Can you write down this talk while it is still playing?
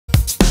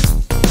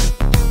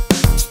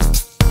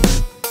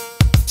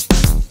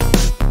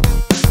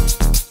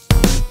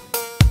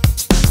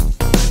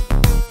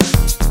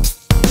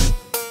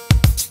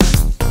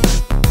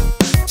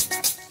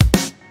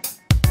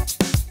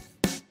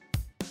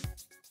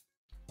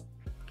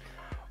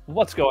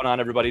What's going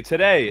on, everybody?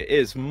 Today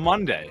is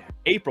Monday,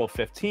 April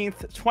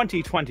 15th,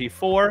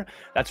 2024.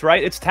 That's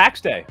right, it's tax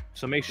day.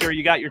 So make sure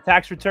you got your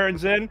tax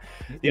returns in.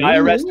 The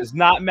IRS does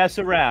not mess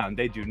around.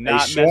 They do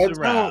not mess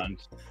around.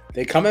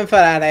 They coming for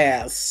that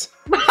ass.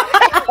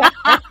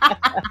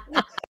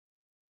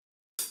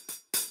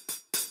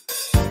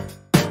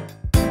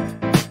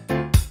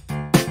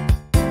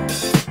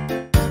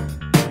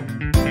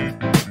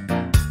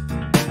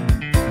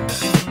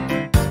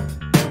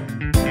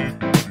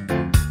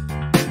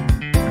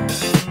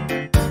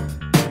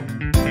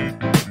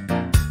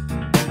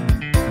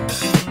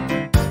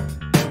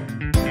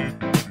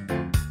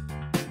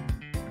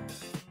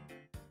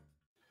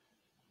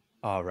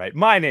 All right,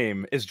 my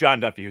name is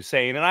John Duffy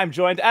Hussein, and I'm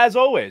joined, as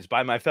always,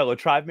 by my fellow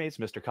tribe mates,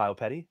 Mr. Kyle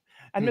Petty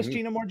and Miss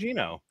Gina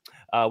Morgino.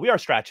 We are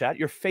Strat Chat,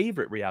 your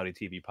favorite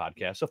reality TV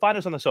podcast. So find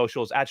us on the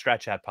socials at Strat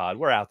Chat Pod.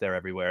 We're out there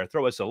everywhere.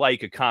 Throw us a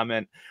like, a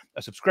comment,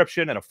 a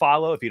subscription, and a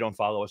follow if you don't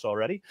follow us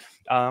already.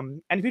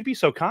 And if you'd be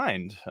so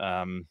kind,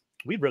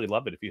 we'd really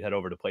love it if you head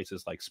over to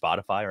places like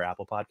Spotify or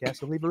Apple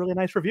Podcasts and leave a really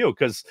nice review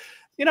because,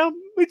 you know,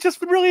 we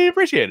just really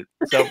appreciate it.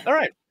 So, all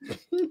right,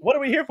 what are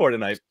we here for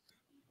tonight?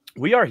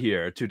 We are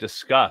here to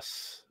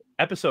discuss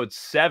episode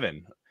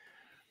 7.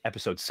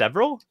 Episode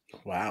several?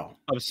 Wow.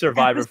 Of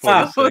Survivor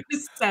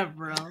 46.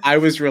 Several. I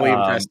was really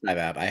impressed by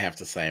that, I have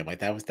to say. I'm like,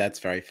 that's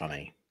very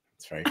funny.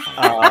 It's very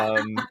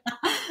funny.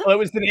 Well, it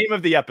was the name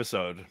of the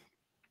episode.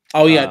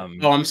 Oh, yeah.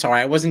 I'm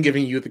sorry. I wasn't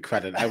giving you the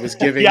credit. I was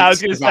giving I was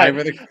gonna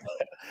Survivor say,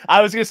 I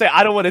was going to say,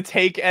 I don't want to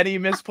take any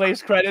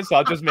misplaced credits. So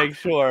I'll just make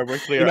sure we're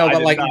clear.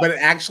 But it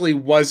actually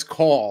was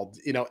called,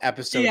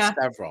 episode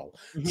several.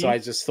 Mm-hmm. So I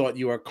just thought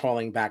you were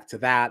calling back to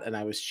that, and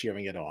I was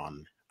cheering it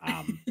on.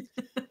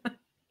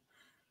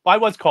 I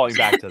was calling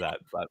back to that,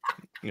 but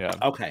yeah.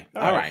 Okay.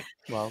 All right.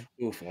 Well,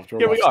 Oof,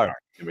 here we are.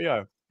 Here we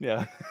are.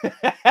 Yeah.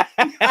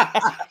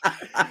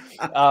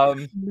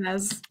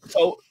 Yes.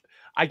 So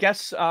I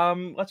guess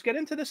let's get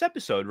into this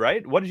episode,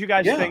 right? What did you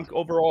guys think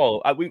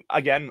overall? I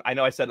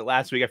know I said it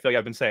last week. I feel like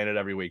I've been saying it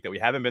every week that we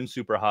haven't been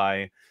super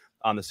high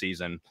on the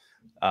season.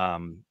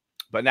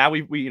 But now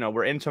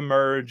we're into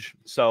merge.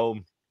 So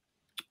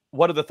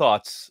what are the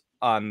thoughts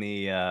on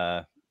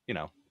the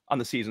on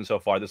the season so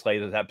far, this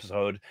latest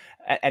episode?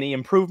 Any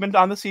improvement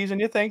on the season,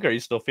 you think? Or are you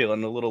still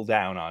feeling a little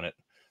down on it?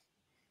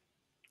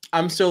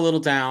 I'm still a little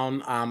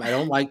down. I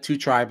don't like two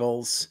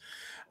tribals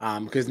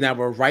because now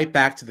we're right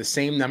back to the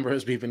same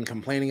numbers we've been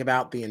complaining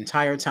about the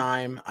entire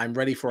time. I'm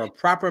ready for a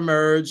proper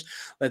merge.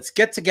 Let's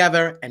get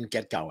together and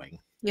get going.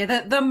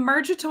 Yeah, the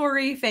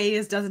mergatory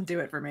phase doesn't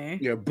do it for me.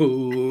 Yeah,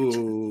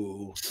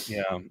 boo.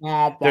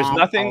 Yeah. There's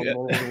nothing.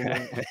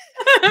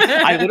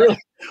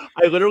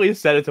 I literally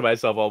said it to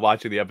myself while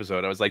watching the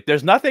episode. I was like,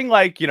 there's nothing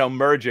like,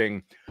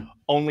 merging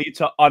only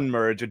to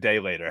unmerge a day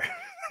later.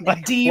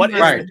 Like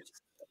de-merge.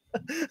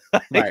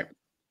 Right.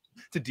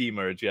 To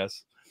demerge,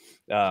 yes.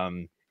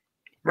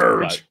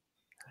 Merge.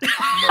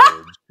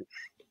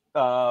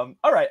 All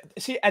right.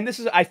 See, and this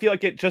is, I feel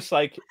like it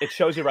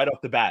shows you right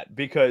off the bat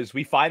because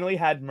we finally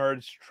had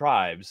merged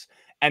tribes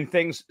and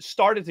things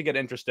started to get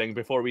interesting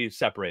before we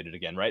separated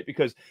again, right?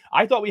 Because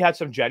I thought we had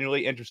some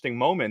genuinely interesting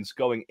moments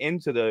going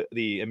into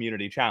the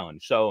immunity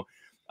challenge. So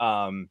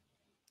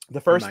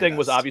the first thing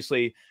was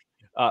obviously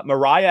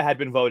Mariah had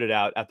been voted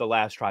out at the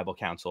last tribal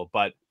council,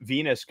 but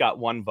Venus got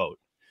 1 vote.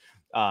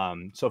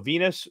 So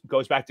Venus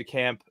goes back to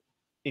camp,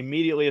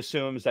 immediately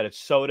assumes that it's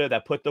Soda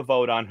that put the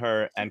vote on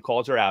her and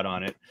calls her out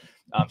on it.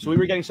 So we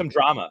were getting some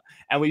drama,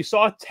 and we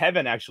saw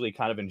Tevin actually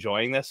kind of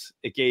enjoying this.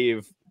 It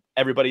gave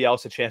everybody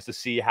else a chance to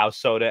see how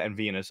Soda and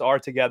Venus are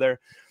together.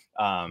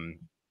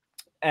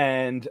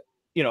 And,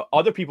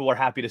 other people were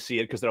happy to see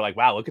it because they're like,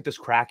 wow, look at this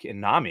crack in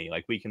Nami.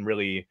 Like, we can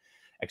really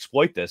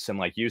exploit this and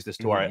like use this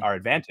to our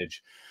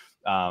advantage.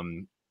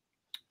 And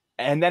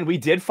then we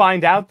did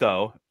find out,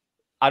 though,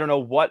 I don't know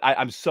what,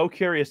 I'm so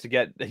curious to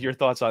get your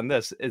thoughts on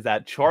this, is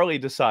that Charlie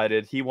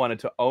decided he wanted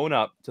to own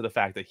up to the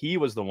fact that he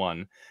was the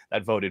one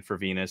that voted for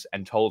Venus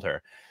and told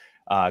her.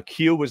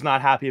 Q was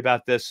not happy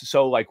about this.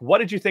 So, like, what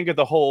did you think of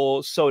the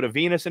whole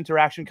Soda-Venus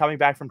interaction coming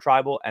back from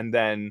Tribal? And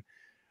then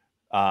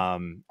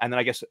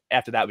I guess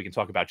after that, we can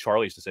talk about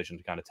Charlie's decision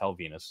to kind of tell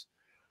Venus.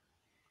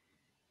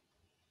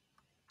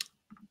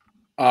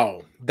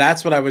 Oh,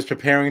 that's what I was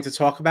preparing to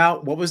talk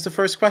about. What was the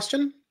first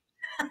question?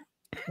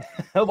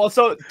 Well,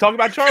 so talk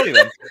about Charlie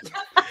then.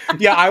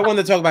 Yeah, I want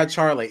to talk about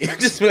Charlie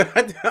just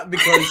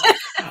because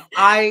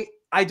I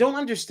don't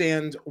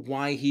understand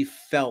why he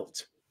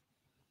felt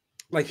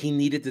like he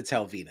needed to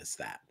tell Venus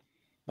that.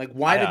 Like,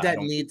 why did that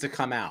need to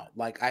come out?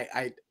 Like,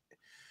 I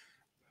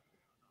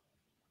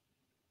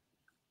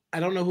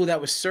don't know who that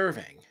was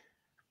serving.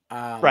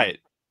 Right.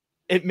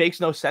 It makes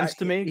no sense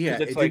to me. Yeah,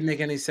 it didn't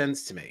make any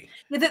sense to me.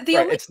 The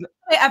only time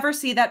I ever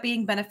see that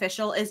being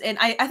beneficial is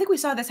I think we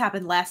saw this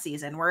happen last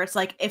season, where it's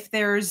like if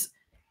there's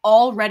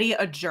already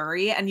a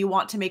jury and you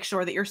want to make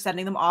sure that you're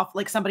sending them off,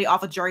 like somebody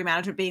off of jury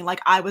management being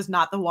like, I was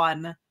not the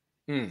one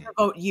to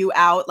vote you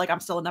out, like I'm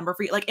still a number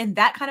for you. Like in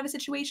that kind of a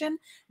situation,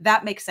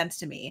 that makes sense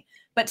to me.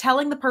 But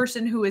telling the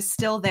person who is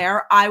still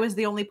there, I was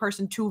the only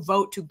person to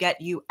vote to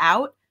get you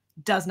out,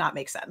 does not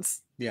make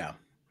sense. Yeah.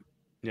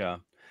 Yeah.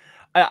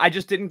 I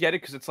just didn't get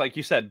it because it's like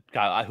you said,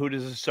 God, who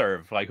does this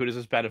serve? Like, who does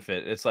this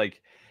benefit? It's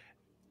like,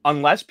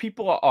 unless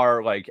people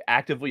are like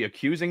actively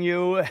accusing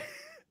you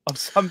of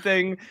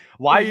something,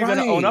 why are you going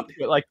to own up Right.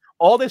 to it? Like,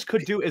 all this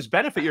could do is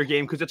benefit your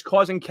game because it's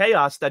causing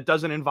chaos that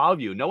doesn't involve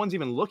you. No one's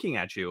even looking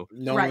at you.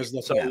 No one Right. was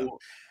So, looking at him.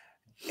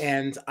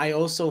 And I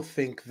also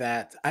think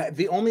that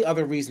the only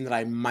other reason that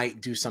I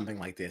might do something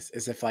like this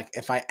is if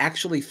I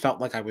actually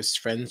felt like I was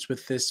friends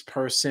with this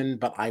person,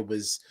 but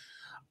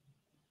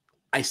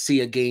I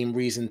see a game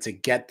reason to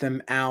get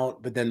them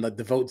out, but then the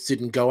votes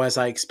didn't go as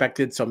I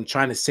expected. So I'm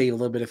trying to save a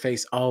little bit of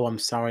face. Oh, I'm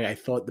sorry. I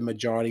thought the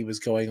majority was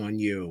going on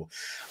you.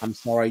 I'm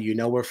sorry. You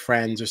know, we're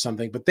friends or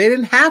something, but they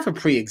didn't have a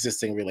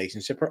pre-existing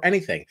relationship or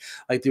anything.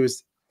 Like there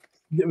was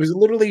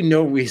literally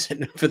no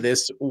reason for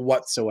this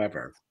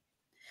whatsoever.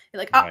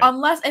 Like, Right.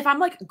 unless if I'm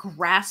like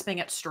grasping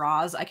at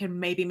straws, I can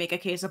maybe make a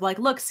case of like,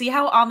 look, see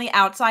how on the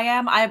outs I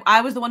am? I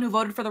was the one who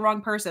voted for the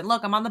wrong person.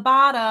 Look, I'm on the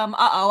bottom.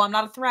 Uh-oh, I'm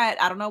not a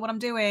threat. I don't know what I'm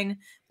doing.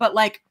 But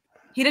like,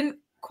 he didn't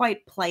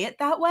quite play it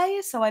that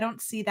way, so I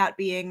don't see that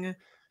being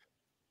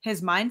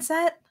his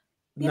mindset.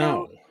 You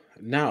know?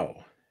 No.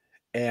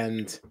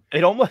 And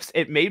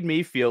it made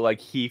me feel like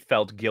he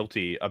felt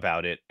guilty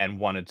about it and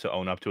wanted to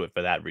own up to it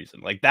for that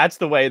reason. Like, that's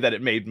the way that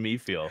it made me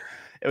feel.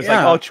 It was like,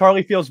 yeah, oh,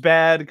 Charlie feels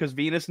bad because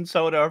Venus and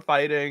Soda are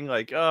fighting.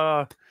 Like,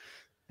 that's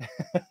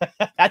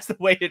the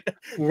way it.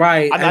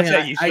 right. I'm I not mean,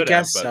 saying you I should have,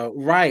 guess but so.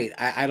 Right.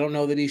 I don't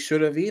know that he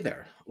should have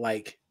either.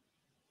 Like,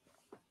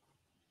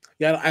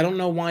 yeah, I don't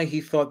know why he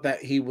thought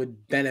that he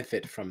would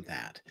benefit from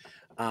that.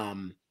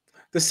 Um,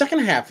 the second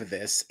half of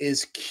this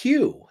is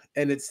Q.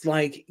 And it's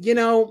like, you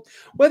know,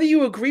 whether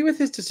you agree with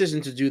his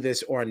decision to do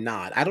this or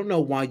not, I don't know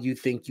why you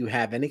think you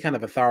have any kind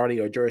of authority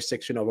or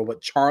jurisdiction over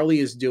what Charlie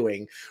is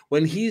doing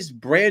when he's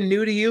brand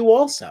new to you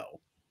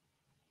also.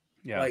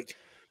 yeah, Like,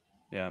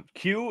 yeah.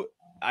 Q.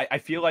 I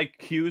feel like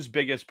Q's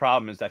biggest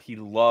problem is that he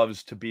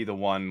loves to be the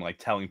one like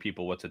telling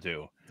people what to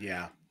do.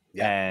 yeah.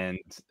 And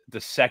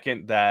the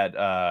second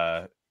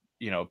that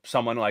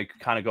someone like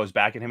kind of goes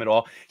back at him at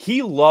all,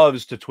 he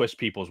loves to twist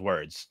people's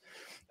words.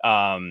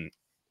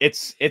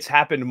 It's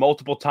happened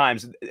multiple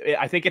times.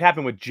 I think it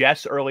happened with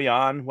Jess early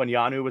on when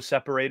Yanu was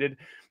separated.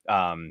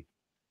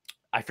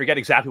 I forget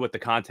exactly what the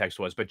context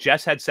was, but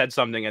Jess had said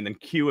something, and then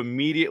Q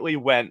immediately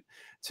went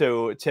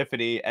to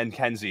Tiffany and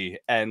Kenzie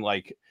and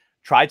like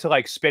tried to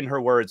like spin her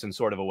words in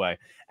sort of a way.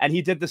 And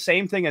he did the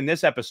same thing in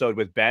this episode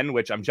with Ben,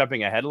 which I'm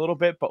jumping ahead a little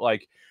bit, but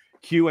like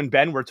Q and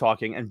Ben were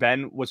talking, and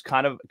Ben was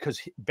kind of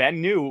because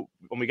Ben knew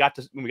when we got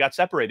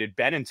separated,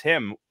 Ben and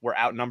Tim were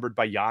outnumbered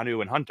by Yanu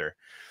and Hunter.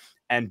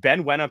 And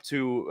Ben went up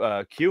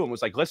to Q and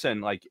was like,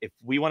 listen, like, if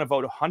we want to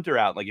vote Hunter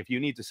out, like, if you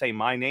need to say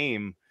my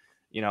name,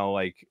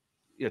 to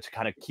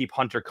kind of keep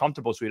Hunter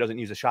comfortable so he doesn't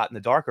use a shot in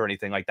the dark or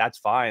anything, like, that's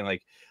fine.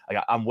 Like,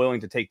 I'm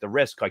willing to take the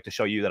risk, like, to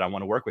show you that I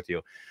want to work with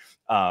you.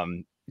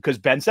 Because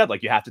Ben said,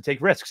 like, you have to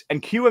take risks.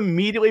 And Q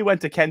immediately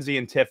went to Kenzie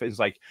and Tiff and is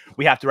like,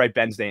 we have to write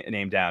Ben's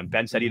name down.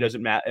 Ben said he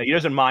doesn't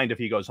mind if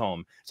he goes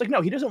home. It's like,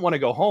 no, he doesn't want to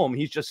go home.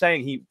 He's just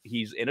saying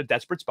he's in a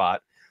desperate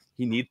spot.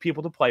 He needs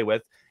people to play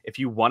with. If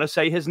you want to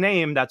say his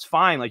name, that's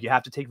fine. Like, you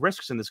have to take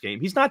risks in this game.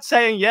 He's not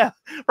saying, yeah,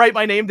 write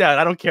my name down.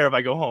 I don't care if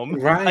I go home.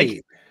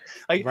 Right.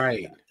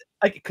 Right.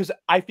 Like, because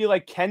I feel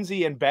like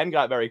Kenzie and Ben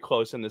got very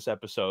close in this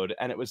episode.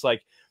 And it was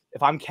like,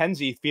 if I'm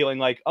Kenzie feeling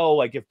like, oh,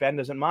 like if Ben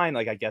doesn't mind,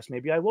 like, I guess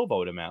maybe I will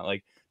vote him out.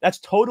 Like, that's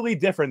totally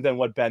different than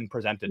what Ben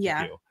presented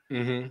to Q.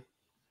 Mm-hmm.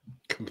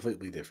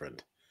 Completely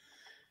different.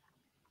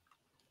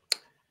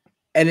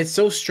 And it's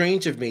so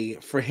strange of me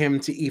for him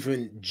to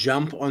even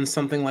jump on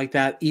something like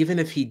that, even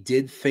if he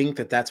did think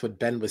that that's what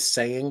Ben was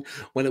saying,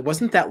 when it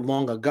wasn't that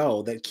long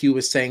ago that Q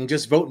was saying,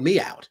 just vote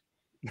me out.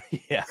 Yeah.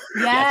 Yes.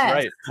 That's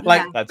right.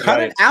 Like, that's cut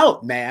right. it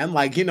out, man.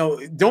 Like,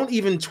 don't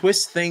even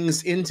twist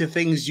things into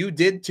things you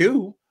did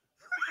too.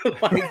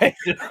 Like,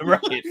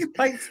 right.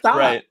 like,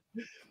 stop.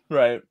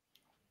 Right.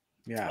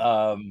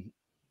 Yeah.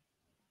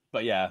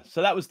 But yeah,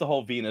 so that was the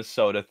whole Venus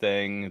Soda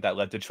thing that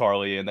led to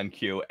Charlie and then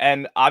Q.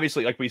 And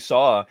obviously, like we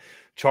saw,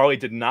 Charlie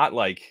did not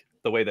like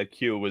the way that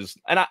Q was.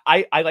 And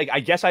I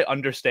guess I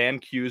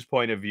understand Q's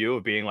point of view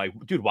of being like,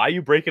 dude, why are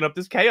you breaking up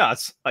this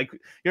chaos? Like,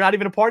 you're not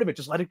even a part of it.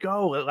 Just let it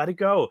go. Let it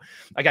go.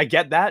 Like, I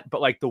get that.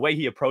 But like the way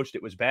he approached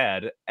it was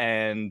bad.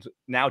 And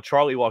now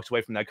Charlie walks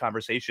away from that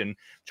conversation.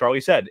 Charlie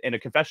said in a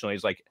confessional,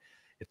 he's like,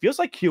 it feels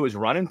like Q is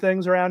running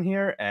things around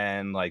here.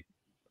 And like,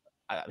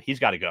 he's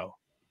got to go.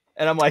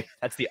 And I'm like,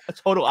 that's the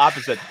total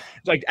opposite.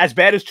 It's like, as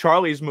bad as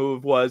Charlie's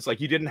move was, like,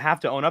 you didn't have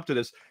to own up to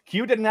this.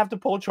 Q didn't have to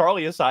pull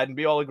Charlie aside and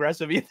be all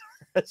aggressive either.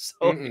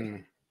 So,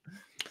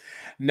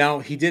 no,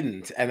 he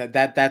didn't. And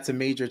that's a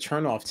major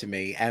turnoff to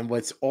me. And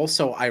what's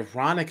also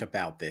ironic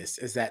about this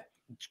is that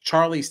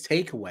Charlie's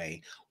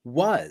takeaway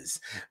was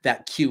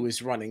that Q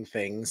is running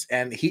things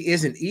and he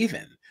isn't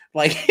even.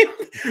 Like,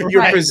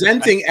 you're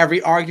presenting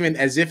every argument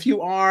as if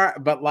you are,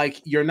 but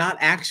like you're not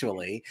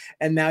actually.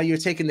 And now you're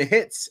taking the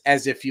hits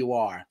as if you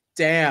are.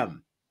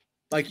 Damn.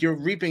 Like, you're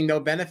reaping no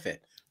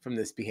benefit from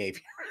this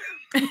behavior.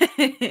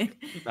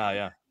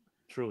 yeah,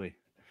 truly.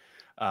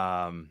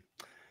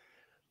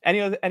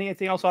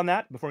 Anything else on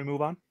that before we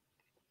move on?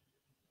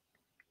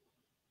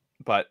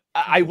 But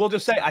I will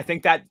just say, I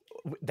think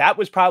that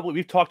was probably,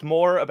 we've talked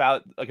more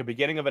about like a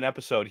beginning of an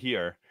episode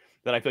here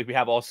than I feel like we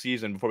have all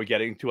season before we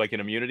get into like an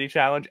immunity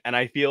challenge. And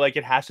I feel like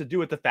it has to do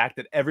with the fact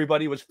that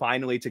everybody was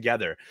finally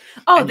together.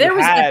 Oh, And there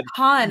was a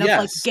ton of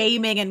like Yes.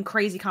 gaming and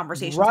crazy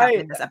conversations Right.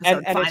 happening this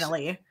episode, And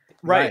finally.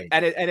 Right.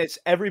 And it's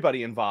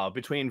everybody involved,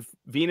 between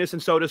Venus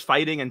and Soda's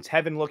fighting and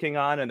Tevin looking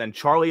on, and then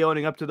Charlie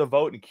owning up to the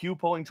vote and Q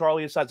pulling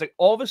Charlie aside. It's like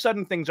all of a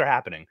sudden things are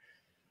happening.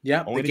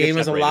 Yeah, Only the to get game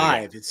is separated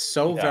alive. again. It's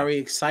so Yeah. very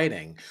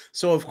exciting.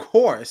 So of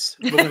course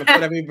we're gonna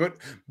put everybody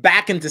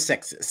back into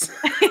sixes.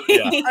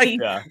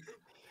 Yeah.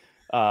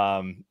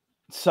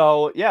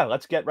 So yeah,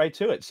 let's get right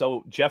to it.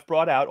 So Jeff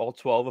brought out all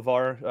 12 of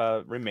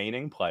our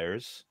remaining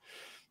players.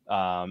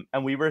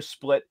 And we were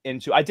split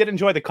into, I did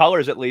enjoy the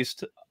colors, at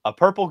least, a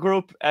purple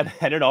group and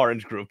an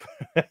orange group.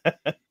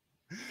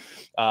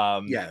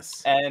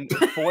 Yes. And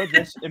for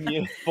this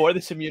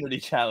immunity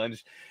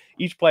challenge,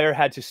 each player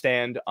had to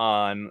stand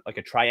on like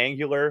a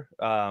triangular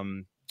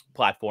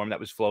platform that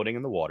was floating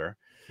in the water.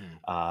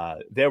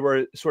 There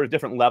were sort of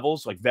different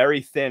levels, like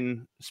very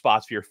thin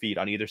spots for your feet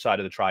on either side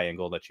of the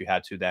triangle that you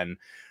had to then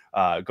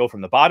go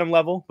from the bottom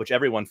level, which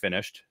everyone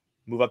finished,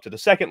 move up to the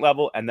second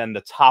level, and then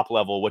the top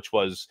level, which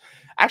was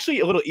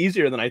actually a little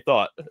easier than I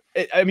thought.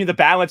 I mean, the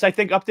balance, I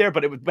think, up there,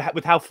 but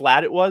with how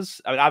flat it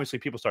was, I mean, obviously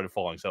people started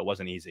falling, so it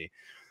wasn't easy.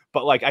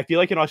 But like, I feel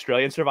like in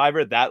Australian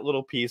Survivor, that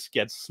little piece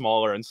gets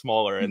smaller and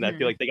smaller, and I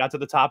feel like they got to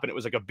the top, and it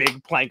was like a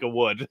big plank of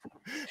wood.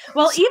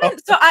 Well,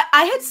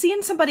 I had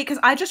seen somebody, because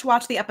I just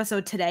watched the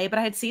episode today, but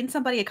I had seen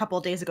somebody a couple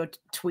of days ago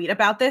tweet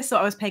about this, so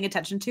I was paying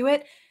attention to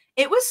it.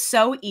 It was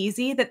so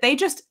easy that they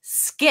just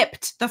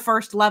skipped the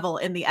first level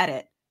in the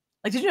edit.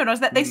 Like, did you notice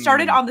that they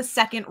started on the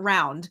second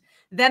round,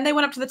 then they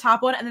went up to the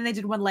top one, and then they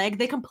did one leg?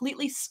 They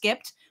completely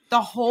skipped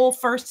the whole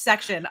first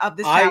section of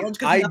this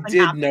challenge. I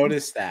did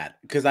notice that,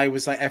 because I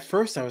was like, at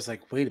first I was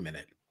like, wait a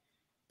minute,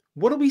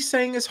 what are we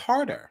saying is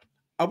harder?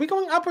 Are we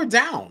going up or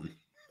down?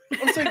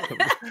 I was like,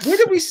 where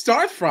did we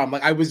start from?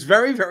 Like, I was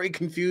very, very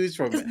confused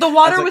from it. The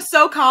water was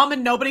so calm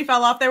and nobody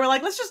fell off. They were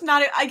like, let's just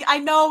not. I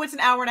know it's an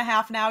hour and a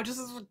half now. Just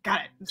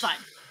got it. It's fine.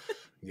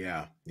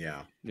 Yeah.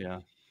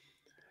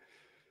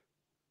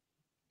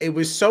 It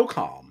was so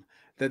calm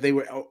that they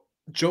were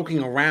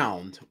joking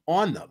around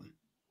on them.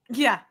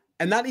 Yeah.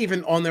 And not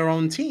even on their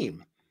own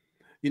team.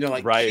 You know,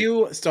 like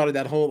Q started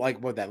that whole,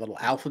 like, what, that little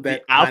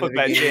alphabet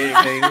game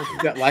thing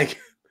that, like,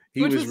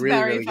 he Which was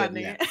really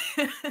funny.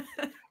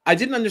 I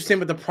didn't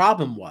understand what the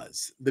problem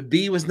was. The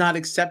B was not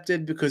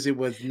accepted because it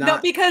was not. No,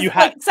 because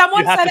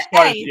someone said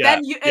A.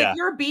 Then if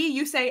you're B,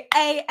 you say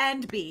A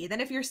and B.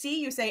 Then if you're C,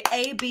 you say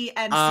A, B,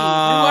 and C.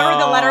 And whoever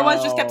the letter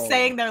was just kept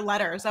saying their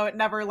letter, so it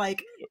never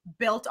like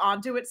built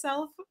onto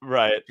itself.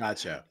 Right.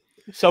 Gotcha.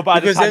 So by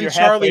the time then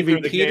Charlie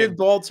repeated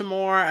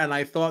Baltimore, and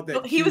I thought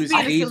that he was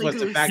being a silly was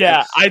goose. the fact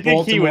that I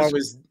think Baltimore he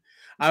was.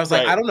 I was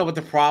like, I don't know what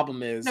the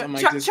problem is. No, I'm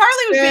like, Charlie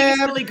was being a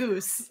silly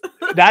goose.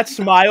 That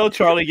smile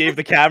Charlie gave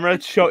the camera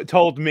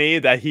told me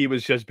that he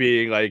was just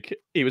being like,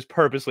 he was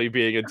purposely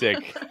being a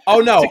dick.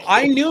 Oh no,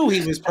 I knew he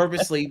was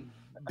purposely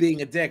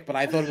being a dick, but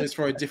I thought it was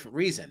for a different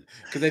reason,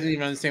 because I didn't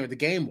even understand what the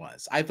game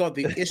was. I thought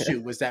the issue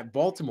was that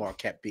Baltimore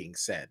kept being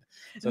said.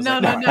 So no.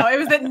 It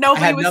was that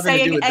nobody was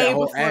saying A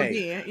before A.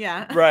 B.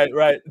 Yeah.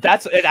 Right.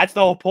 That's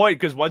the whole point,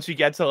 because once you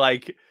get to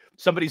like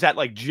somebody's at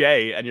like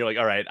J, and you're like,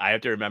 all right, I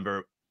have to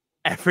remember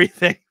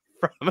everything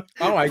from A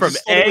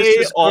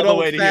all the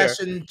way to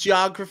here.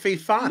 Geography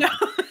fun.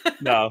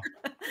 No.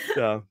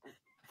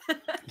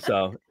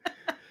 So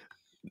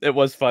it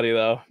was funny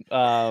though.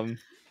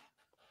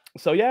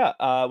 So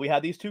yeah, we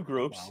had these two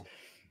groups.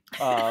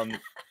 Wow.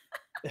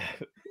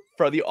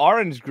 For the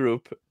orange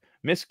group,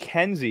 Miss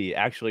Kenzie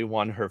actually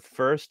won her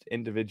first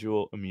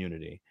individual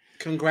immunity.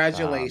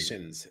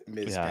 Congratulations,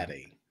 Ms.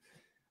 Petty.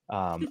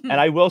 And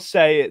I will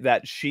say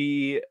that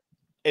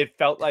it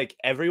felt like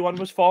everyone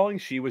was falling.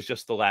 She was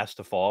just the last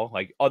to fall.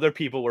 Like, other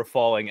people were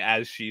falling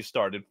as she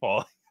started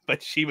falling,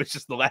 but she was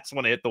just the last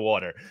one to hit the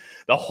water.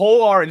 The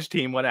whole orange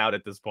team went out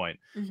at this point,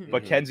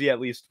 but Kenzie at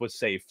least was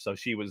safe. So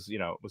she was,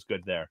 was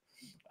good there.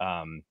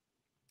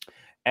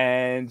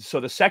 And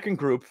so the second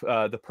group,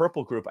 the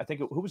purple group, I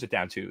think, who was it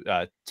down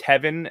to?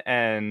 Tevin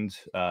and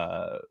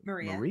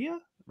Maria?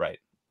 Right.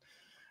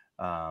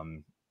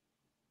 Tevin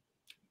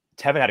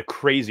had a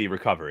crazy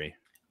recovery.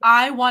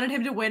 I wanted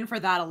him to win for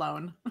that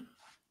alone.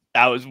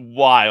 That was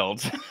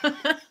wild.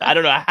 I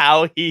don't know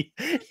how he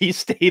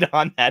stayed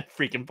on that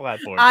freaking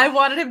platform. I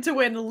wanted him to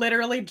win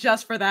literally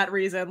just for that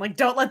reason. Like,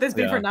 don't let this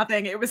be for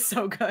nothing. It was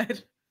so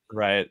good.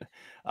 Right.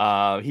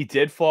 He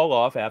did fall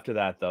off after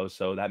that, though.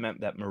 So that meant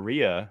that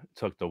Maria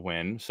took the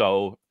win.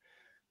 So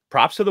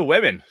props to the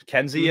women.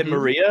 Kenzie and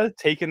Maria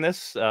taking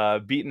this,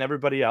 beating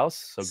everybody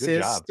else. So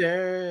good job.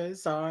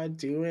 Sisters are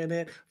doing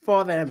it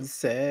for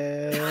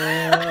themselves.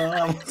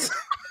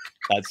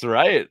 That's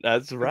right.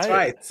 That's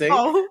right. See?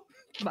 Oh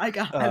my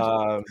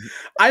God.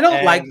 I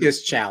don't like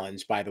this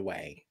challenge, by the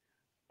way.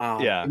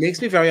 Yeah. It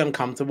makes me very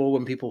uncomfortable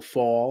when people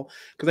fall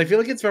because I feel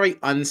like it's very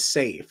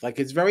unsafe. Like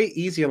it's very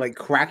easy to like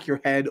crack your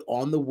head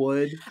on the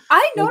wood.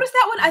 I Like, noticed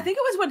that one. I think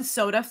it was when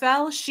Soda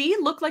fell. She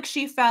looked like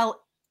she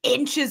fell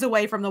inches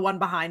away from the one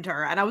behind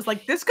her, and I was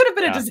like, "This could have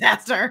been a Yeah.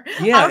 disaster."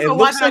 I yeah, don't it know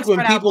why looks they're like not when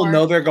spread out people more.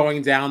 know they're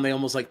going down, they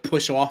almost like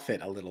push off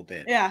it a little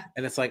bit. Yeah.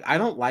 And it's like, I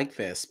don't like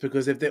this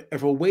because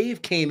if a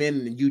wave came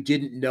in and you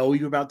didn't know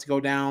you were about to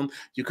go down,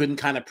 you couldn't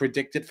kind of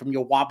predict it from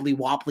your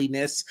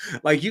wobbliness.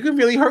 Like you could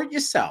really hurt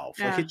yourself,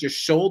 like Yeah. hit your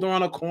shoulder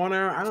on a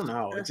corner. I don't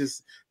know. It Ugh.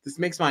 just this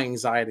makes my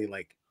anxiety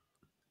like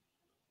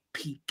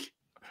peak.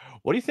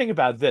 What do you think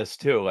about this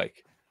too?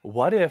 Like,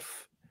 what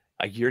if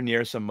like you're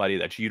near somebody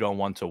that you don't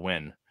want to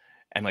win,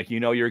 and like you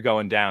know you're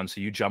going down,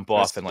 so you jump Or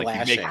off and like you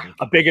make splashing.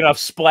 a big enough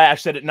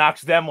splash that it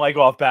knocks them like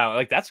off balance.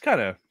 Like that's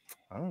kind of,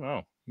 I don't know.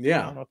 I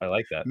Yeah. don't know if I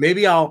like that.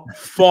 Maybe I'll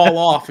fall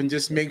off and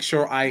just make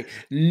sure I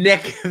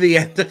neck the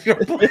end of your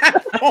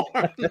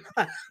platform.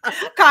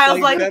 Kyle's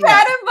like, then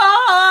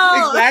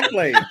cannonball!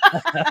 Exactly.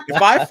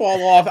 If I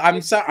fall off, I'm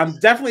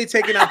definitely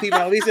taking out people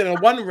at least in a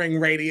 1 ring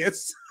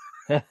radius.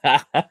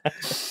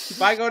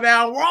 If I go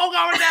down, we're all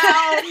going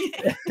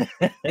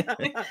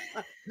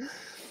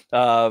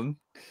down.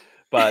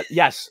 But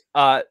yes,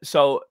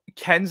 so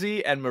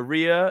Kenzie and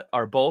Maria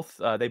are both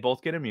they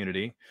both get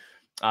immunity.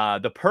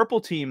 The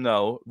purple team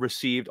though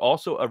received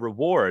also a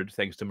reward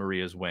thanks to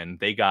Maria's win.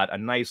 They got a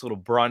nice little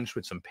brunch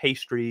with some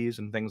pastries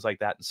and things like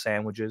that and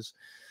sandwiches.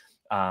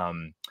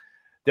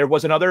 There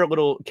was another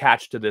little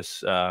catch to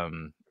this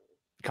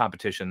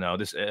competition though,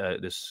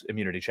 this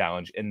immunity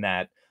challenge, in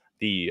that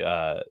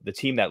the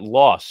team that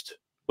lost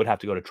would have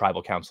to go to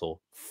tribal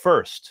council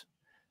first,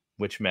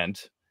 which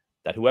meant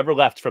that whoever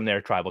left from their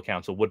tribal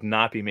council would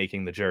not be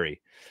making the jury.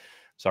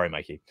 Sorry,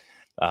 Mikey.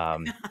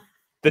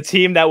 The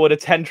team that would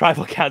attend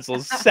tribal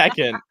council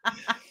second,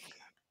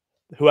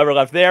 whoever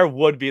left there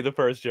would be the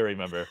first jury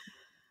member.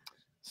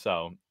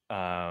 So,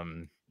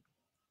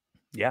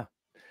 yeah.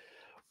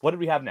 What did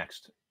we have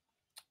next?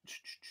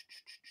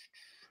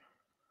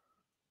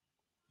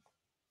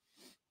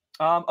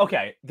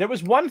 Okay, there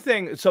was one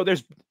thing. So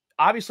there's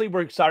obviously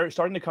we're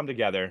starting to come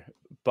together,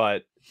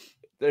 but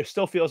there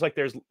still feels like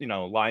there's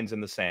lines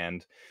in the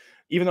sand,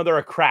 even though there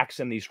are cracks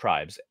in these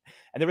tribes.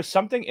 And there was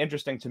something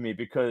interesting to me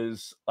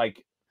because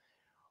like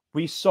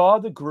we saw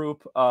the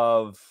group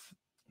of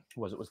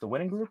was the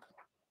winning group?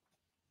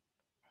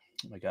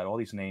 Oh my god, all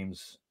these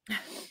names.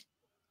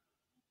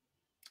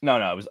 No,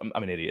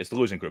 I'm an idiot. It's the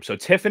losing group. So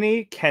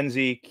Tiffany,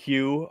 Kenzie,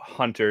 Q,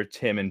 Hunter,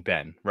 Tim, and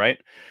Ben, right?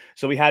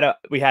 So we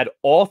had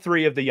all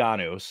three of the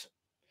Yanus.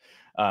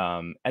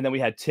 And then we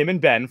had Tim and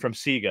Ben from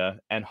Siga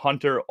and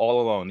Hunter all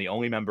alone, the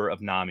only member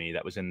of Nami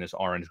that was in this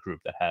orange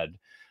group that had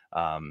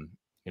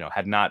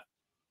had not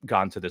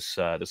gone to this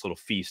little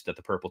feast that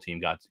the purple team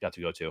got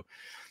to go to.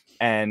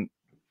 And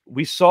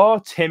we saw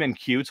Tim and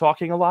Q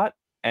talking a lot,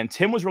 and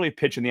Tim was really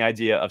pitching the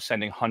idea of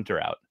sending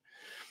Hunter out.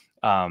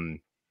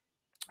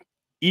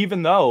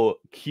 Even though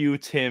Q,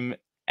 Tim,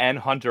 and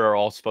Hunter are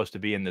all supposed to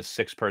be in this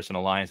 6-person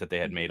alliance that they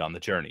had made on the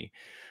journey.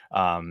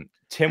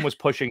 Tim was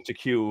pushing to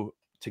Q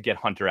to get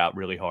Hunter out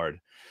really hard.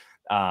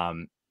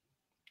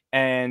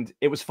 And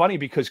it was funny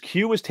because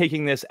Q was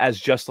taking this as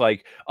just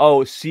like, oh,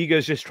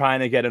 Siga's just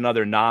trying to get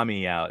another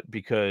Nami out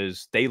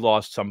because they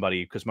lost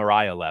somebody because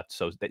Mariah left.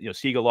 So that,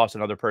 Siga lost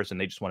another person.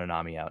 They just want a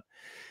Nami out.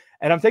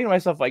 And I'm thinking to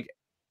myself, like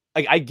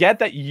I get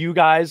that you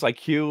guys like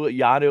Q,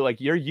 Yanu, like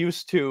you're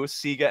used to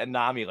Siga and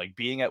Nami like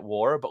being at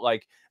war, but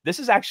like this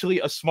is actually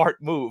a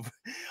smart move.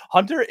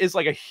 Hunter is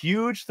like a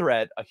huge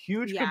threat, a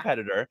huge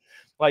competitor,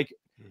 like,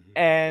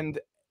 and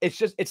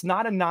it's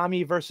not a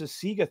Nami versus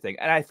Siga thing.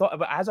 And I thought,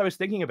 but as I was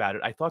thinking about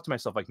it, I thought to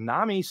myself, like,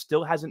 Nami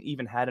still hasn't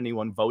even had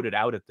anyone voted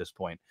out at this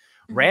point.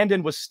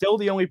 Randon was still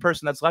the only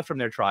person that's left from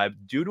their tribe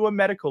due to a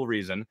medical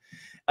reason.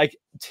 Like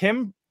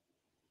Tim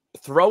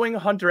throwing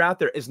Hunter out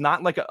there is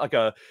not like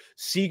a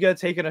Siga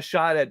taking a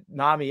shot at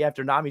Nami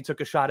after Nami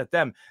took a shot at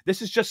them.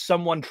 This is just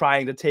someone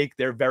trying to take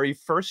their very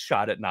first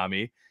shot at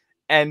Nami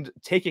and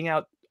taking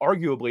out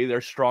arguably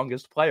their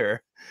strongest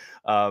player.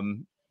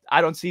 I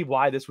don't see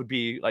why this would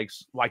be like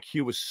why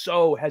Q was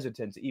so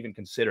hesitant to even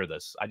consider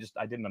this.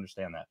 I didn't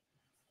understand that.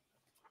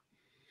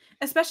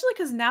 Especially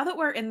because now that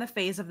we're in the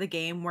phase of the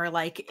game where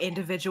like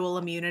individual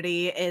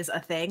immunity is a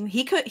thing,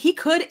 he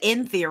could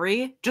in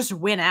theory just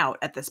win out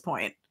at this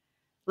point.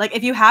 Like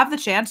if you have the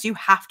chance, you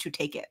have to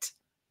take it.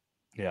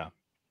 Yeah.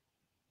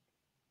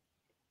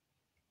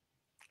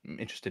 I'm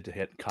interested to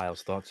hit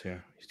Kyle's thoughts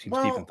here. He seems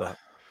deep in thought.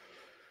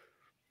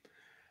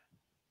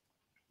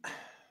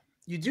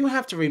 You do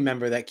have to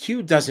remember that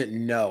Q doesn't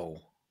know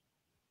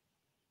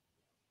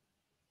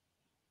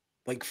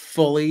like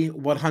fully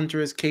what Hunter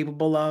is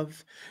capable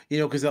of,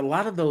 because a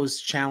lot of those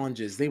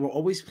challenges, they were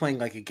always playing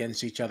like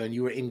against each other and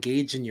you were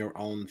engaged in your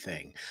own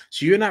thing.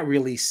 So you're not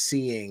really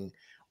seeing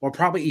or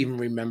probably even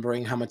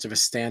remembering how much of a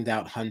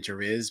standout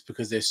Hunter is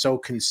because they're so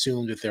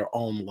consumed with their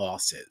own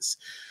losses.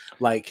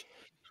 Like,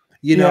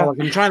 like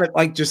I'm trying to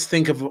like just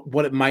think of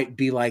what it might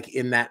be like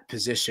in that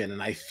position.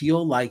 And I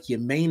feel like you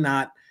may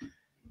not.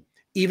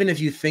 even if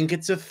you think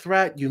it's a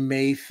threat, you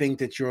may think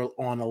that you're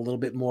on a little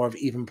bit more of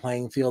even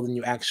playing field than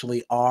you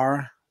actually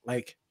are.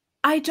 Like,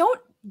 I don't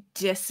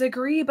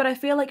disagree, but I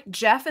feel like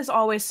Jeff is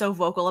always so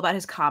vocal about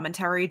his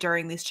commentary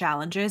during these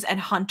challenges, and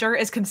Hunter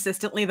is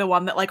consistently the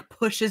one that like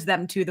pushes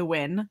them to the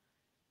win.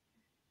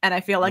 And I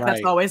feel like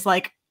that's right. always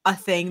like a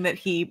thing that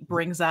he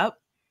brings up.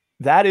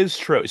 That is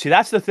true. See,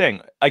 that's the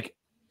thing. Like,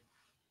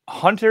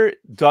 Hunter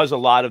does a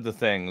lot of the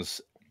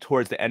things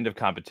towards the end of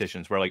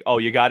competitions where, like, oh,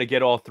 you got to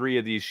get all 3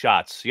 of these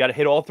shots. You got to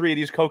hit all 3 of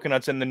these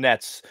coconuts in the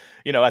nets,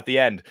 you know, at the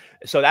end.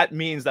 So that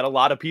means that a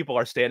lot of people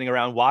are standing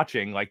around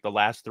watching like the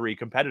last 3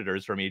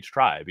 competitors from each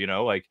tribe, you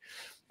know, like,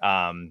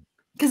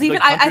 because even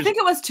like I think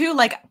it was too,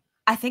 like,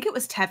 I think it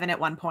was Tevin at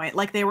one point.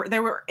 Like they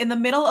were in the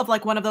middle of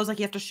like one of those, like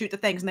you have to shoot the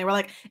things, and they were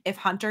like, if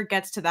Hunter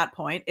gets to that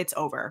point, it's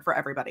over for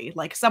everybody.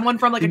 Like someone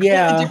from like a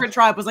completely different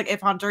tribe was like,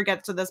 if Hunter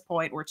gets to this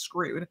point, we're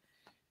screwed.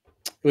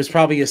 It was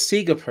probably a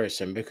Sega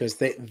person because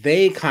they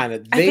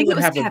would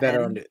have Kevin. A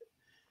better under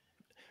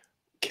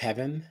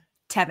Kevin?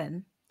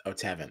 Tevin. Oh,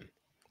 Tevin.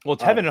 Well,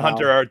 Tevin and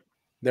Hunter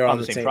they're on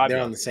the same tribe.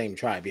 They're on the same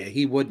tribe. Yeah,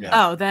 he would know.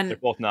 Oh, then they're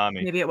both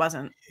Nami. Maybe it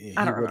wasn't.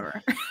 I don't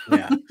remember.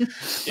 Yeah.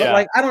 But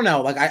like, I don't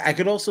know. Like I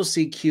could also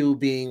see Q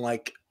being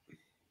like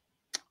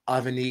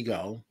of an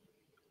ego.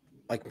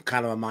 Like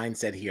kind of a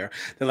mindset here.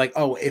 They're like,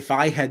 oh, if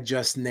I had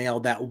just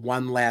nailed that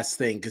one last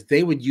thing, because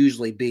they would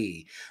usually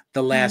be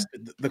the last,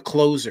 the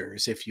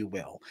closers, if you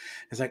will.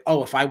 It's like,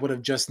 oh, if I would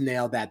have just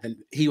nailed that, then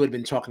he would have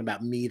been talking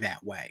about me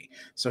that way.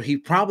 So he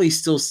probably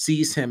still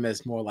sees him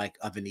as more like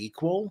of an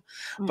equal.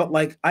 But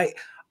like,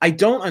 I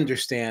don't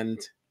understand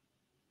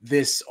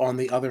this on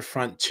the other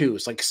front too.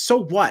 It's like,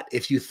 so what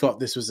if you thought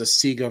this was a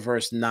Sega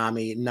versus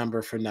Nami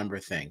number for number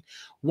thing?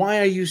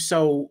 Why are you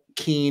so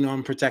keen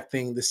on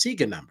protecting the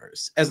Sega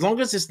numbers? As long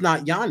as it's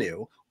not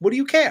Yanu, what do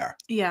you care?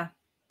 Yeah.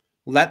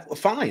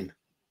 Fine.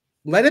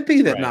 Let it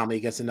be that Nami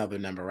gets another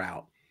number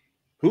out.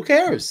 Who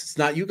cares? It's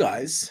not you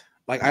guys.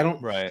 Like, I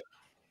don't. Right.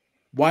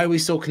 Why are we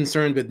so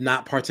concerned with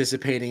not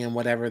participating in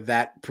whatever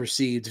that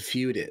perceived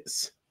feud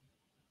is?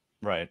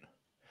 Right.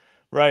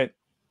 Right.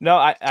 No,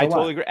 I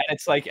totally agree. And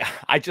it's like,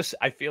 I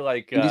feel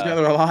like these guys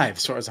are alive,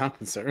 as far as I'm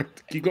concerned.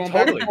 Keep going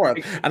totally. back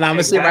and forth. And I'm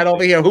gonna sit right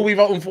over here. Who we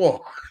voting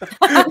for?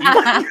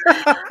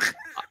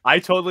 I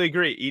totally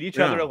agree. Eat each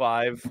other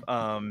alive.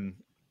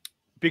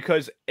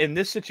 Because in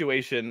this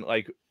situation,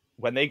 like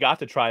when they got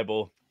to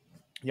tribal,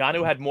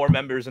 Yanu had more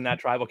members in that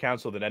tribal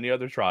council than any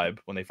other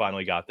tribe when they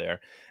finally got there.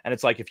 And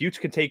it's like, if you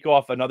can take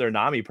off another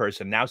Nami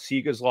person, now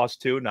Sega's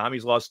lost 2,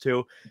 Nami's lost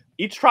 2.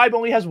 Each tribe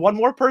only has 1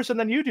 more person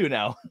than you do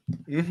now.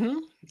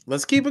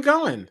 Let's keep it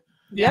going.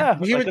 Yeah.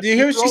 Do you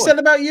hear what she said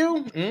about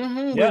you?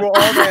 We were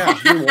all there.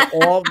 We were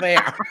all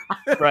there.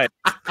 Right.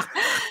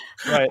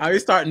 I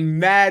was starting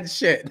mad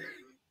shit.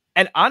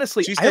 And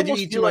honestly, she said you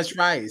eat too much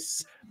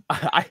rice.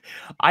 I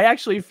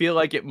actually feel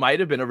like it might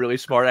have been a really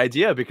smart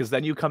idea, because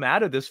then you come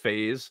out of this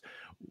phase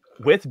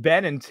with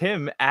Ben and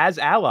Tim as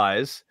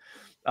allies.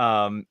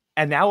 And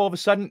now all of a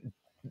sudden,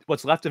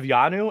 what's left of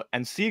Yanu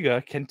and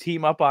Sega can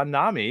team up on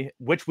Nami,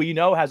 which we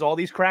know has all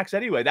these cracks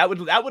anyway. That would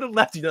have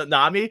left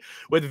Nami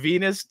with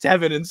Venus,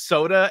 Tevin, and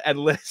Soda and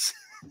Liz.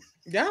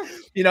 Yeah.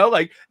 You know,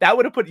 like that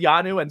would have put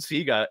Yanu and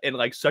Sega in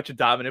like such a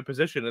dominant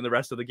position in the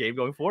rest of the game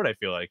going forward, I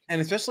feel like.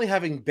 And especially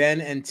having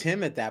Ben and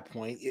Tim at that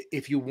point,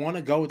 if you want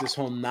to go with this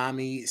whole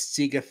Nami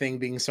Sega thing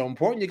being so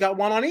important, you got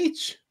 1 on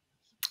each.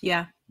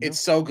 Yeah. It's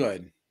so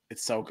good.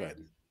 It's so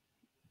good.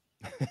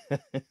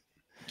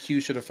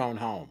 Q should have phoned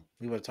home.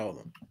 We would have told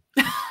him.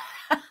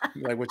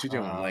 Like, what you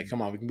doing? Like,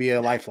 come on, we can be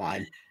a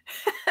lifeline.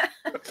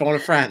 Phone a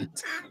friend.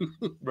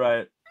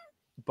 Right.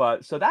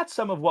 But so that's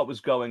some of what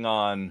was going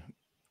on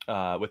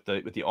with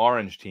the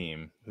orange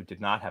team, who did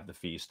not have the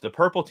feast. The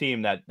purple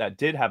team that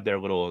did have their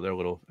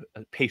little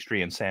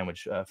pastry and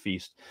sandwich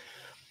feast,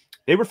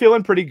 they were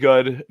feeling pretty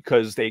good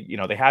because they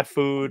had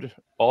food,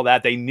 all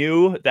that. They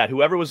knew that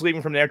whoever was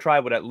leaving from their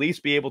tribe would at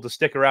least be able to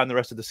stick around the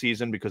rest of the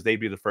season because they'd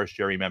be the first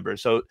jury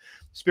members. So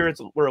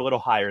spirits were a little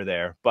higher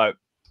there. But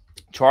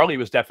Charlie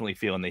was definitely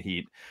feeling the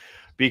heat,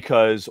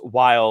 because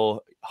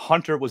while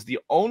Hunter was the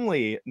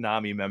only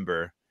Nami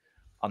member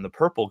on the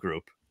purple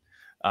group,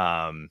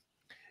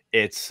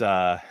 it's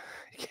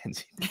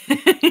Kenzie.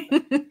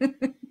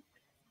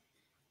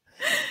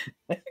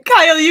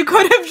 Kyle, you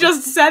could have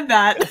just said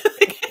that.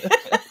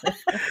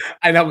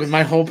 I know, because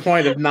my whole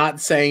point of not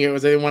saying it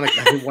was I didn't want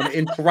to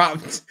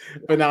interrupt,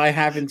 but now I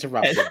have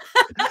interrupted.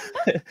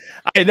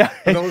 I know.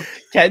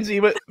 Kenzie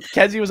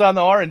was on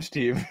the orange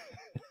team.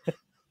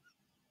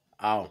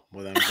 Oh,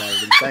 well then I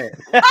didn't say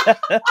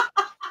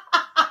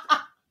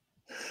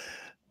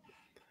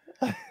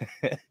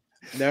it.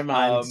 Never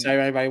mind.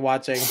 Sorry, everybody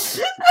watching.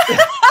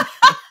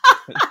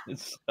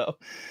 So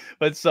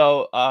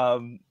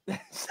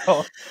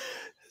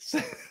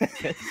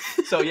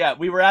yeah,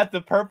 we were at the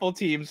purple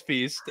team's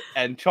feast,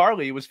 and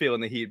Charlie was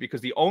feeling the heat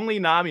because the only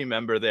Nami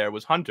member there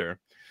was Hunter,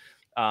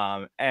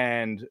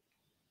 and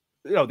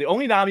the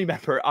only Nami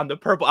member on the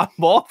purple. I'm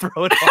all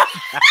thrown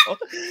off now.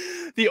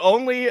 The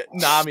only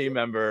Nami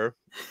member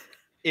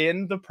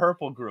in the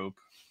purple group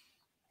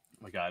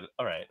my God.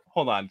 All right.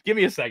 Hold on. Give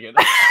me a second.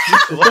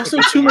 There's also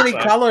too many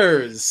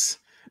colors,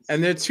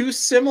 and they're too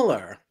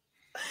similar.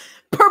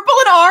 Purple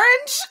and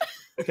orange?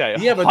 Okay.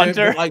 Yeah, but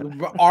Hunter. like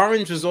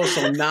orange was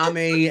also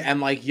Nami, and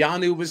like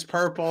Yanu was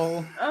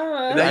purple.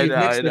 And then you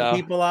mix the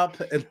people up.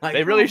 And like,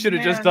 they really should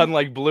have just done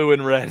like blue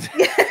and red.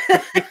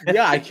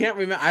 Yeah, I can't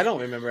remember. I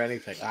don't remember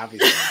anything,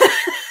 obviously.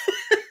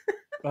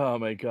 Oh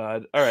my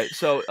God. All right.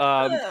 So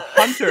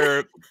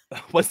Hunter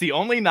was the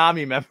only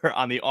Nami member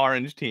on the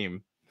orange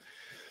team.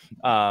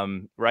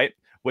 Right?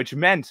 Which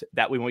meant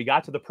that when we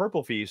got to the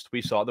purple feast,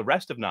 we saw the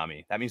rest of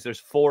Nami. That means there's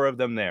 4 of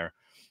them there.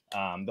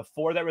 The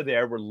 4 that were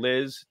there were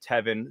Liz,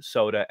 Tevin,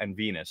 Soda, and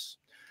Venus,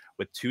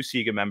 with 2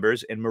 Sega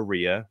members in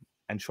Maria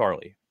and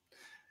Charlie.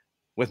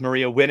 With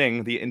Maria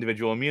winning the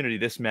individual immunity,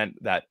 this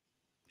meant that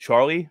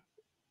Charlie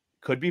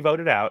could be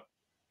voted out,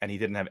 and he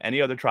didn't have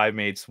any other tribe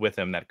mates with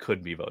him that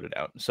could be voted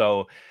out.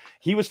 So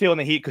he was feeling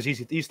the heat because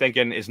he's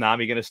thinking, is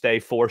Nami going to stay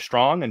 4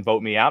 strong and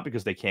vote me out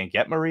because they can't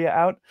get Maria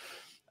out?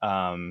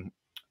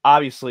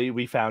 Obviously,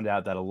 we found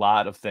out that a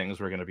lot of things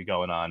were going to be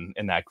going on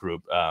in that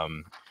group.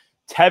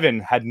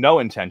 Tevin had no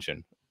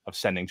intention of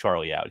sending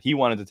Charlie out. He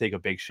wanted to take a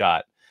big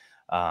shot,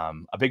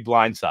 a big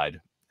blindside.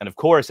 And of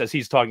course, as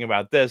he's talking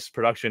about this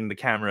production, the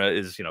camera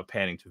is,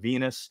 panning to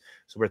Venus.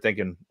 So we're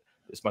thinking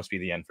this must be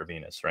the end for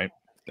Venus, right?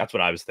 That's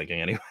what I was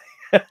thinking anyway.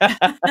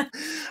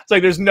 It's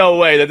like there's no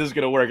way that this is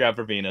going to work out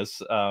for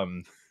Venus.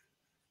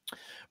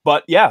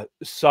 But yeah,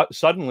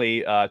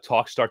 suddenly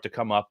talks start to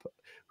come up.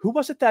 Who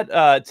was it that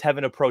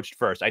Tevin approached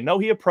first? I know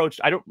he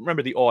approached, I don't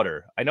remember the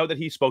order. I know that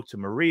he spoke to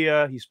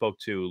Maria, he spoke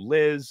to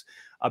Liz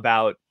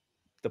about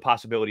the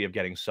possibility of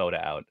getting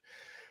Soda out.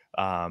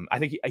 I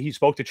think he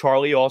spoke to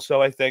Charlie also,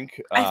 I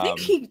think. I think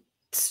he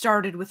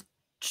started with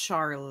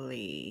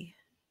Charlie.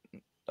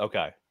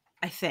 Okay.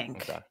 I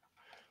think. Okay.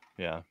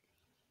 Yeah.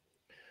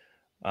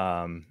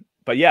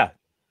 But yeah,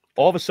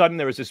 all of a sudden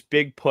there was this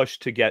big push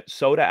to get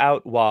Soda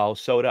out, while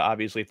Soda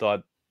obviously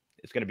thought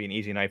it's going to be an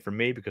easy night for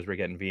me because we're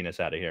getting Venus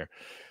out of here.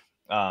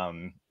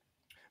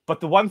 But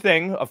the one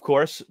thing, of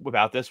course,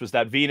 about this was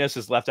that Venus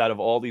is left out of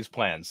all these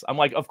plans. I'm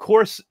like, of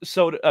course,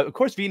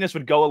 Venus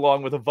would go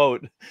along with a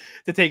vote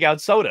to take out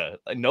Soda.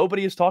 Like,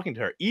 nobody is talking to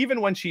her, even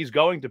when she's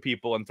going to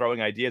people and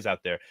throwing ideas out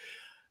there.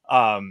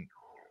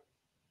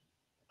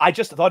 I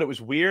just thought it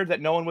was weird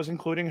that no one was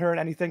including her in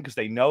anything because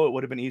they know it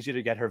would have been easier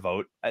to get her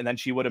vote, and then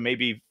she would have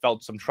maybe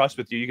felt some trust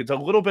with you. You could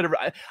tell a little bit of.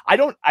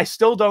 I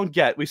still don't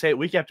get. We say it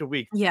week after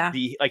week. Yeah.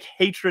 The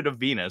hatred of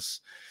Venus.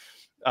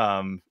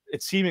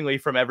 It's seemingly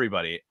from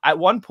everybody. At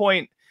one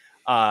point,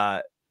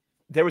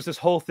 there was this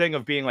whole thing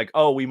of being like,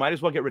 "Oh, we might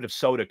as well get rid of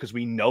Soda because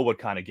we know what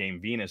kind of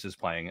game Venus is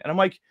playing." And I'm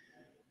like,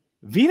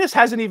 Venus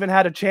hasn't even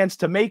had a chance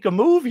to make a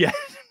move yet.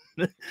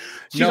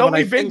 She's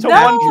only been to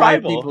one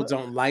tribal. People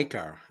don't like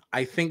her.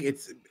 I think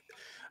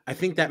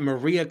that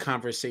Maria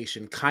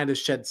conversation kind of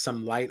shed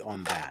some light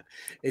on that.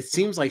 It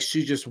seems like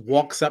she just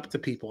walks up to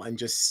people and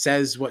just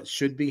says what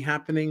should be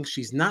happening.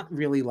 She's not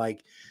really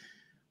like,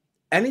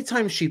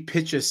 anytime she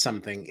pitches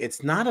something,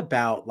 it's not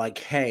about like,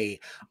 hey,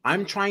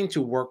 I'm trying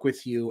to work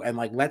with you and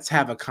like, let's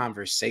have a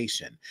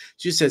conversation.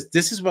 She says,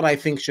 this is what I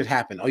think should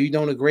happen. Oh, you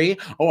don't agree?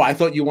 Oh, I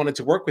thought you wanted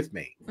to work with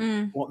me.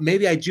 Well,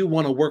 maybe I do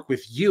want to work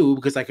with you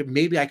because I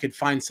could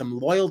find some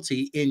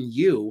loyalty in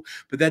you,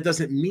 but that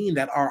doesn't mean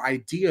that our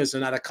ideas are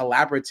not a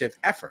collaborative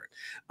effort.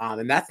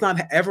 And that's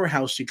not ever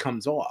how she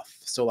comes off.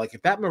 So like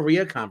if that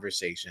Maria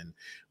conversation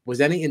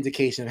was any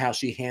indication of how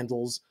she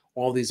handles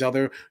all these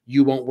other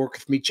 "you won't work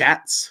with me"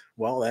 chats,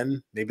 well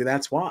then maybe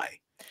that's why.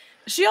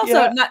 She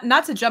also,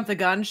 not to jump the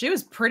gun, she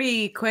was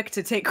pretty quick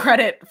to take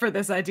credit for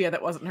this idea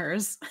that wasn't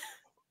hers.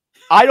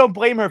 I don't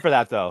blame her for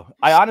that though.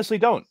 I honestly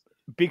don't,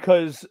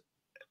 because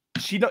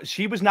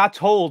she was not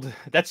told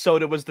that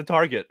Soda was the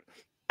target.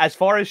 As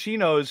far as she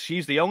knows,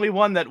 she's the only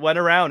one that went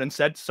around and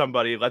said to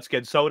somebody, let's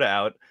get Soda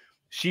out.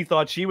 She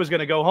thought she was going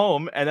to go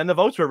home, and then the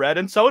votes were read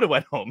and Soda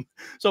went home.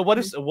 So what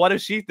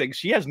does she think?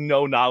 She has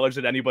no knowledge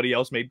that anybody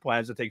else made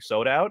plans to take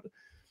Soda out.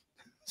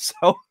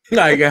 So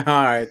like,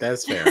 all right,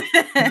 that's fair.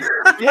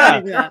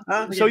 Yeah.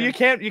 So you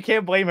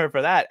can't blame her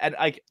for that. And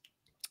like,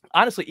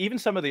 honestly, even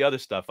some of the other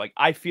stuff, like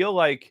I feel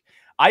like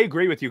I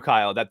agree with you,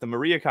 Kyle, that the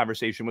Maria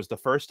conversation was the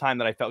first time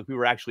that I felt like we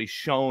were actually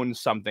shown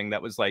something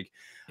that was like,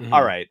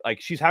 all right,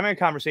 like she's having a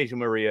conversation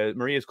with Maria.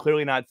 Maria is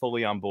clearly not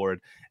fully on board.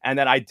 And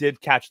then I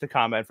did catch the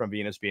comment from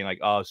Venus being like,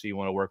 oh, so you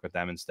want to work with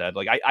them instead?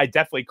 Like I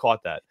definitely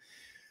caught that.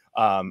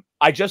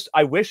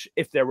 I wish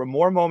if there were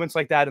more moments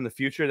like that in the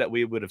future that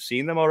we would have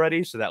seen them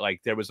already, so that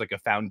like there was like a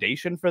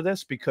foundation for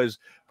this, because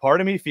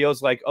part of me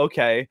feels like,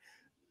 okay,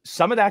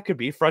 some of that could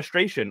be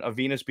frustration of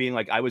Venus being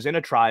like, I was in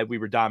a tribe, we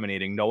were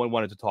dominating, no one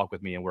wanted to talk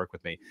with me and work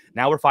with me.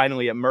 Now we're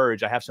finally at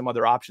merge. I have some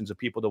other options of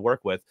people to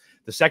work with.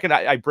 The second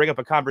I bring up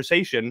a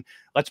conversation,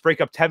 let's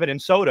break up Tevin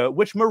and Soda,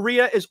 which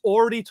Maria is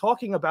already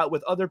talking about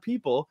with other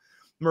people.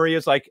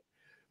 Maria's like,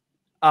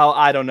 oh,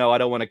 I don't know. I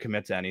don't want to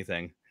commit to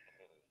anything.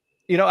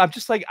 You know, I'm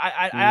just like,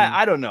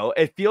 I don't know.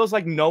 It feels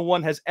like no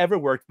one has ever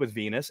worked with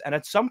Venus. And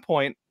at some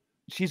point,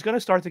 she's going to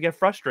start to get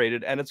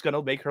frustrated and it's going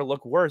to make her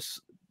look worse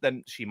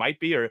than she might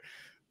be. Or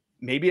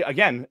maybe,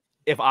 again,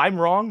 if I'm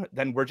wrong,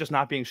 then we're just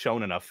not being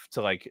shown enough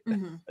to like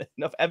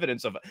enough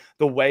evidence of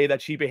the way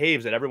that she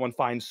behaves that everyone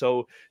finds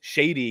so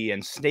shady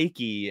and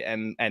snaky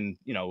and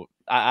you know,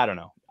 I don't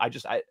know.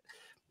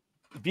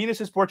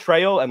 Venus's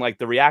portrayal and like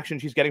the reaction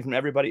she's getting from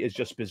everybody is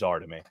just bizarre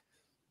to me.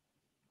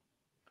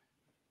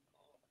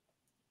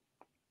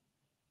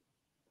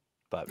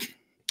 But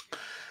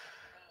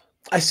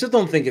I still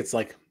don't think it's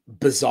like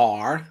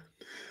bizarre.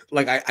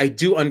 Like I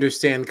do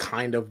understand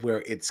kind of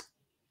where it's,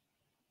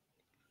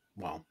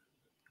 well,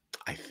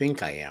 I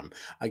think I am,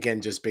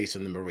 again, just based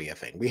on the Maria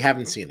thing. We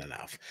haven't seen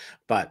enough,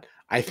 but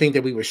I think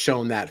that we were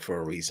shown that for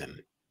a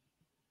reason.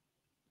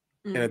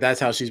 And if that's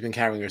how she's been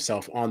carrying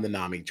herself on the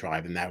Nami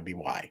tribe, and that would be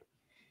why.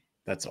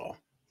 That's all.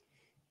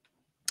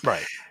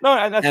 Right.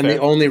 No, that's and fair.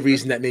 The only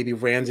reason that maybe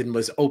Randon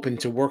was open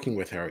to working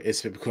with her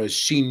is because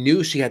she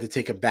knew she had to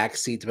take a back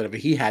seat to whatever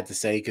he had to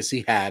say because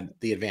he had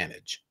the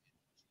advantage.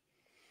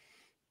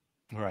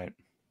 Right.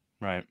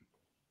 Right.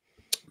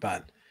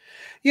 But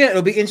yeah,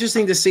 it'll be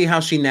interesting to see how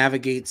she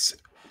navigates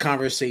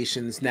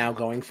conversations now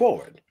going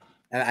forward.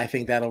 And I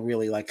think that'll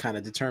really like kind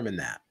of determine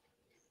that.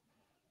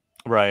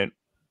 Right.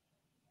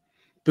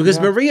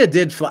 Because Maria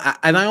did fly,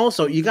 and I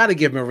also, you got to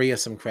give Maria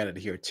some credit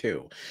here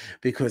too,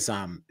 because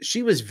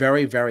she was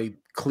very, very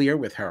clear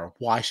with her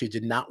why she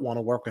did not want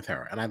to work with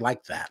her, and I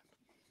like that.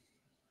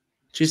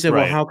 She said,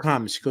 "Well, how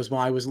come?" She goes,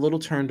 "Well, I was a little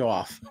turned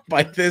off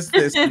by this,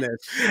 and this,"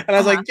 and I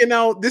was like, "You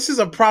know, this is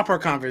a proper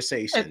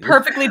conversation,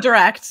 perfectly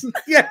direct."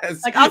 Yes,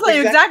 like I'll tell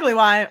you exactly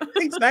why.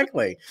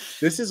 Exactly,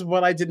 this is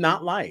what I did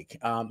not like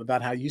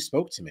about how you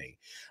spoke to me,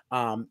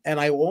 and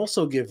I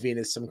also give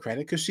Venus some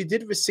credit because she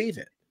did receive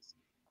it.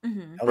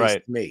 At least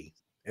to me,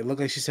 it looked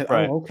like she said,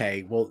 "Oh,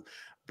 okay. Well,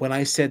 when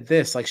I said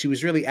this, like she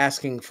was really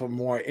asking for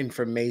more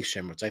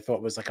information, which I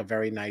thought was like a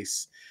very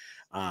nice,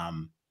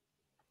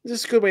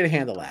 just a good way to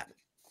handle that.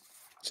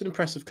 It's an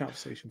impressive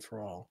conversation for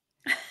all."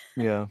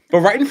 Yeah, but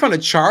right in front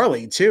of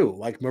Charlie too.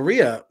 Like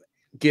Maria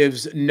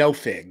gives no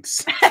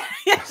figs.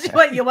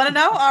 What you want to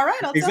know? All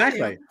right, I'll exactly.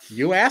 tell you.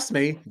 You asked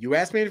me. You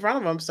asked me in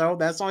front of him, so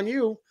that's on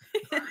you.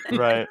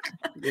 Right.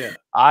 Yeah.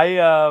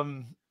 I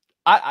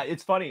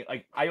it's funny.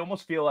 Like I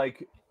almost feel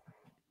like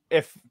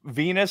if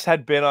Venus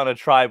had been on a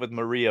tribe with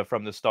Maria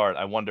from the start,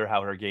 I wonder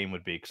how her game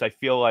would be. Because I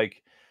feel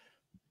like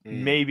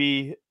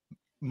maybe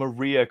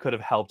Maria could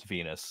have helped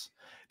Venus.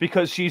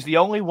 Because she's the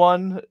only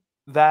one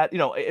that, you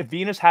know, if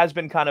Venus has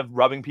been kind of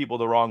rubbing people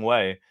the wrong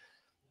way,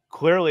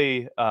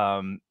 clearly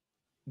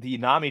the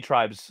Nami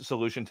tribe's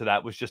solution to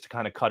that was just to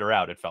kind of cut her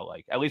out, it felt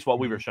like. At least what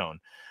we were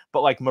shown.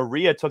 But like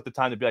Maria took the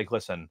time to be like,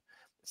 listen,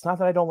 it's not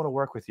that I don't want to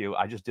work with you.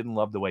 I just didn't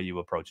love the way you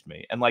approached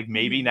me. And like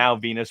maybe now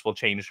Venus will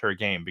change her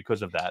game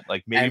because of that.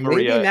 Like maybe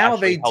Maria now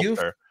actually they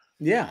helped her.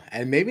 Yeah,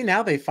 and maybe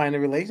now they find a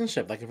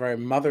relationship, like a very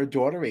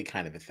mother-daughter-y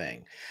kind of a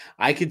thing.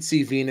 I could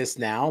see Venus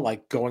now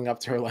like going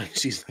up to her like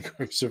she's like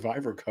her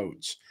survivor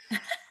coach.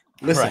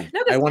 Listen,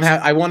 I want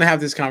to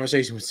have this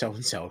conversation with so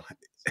and so.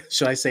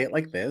 Should I say it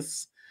like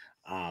this?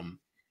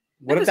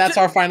 What if that's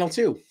our final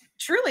two?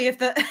 Truly, if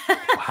the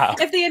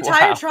if the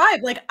entire tribe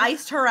like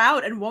iced her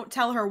out and won't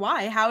tell her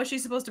why, how is she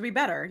supposed to be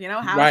better? You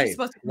know, how is she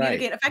supposed to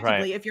communicate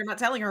effectively if you're not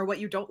telling her what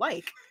you don't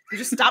like? You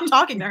just stop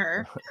talking to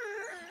her.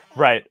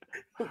 Right.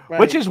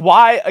 Which is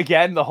why,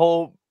 again,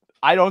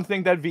 I don't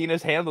think that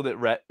Venus handled it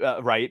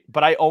right,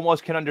 but I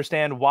almost can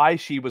understand why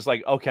she was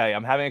like, okay,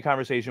 I'm having a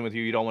conversation with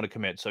you. You don't want to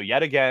commit. So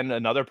yet again,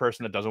 another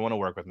person that doesn't want to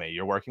work with me.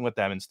 You're working with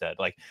them instead.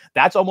 Like,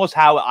 that's almost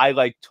how I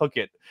like took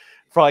it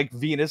for like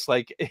Venus,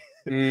 like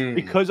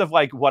because of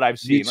like what I've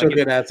seen. You took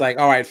it as like,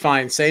 all right,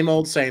 fine. Same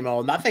old, same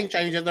old. Nothing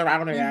changes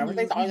around here.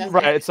 Everything's always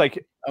right. It's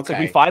like,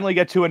 we finally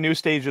get to a new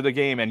stage of the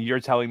game and you're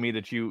telling me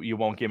that you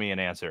won't give me an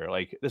answer.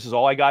 Like, this is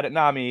all I got at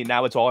Nami.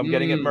 Now it's all I'm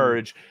getting at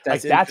Merge.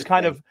 Like, that's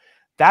kind of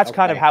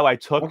how I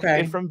took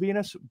it from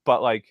Venus.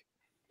 But like,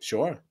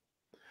 sure,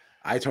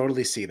 I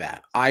totally see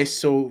that. I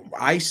so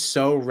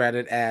read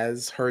it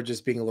as her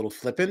just being a little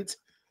flippant.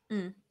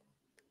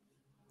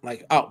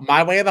 Like, oh,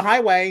 my way or the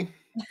highway,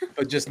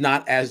 but just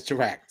not as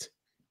direct.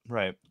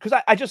 Right. Because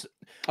I just...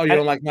 Oh, you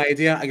don't like my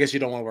idea? I guess you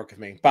don't want to work with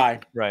me. Bye.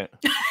 Right.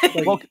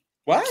 Like, well,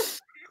 what?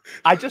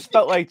 I just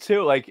felt like,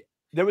 too, like,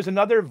 there was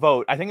another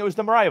vote. I think it was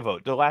the Mariah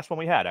vote, the last one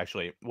we had,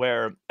 actually,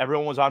 where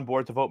everyone was on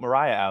board to vote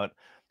Mariah out.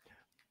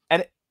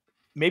 And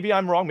maybe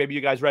I'm wrong. Maybe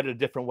you guys read it a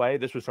different way.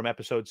 This was from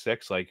episode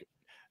 6. Like,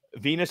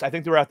 Venus, I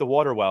think they were at the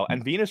water well,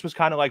 and Venus was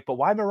kind of like, but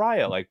why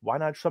Mariah? Like, why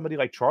not somebody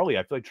like Charlie?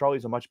 I feel like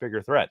Charlie's a much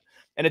bigger threat.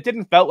 And it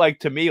didn't felt like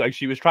to me like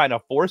she was trying to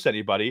force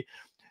anybody.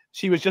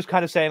 She was just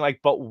kind of saying like,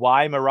 but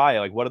why Mariah?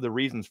 Like, what are the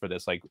reasons for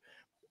this? Like,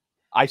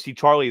 I see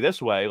Charlie this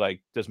way.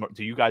 Like,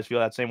 do you guys feel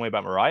that same way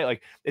about Mariah?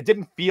 Like, it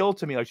didn't feel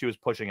to me like she was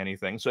pushing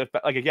anything. So,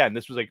 like, again,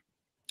 this was like,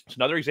 it's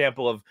another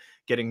example of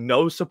getting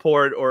no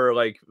support or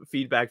like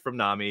feedback from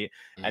Nami.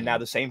 And now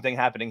the same thing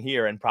happening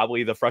here and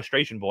probably the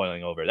frustration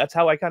boiling over. That's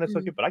how I kind of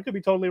took it, but I could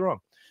be totally wrong.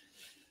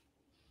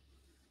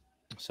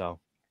 So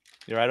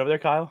you're right over there,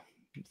 Kyle?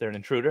 Is there an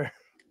intruder?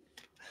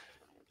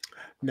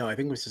 No, I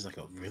think it was just like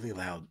a really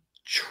loud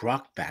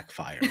truck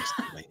backfire or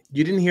something.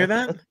 You didn't hear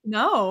that?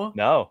 No.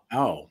 No.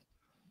 Oh.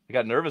 I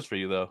got nervous for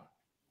you though.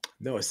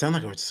 No, it sounded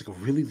like it was just like a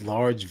really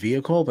large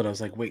vehicle, but I was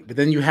like, wait, but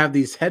then you have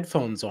these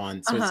headphones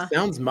on, so it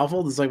sounds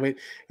muffled. It's like, wait,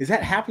 is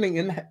that happening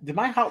did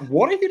my hot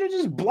water heater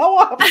just blow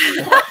up?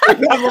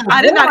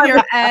 I did not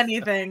hear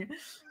anything.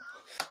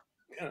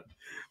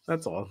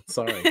 That's all.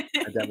 Sorry.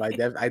 I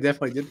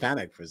definitely did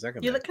panic for a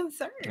second. You look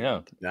concerned.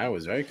 Yeah. I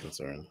was very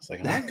concerned. It's like,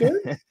 am I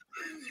good?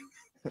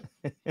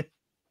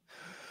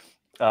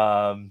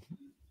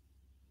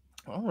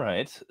 All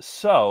right.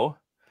 So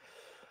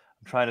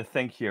I'm trying to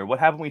think here. What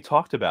haven't we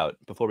talked about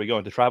before we go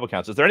into tribal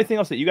councils? Is there anything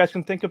else that you guys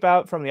can think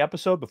about from the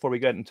episode before we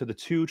get into the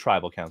 2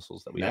 tribal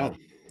councils that we have?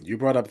 You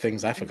brought up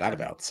things I forgot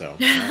about. So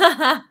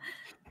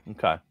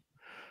okay.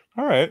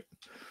 All right.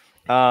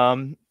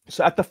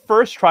 So at the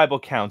first tribal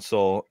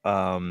council,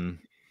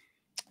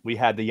 we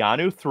had the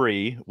Yanu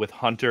 3 with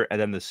Hunter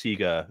and then the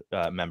Siga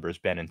members,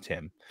 Ben and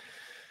Tim.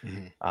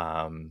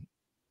 Mm-hmm.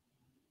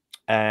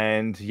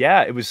 And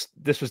yeah,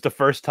 this was the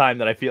first time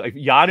that I feel like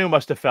Yanu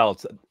must have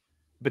felt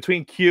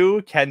between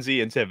Q,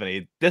 Kenzie, and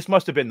Tiffany, this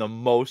must have been the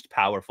most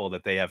powerful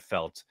that they have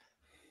felt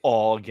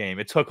all game.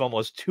 It took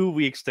almost 2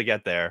 weeks to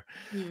get there,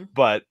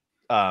 but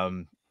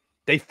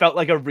they felt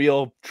like a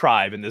real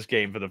tribe in this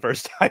game for the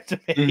first time to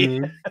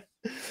me.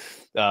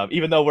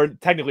 Even though we're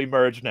technically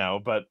merged now,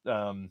 but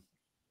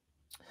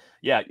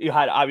yeah, you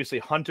had obviously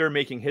Hunter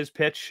making his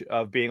pitch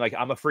of being like,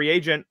 I'm a free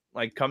agent,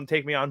 like come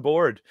take me on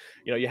board.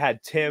 You know, you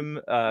had Tim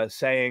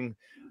saying,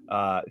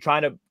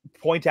 trying to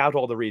point out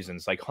all the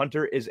reasons. Like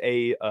Hunter is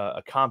a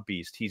comp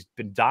beast. He's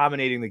been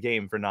dominating the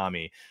game for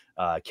Nami,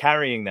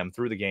 carrying them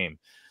through the game.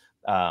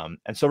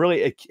 And so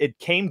really it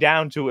came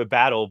down to a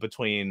battle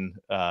between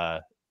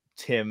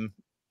Tim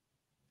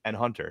and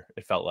Hunter.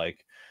 It felt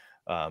like,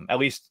 at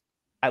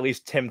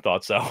least Tim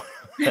thought so.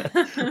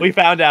 We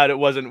found out it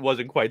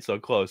wasn't quite so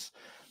close.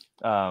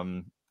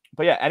 But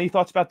yeah, any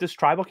thoughts about this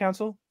tribal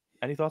council?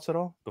 Any thoughts at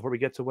all before we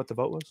get to what the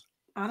vote was?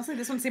 Honestly,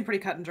 this one seemed pretty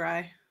cut and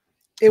dry.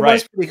 It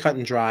was pretty cut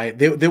and dry.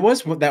 There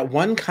was that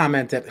one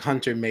comment that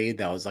Hunter made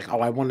that was like,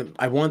 "Oh, I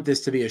want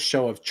this to be a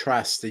show of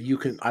trust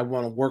that I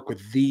want to work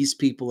with these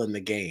people in the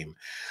game."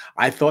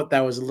 I thought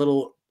that was a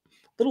little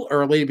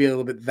early to be a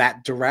little bit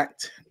that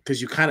direct because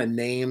you kind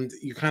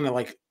of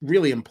like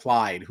really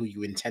implied who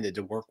you intended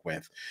to work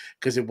with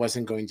because it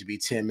wasn't going to be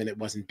Tim and it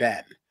wasn't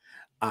Ben.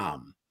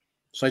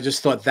 So I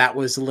just thought that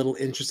was a little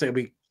interesting. I'd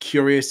be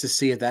curious to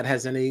see if that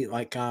has any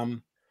like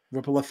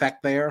ripple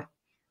effect there,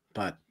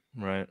 but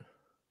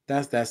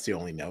that's the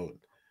only note.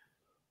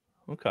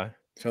 Okay.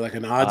 So like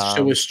an odd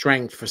show of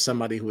strength for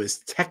somebody who is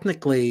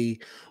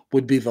technically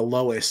would be the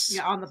lowest.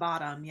 Yeah, on the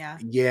bottom. Yeah.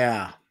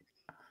 Yeah.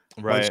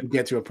 Right. Once you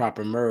get to a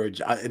proper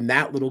merge in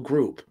that little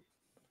group,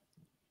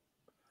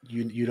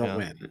 you don't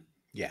win.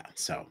 Yeah.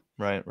 So.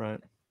 Right.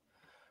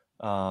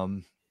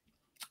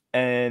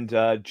 And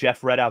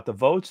Jeff read out the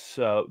votes.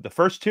 The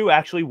first 2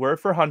 actually were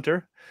for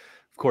Hunter.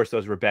 Of course,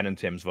 those were Ben and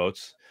Tim's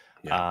votes.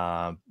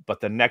 Yeah.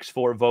 But the next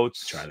 4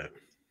 votes. Try to.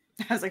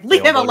 I was like,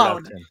 leave him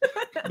alone.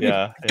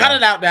 Yeah. Cut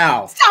it out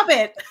now. Stop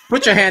it.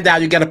 Put your hand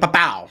down. You get a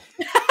pow.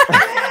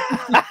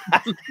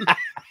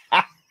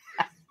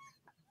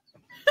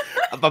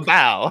 A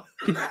pow.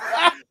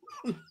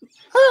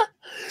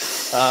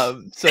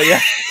 So yeah,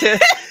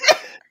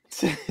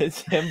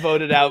 Tim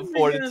voted out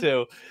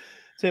 4-2.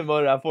 Tim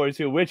voted out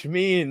 4-2, which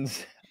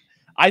means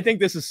I think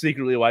this is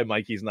secretly why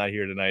Mikey's not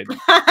here tonight.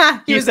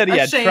 He said he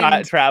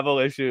had travel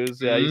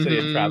issues. Yeah, he said he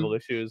had travel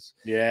issues.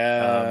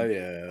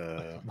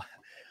 Yeah.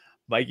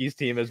 Mikey's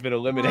team has been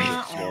eliminated.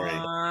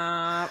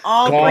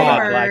 All 3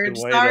 merged.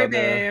 Sorry,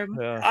 babe.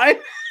 Yeah.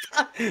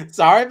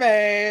 Sorry,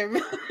 babe.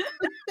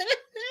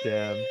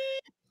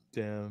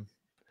 Damn.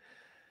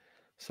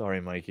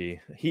 Sorry, Mikey.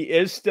 He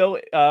is still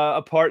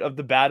a part of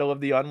the Battle of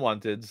the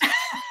Unwanteds.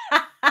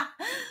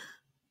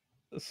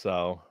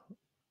 So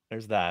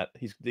there's that.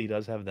 He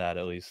does have that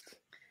at least.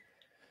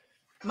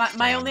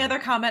 My only other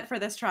comment for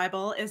this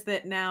tribal is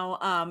that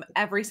now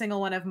every single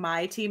one of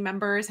my team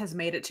members has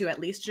made it to at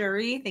least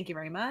jury. Thank you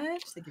very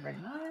much.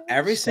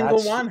 Every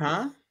single one,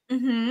 huh?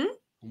 Mm-hmm.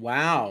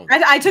 Wow.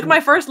 I took my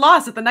first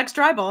loss at the next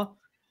tribal.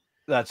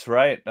 That's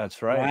right. Wow.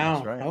 That's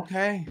right.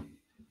 Okay.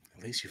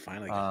 At least you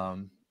finally got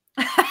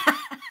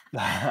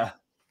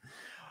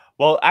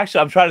Well, actually,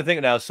 I'm trying to think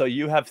now. So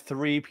you have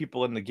 3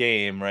 people in the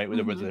game, right?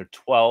 There was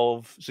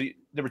 12. So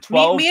there were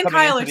 12. Me and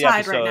Kyle are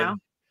tied right now.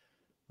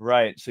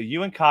 Right. So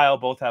you and Kyle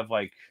both have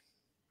like.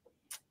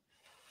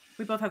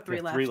 We both have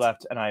 3 left. 3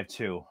 left, and I have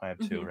 2.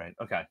 Right?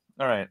 Okay.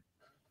 All right.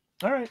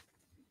 We'll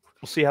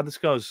see how this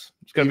goes.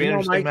 It's going to be an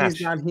interesting match.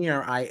 Mikey's not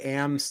here. I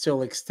am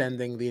still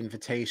extending the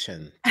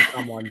invitation to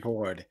come on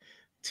board,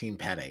 Team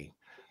Petty.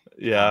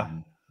 Yeah,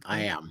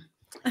 I am.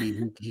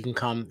 He can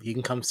come. He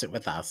can come sit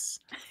with us.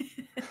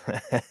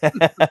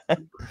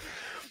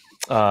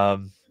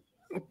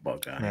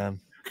 Man.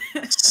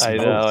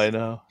 I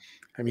know.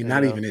 I mean,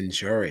 not even in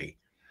jury.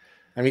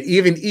 I mean,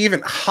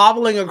 even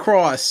hobbling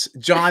across,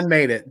 John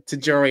made it to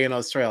jury in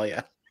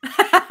Australia.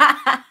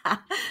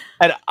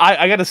 And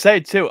I got to say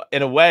too,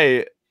 in a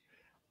way,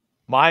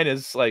 mine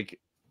is like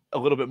a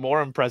little bit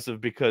more impressive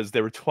because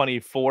there were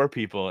 24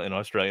 people in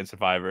Australian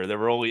Survivor. There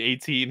were only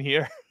 18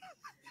 here.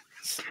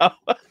 So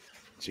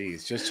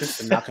Jeez, just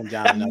to knock him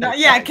down another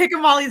Yeah, peg. kick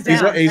him while he's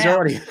down. He's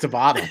already at the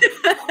bottom.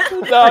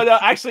 No,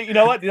 actually, you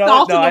know what?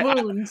 Salt No, in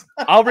the wound.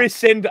 I'll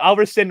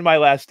rescind my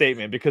last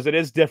statement because it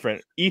is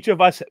different. Each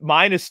of us,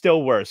 mine is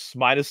still worse.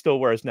 Mine is still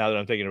worse now that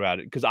I'm thinking about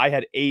it because I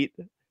had 8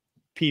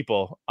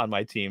 people on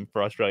my team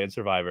for Australian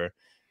Survivor.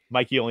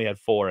 Mikey only had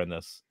 4 in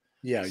this.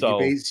 Yeah,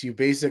 so, you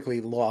basically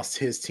lost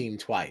his team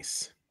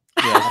twice.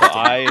 Yeah,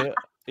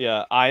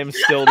 so I am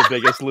still the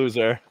biggest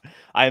loser.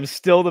 I am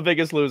still the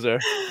biggest loser.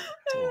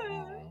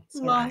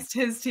 Lost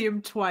his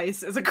team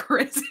twice is a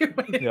crazy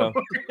way to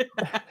word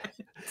that.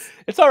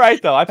 It's all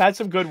right though. I've had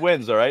some good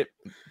wins. All right,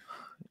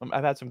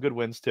 I've had some good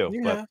wins too.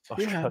 But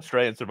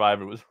Australian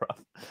Survivor was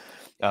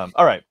rough.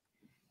 All right,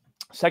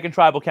 second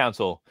tribal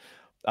council.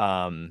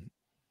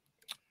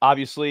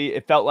 Obviously,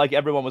 it felt like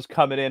everyone was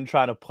coming in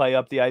trying to play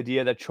up the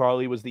idea that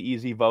Charlie was the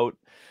easy vote.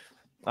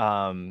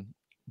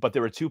 But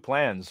there were 2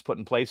 plans put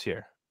in place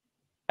here.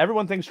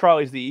 Everyone thinks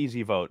Charlie's the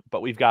easy vote,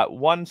 but we've got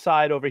one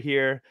side over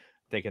here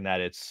thinking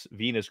that it's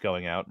Venus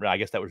going out. I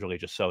guess that was really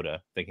just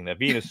Soda thinking that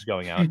Venus is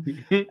going out.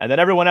 And then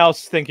everyone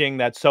else thinking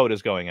that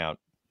Soda's going out,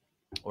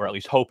 or at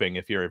least hoping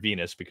if you're a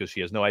Venus because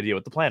she has no idea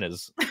what the plan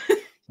is.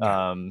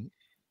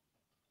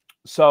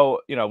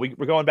 So,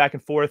 we're going back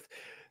and forth.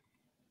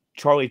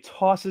 Charlie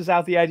tosses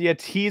out the idea,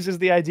 teases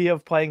the idea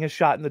of playing his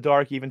shot in the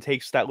dark, even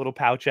takes that little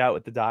pouch out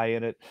with the dye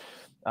in it.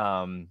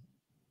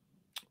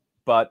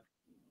 But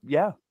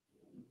yeah,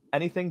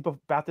 anything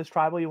about this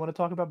tribal you want to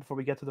talk about before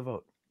we get to the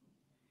vote?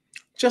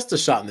 Just a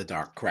shot in the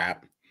dark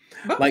crap.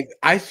 Like,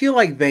 I feel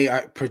like they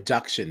are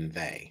production.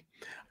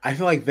 I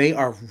feel like they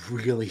are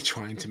really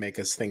trying to make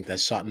us think that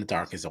shot in the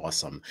dark is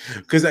awesome.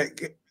 Because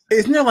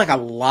isn't there like a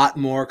lot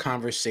more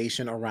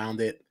conversation around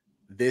it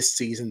this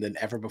season than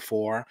ever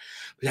before?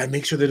 We gotta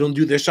make sure they don't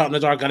do their shot in the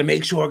dark. Gotta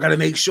make sure.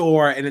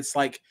 And it's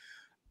like,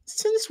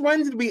 since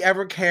when did we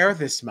ever care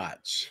this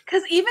much?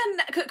 Because even,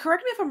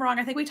 correct me if I'm wrong,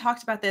 I think we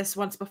talked about this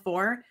once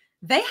before.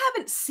 They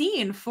haven't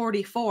seen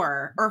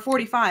 44 or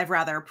 45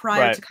 rather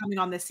prior to coming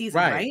on this season,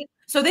 right?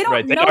 So they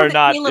don't know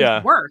that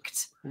Caleb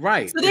worked.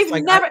 Right. So they've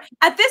never,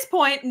 at this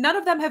point, none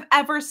of them have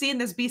ever seen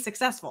this be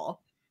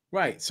successful.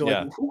 Right. So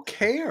like, who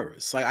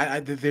cares?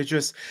 Like, they're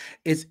just,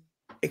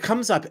 it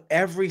comes up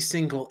every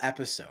single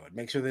episode.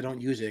 Make sure they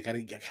don't use it.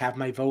 Gotta have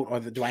my vote,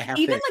 or do I have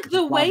even this? like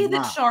the way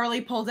that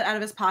Charlie pulled it out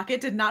of his pocket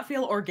did not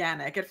feel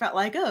organic. It felt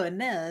like, oh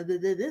no, blah,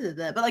 blah, blah,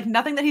 blah. But like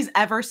nothing that he's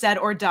ever said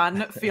or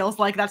done feels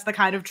like that's the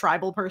kind of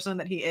tribal person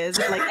that he is.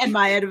 Like, and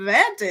my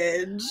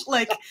advantage.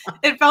 Like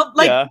it felt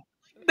like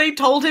they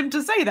told him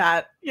to say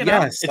that.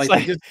 Yes,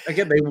 like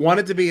they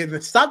wanted to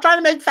be. Stop trying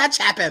to make fetch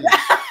happen.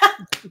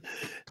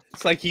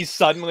 It's like he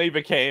suddenly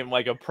became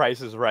like a Price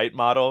is Right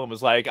model and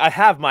was like, I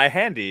have my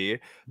handy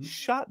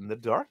shot in the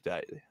dark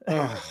dye.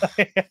 Like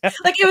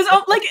it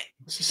was like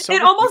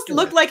it almost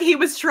looked like he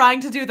was trying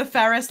to do the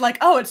Ferris, like,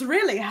 oh, it's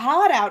really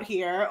hot out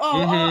here.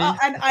 Oh,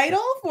 an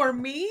idol for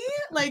me?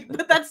 Like,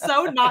 but that's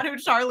so not who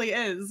Charlie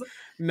is.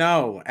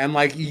 No, and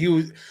like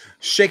you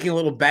shaking a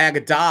little bag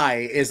of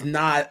dye is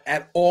not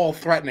at all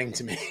threatening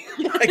to me.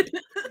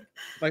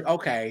 like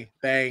okay,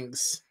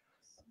 thanks.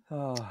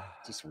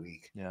 Just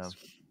weak. Yeah.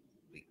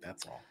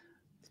 That's all.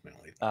 That's my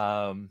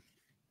only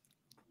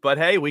but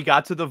hey, we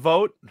got to the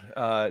vote.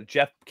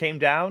 Jeff came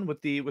down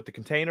with the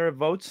container of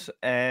votes,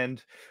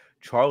 and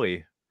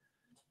Charlie,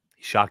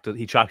 he shocked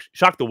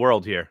the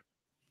world here.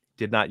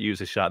 Did not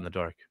use a shot in the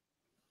dark.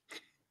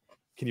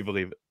 Can you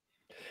believe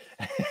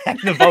it? And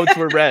the votes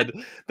were red.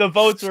 The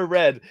votes were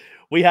red.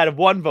 We had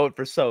 1 vote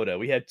for Soda.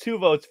 We had 2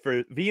 votes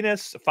for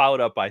Venus,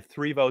 followed up by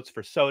 3 votes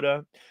for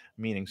Soda,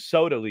 meaning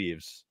Soda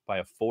leaves by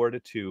a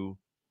 4-2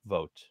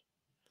 vote.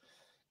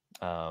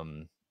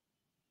 And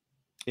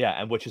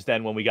which is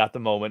then when we got the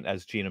moment,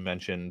 as Gina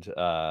mentioned,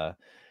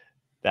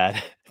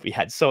 that we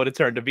had Soda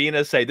turn to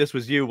Venus, say, this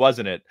was you,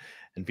 wasn't it?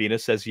 And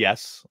Venus says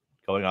yes,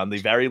 going on the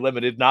very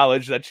limited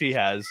knowledge that she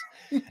has.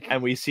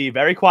 And we see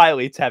very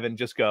quietly Tevin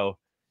just go,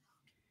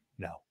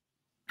 no.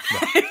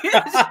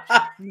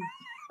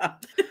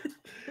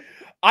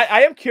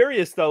 I am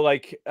curious though,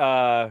 like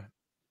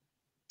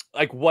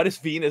what does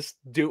Venus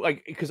do?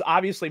 Like, because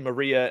obviously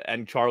Maria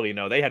and Charlie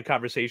know they had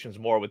conversations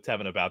more with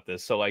Tevin about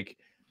this. So like,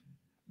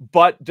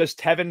 but does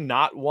Tevin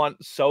not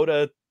want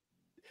Soda?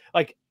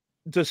 Like,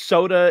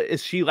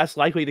 is she less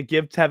likely to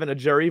give Tevin a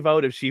jury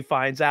vote if she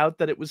finds out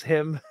that it was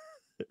him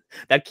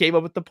that came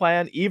up with the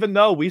plan? Even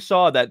though we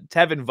saw that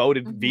Tevin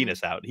voted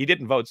Venus out, he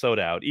didn't vote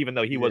Soda out, even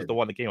though he was the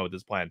one that came up with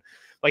this plan.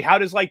 Like, how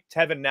does like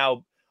Tevin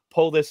now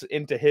pull this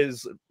into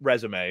his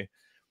resume?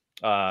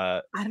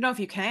 I don't know if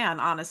you can,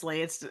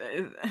 honestly.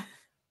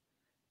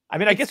 I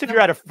mean, I guess if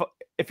you're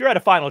at a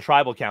final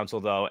tribal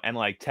council though, and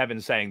like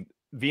Tevin saying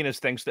Venus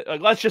thinks that, like,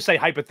 let's just say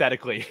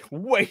hypothetically,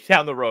 way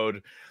down the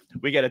road,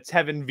 we get a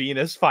Tevin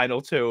Venus final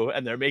 2,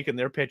 and they're making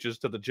their pitches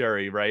to the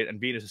jury, right? And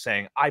Venus is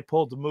saying, I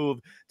pulled the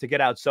move to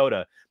get out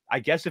Soda. I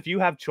guess if you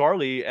have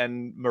Charlie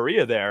and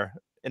Maria there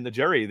in the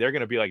jury, they're going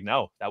to be like,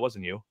 no, that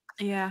wasn't you.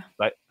 Yeah.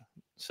 But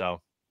so.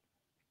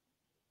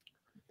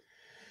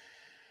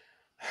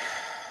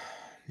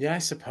 Yeah, I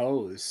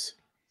suppose.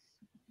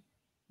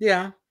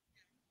 Yeah.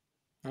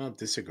 I don't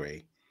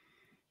disagree.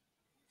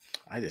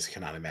 I just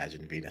cannot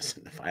imagine Venus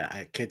in the fight.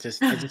 I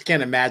just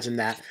can't imagine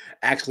that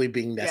actually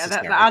being Yeah,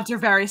 necessary. the odds are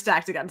very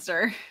stacked against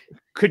her.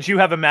 Could you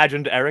have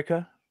imagined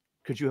Erica?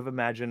 Could you have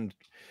imagined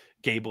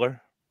Gabler?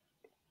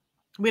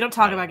 We don't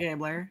talk about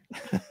Gabler.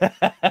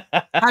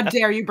 How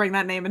dare you bring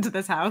that name into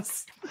this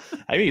house?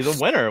 I mean, he's a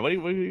winner. What are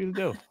you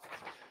gonna do?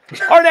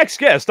 Our next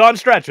guest on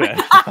Strat.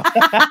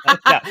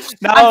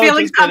 I'm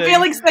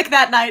feeling sick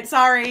that night.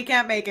 Sorry,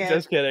 can't make it.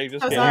 Just kidding.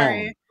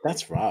 Sorry.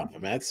 That's rough. I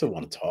mean, I still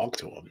want to talk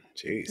to him.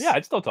 Jeez. Yeah,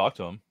 I'd still talk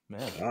to him.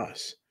 Man.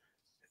 Gosh.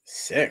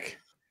 Sick.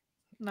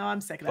 No,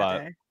 I'm sick that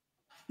day.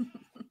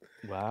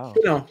 Wow.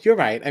 You're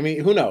right. I mean,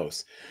 who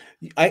knows?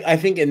 I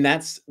think in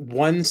that's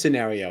one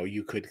scenario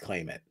you could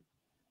claim it.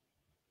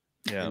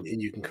 Yeah.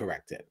 And you can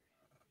correct it.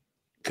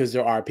 Because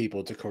there are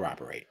people to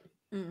corroborate.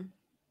 Mm.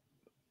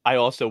 I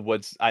also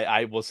would.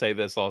 I will say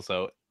this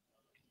also.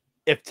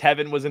 If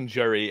Tevin was in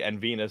jury and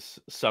Venus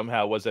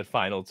somehow was at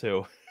final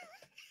 2,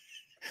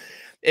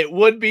 it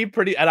would be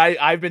pretty. And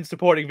I've been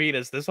supporting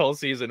Venus this whole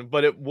season,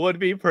 but it would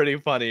be pretty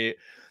funny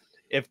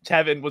if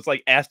Tevin was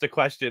like asked a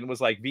question, was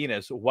like,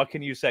 Venus, what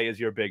can you say is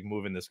your big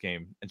move in this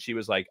game? And she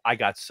was like, I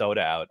got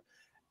soda out.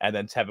 And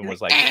then Tevin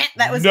was like,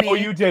 that was no,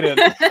 me. you didn't.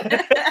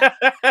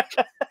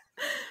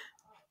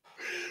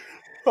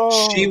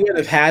 She would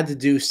have had to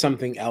do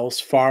something else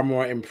far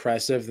more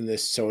impressive than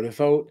this soda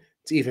vote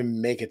to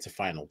even make it to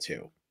final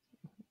 2.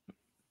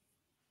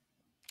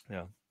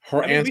 Yeah.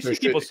 Her answer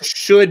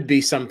should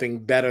be something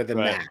better than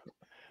that.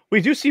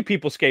 We do see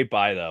people skate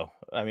by, though.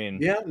 I mean...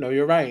 Yeah, no,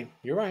 you're right.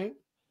 You're right.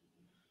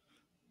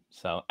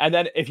 So, and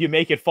then if you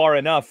make it far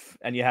enough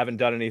and you haven't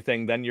done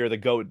anything, then you're the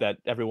GOAT that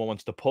everyone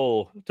wants to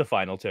pull to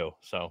final 2.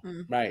 So...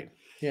 Right.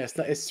 Yeah,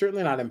 it's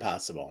certainly not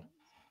impossible.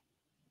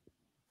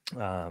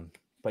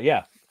 But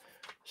yeah.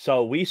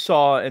 So we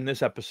saw in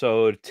this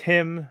episode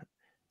Tim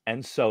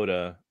and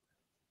Soda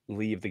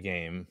leave the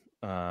game.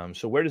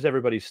 So where does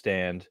everybody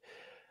stand?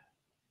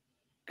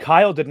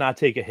 Kyle did not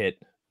take a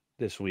hit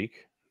this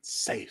week.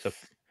 Safe. So,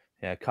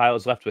 yeah,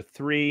 Kyle's left with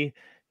 3.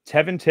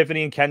 Tevin,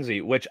 Tiffany, and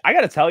Kenzie, which I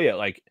got to tell you,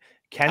 like,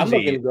 Kenzie.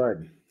 I'm looking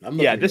good.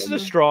 This is a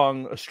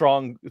strong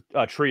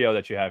trio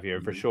that you have here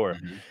for sure.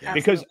 Yeah.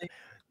 Because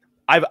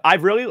I've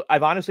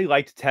honestly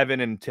liked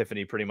Tevin and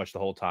Tiffany pretty much the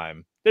whole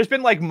time. There's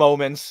been like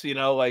moments,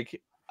 like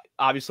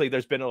obviously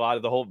there's been a lot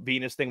of the whole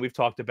Venus thing we've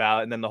talked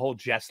about, and then the whole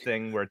Jess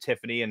thing where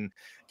Tiffany and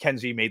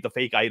Kenzie made the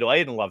fake idol. I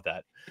didn't love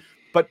that.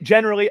 But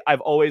generally,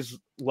 I've always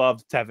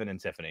loved Tevin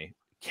and Tiffany.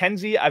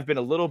 Kenzie, I've been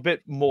a little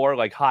bit more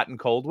like hot and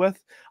cold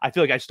with. I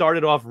feel like I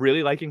started off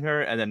really liking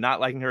her and then not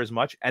liking her as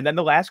much. And then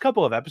the last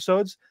couple of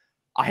episodes,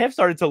 I have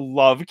started to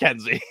love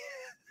Kenzie.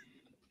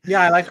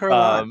 Yeah, I like her a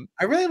lot.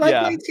 I really like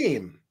my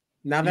team.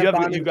 Now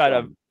that you got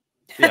a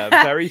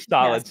very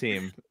solid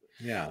team.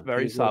 Yeah,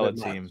 very solid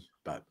team.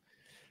 But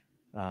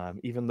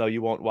even though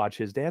you won't watch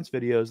his dance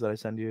videos that I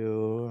send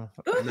you,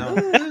 no,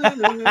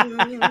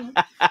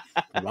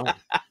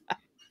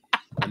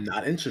 I'm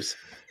not interested.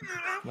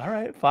 All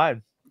right,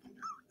 fine.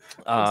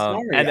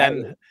 Sorry, and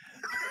then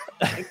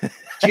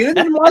Gina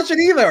didn't watch it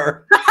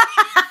either.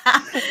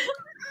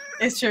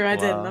 It's true, I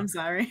didn't. I'm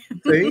sorry.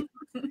 See?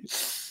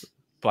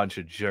 Bunch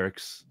of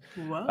jerks.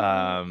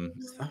 Whoa.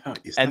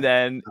 And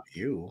then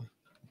you.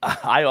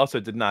 I also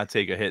did not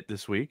take a hit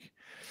this week.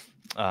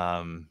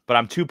 But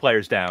I'm 2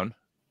 players down.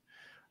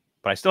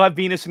 But I still have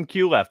Venus and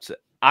Q left.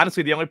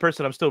 Honestly, the only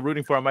person I'm still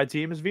rooting for on my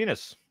team is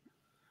Venus.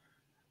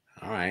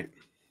 All right.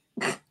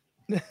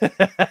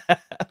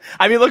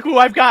 I mean, look who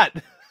I've got.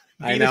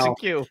 I Venus know. and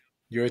Q.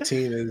 Your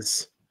team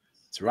it's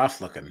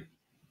rough looking.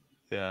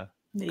 Yeah.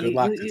 Good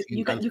luck.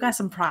 You got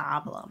some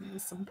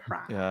problems.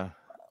 Yeah.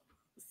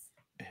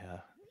 Yeah.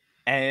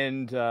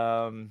 And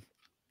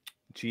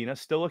Gina's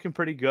still looking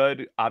pretty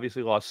good.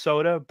 Obviously lost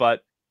Soda,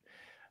 but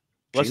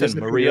listen,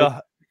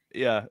 Maria,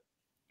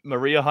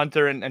 Maria,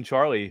 Hunter, and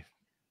Charlie,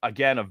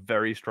 again, a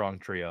very strong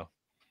trio.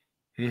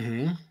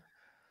 Mm-hmm.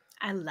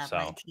 I love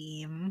my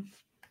team.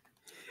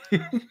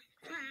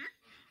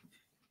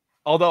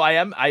 Although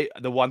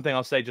the one thing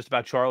I'll say just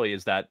about Charlie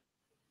is that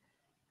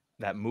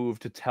move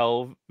to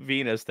tell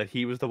Venus that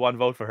he was the one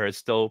vote for her is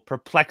still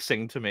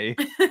perplexing to me.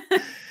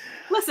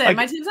 Listen, like,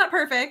 my team's not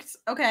perfect,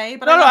 okay,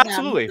 but no,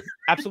 absolutely,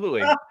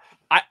 absolutely.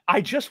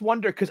 I just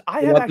wonder because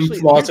I have actually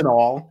flaws and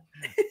all.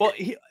 Well,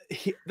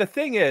 the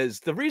thing is,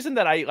 the reason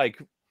that I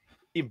like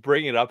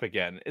bring it up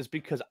again is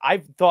because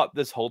I've thought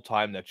this whole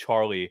time that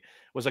Charlie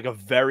was like a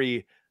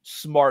very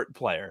smart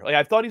player. Like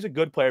I thought he's a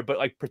good player, but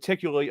like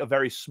particularly a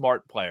very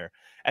smart player.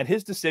 And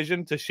his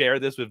decision to share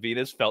this with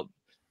Venus felt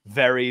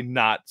very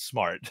not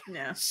smart.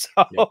 Yeah.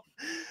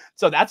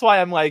 So that's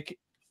why I'm like,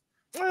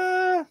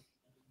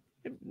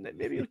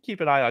 maybe you'll keep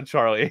an eye on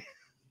Charlie.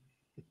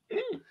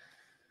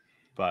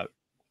 But,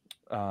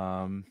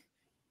 and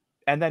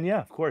then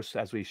of course,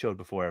 as we showed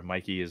before,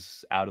 Mikey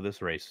is out of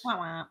this race.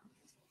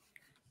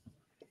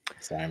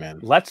 Sorry, man.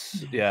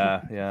 Let's,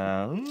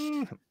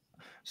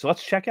 So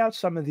let's check out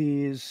some of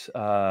these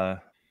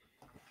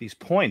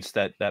points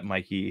that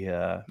Mikey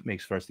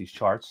makes for us, these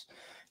charts.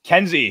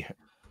 Kenzie,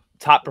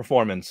 top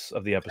performance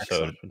of the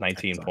episode,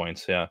 19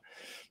 points. Yeah.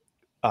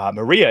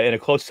 Maria in a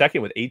close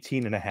second with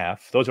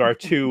 18.5. Those are our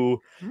two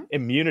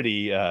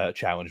immunity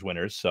challenge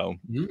winners. So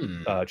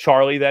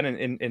Charlie then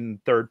in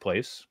third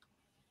place.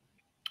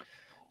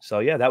 So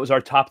yeah, that was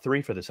our top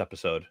 3 for this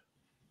episode.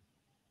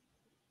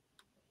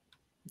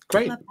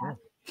 Great.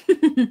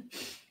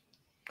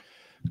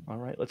 All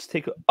right, let's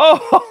take a...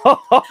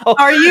 Oh!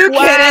 Are you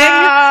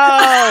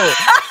wow!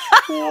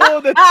 Whoa,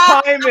 the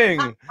timing.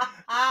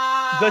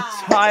 The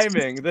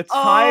timing. The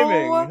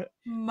timing. Oh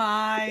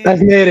my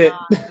I've made it.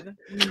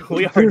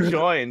 We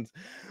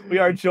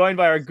are joined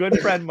by our good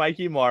friend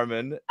Mikey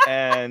Marmon.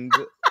 And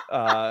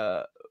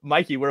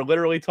Mikey, we're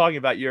literally talking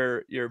about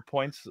your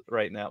points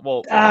right now.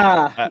 Well,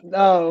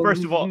 no.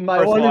 First of all,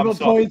 my wonderful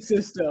point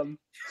system.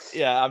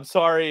 Yeah, I'm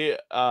sorry.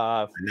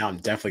 Now I'm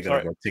definitely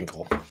gonna go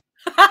tinkle.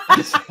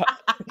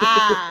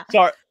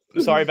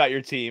 Sorry about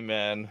your team,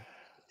 man.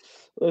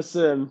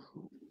 Listen,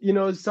 you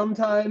know,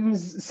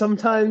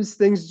 sometimes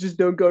things just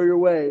don't go your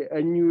way,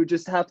 and you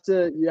just have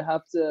to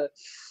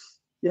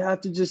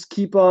just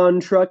keep on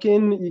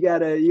trucking. You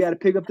gotta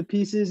pick up the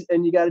pieces,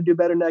 and you gotta do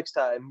better next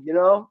time. You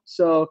know,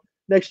 so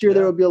next year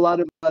there will be a lot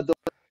of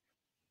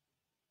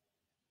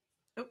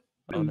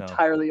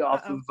entirely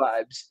off of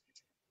vibes.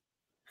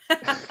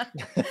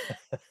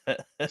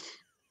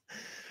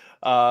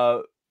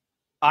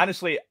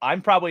 Honestly,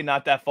 I'm probably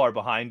not that far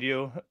behind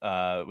you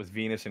with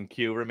Venus and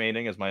Q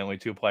remaining as my only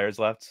 2 players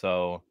left.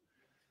 So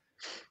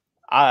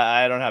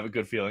I don't have a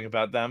good feeling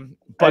about them.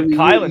 But I mean,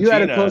 Kyle and you Gina,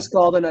 had a close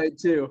call tonight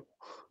too.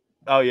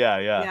 Oh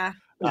yeah.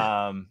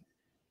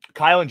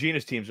 Kyle and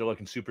Gina's teams are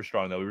looking super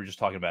strong though. We were just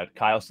talking about it.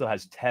 Kyle still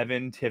has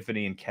Tevin,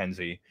 Tiffany, and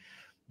Kenzie.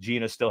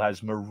 Gina still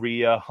has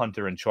Maria,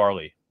 Hunter, and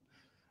Charlie.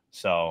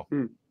 So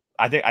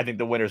I think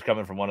the winner's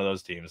coming from one of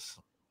those teams.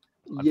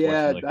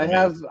 Yeah, I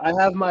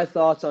have my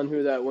thoughts on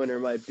who that winner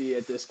might be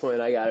at this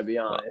point. I gotta be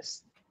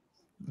honest.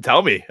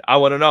 Tell me, I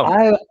want to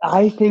know.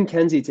 I think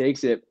Kenzie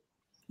takes it.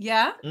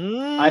 Yeah,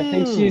 I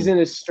think she's in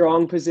a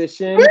strong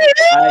position.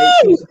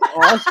 She's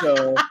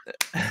also,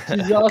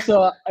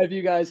 if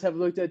you guys have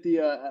looked at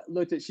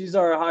she's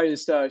our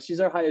highest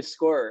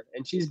scorer,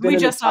 and she's been. We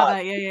just saw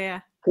that.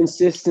 Yeah.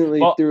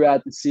 Consistently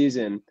throughout the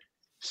season.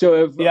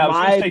 So if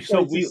my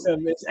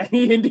system is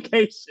any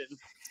indication.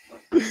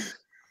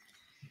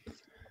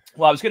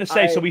 Well, I was going to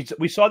say, so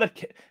we saw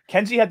that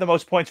Kenzie had the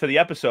most points for the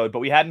episode, but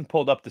we hadn't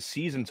pulled up the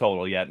season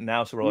total yet.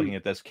 Now, so we're looking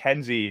at this.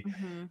 Kenzie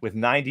with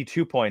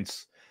 92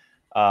 points,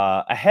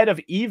 ahead of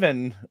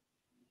even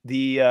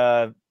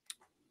the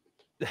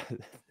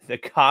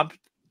comp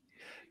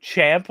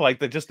champ, like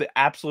the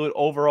absolute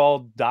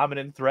overall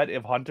dominant threat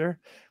of Hunter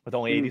with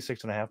only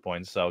 86.5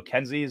 points. So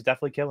Kenzie is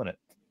definitely killing it.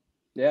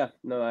 Yeah,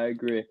 no, I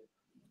agree.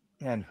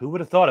 And who would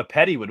have thought a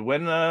Petty would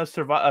win a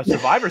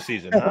Survivor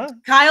season, huh?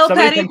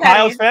 Somebody from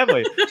Kyle's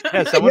family.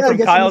 Yeah, someone from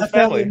Kyle's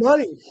family.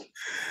 Money.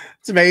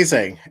 It's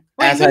amazing.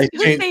 Wait,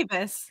 who's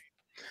Davis?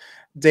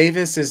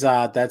 Davis is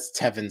that's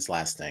Tevin's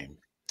last name.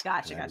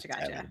 Gotcha.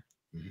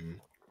 Mm-hmm.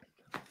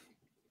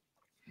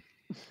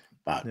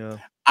 But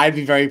I'd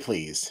be very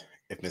pleased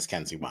if Miss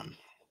Kenzie won.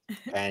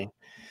 Okay,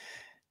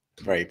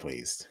 very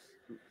pleased.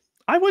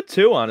 I would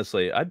too,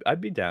 honestly.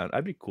 I'd be down.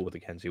 I'd be cool with the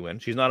Kenzie win.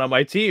 She's not on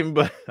my team,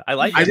 but I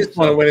like. I just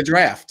want to win a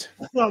draft.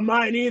 Not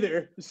mine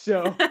either.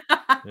 So.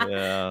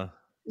 Yeah.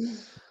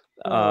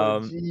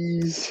 Oh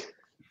jeez.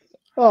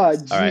 All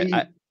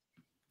right,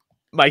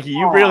 Mikey,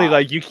 you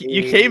really you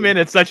came in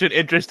at such an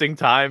interesting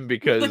time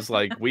because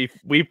like we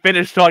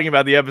finished talking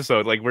about the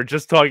episode. Like we're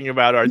just talking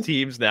about our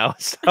teams now.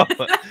 So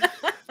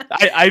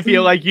I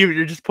feel like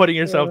you're just putting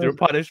yourself through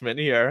punishment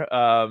here.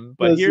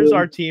 But here's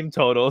our team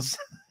totals.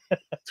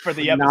 For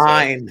the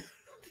episode.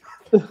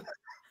 9.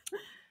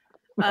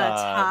 A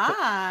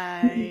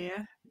tie.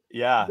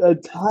 Yeah. A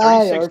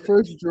tie, our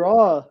first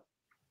draw.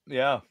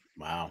 Yeah.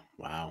 Wow.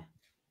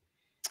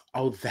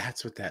 Oh,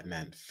 that's what that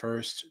meant.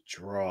 First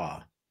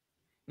draw.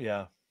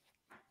 Yeah.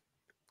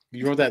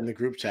 You wrote that in the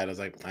group chat. I was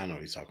like, I don't know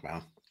what he's talking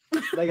about.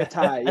 Like a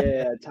tie.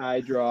 Yeah,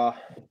 tie draw.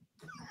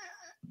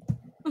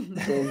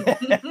 Same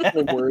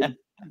word,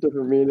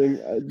 different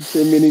meaning.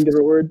 Same meaning,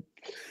 different word.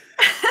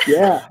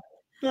 Yeah.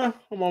 Yeah,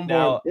 I'm on board.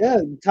 Now, yeah,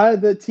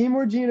 the Team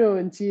Orgino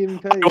and Team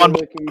Petty are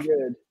looking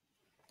good.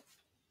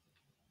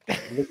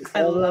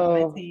 I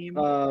love my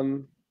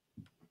team.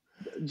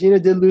 Gina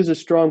did lose a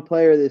strong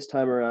player this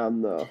time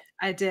around, though.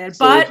 I did,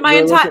 so but my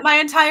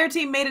entire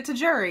team made it to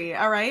jury.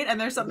 All right, and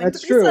there's something to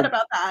be said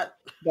about that.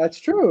 That's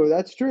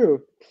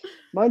true.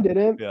 Mine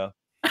didn't. Yeah.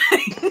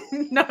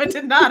 No, it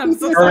did not. I'm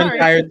so Your sorry.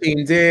 entire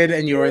team did,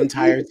 and your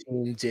entire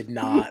team did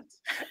not.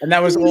 And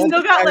that was all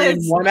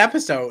in one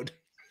episode.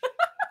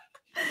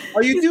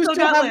 Oh, you do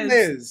still have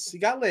Liz. You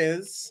got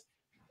Liz.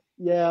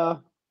 Yeah.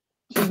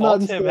 She's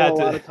not instilling a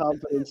lot of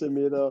confidence in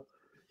me, though.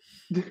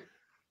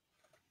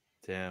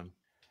 Damn.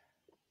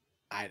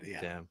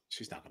 Damn.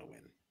 She's not going to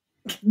win.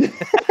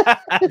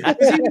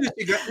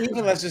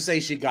 Even let's just say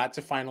she got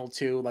to final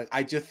 2. Like,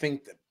 I just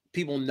think that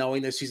people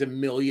knowing that she's a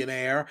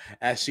millionaire,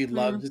 as she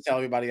loves to tell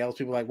everybody else,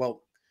 people are like,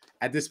 well,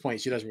 at this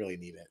point, she doesn't really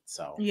need it.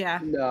 So yeah.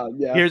 No,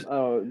 yeah.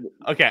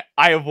 Okay.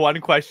 I have one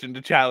question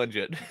to challenge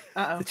it.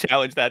 To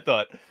challenge that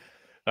thought.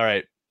 All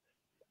right.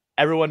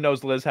 Everyone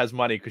knows Liz has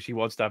money because she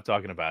won't stop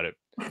talking about it.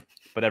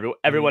 But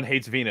everyone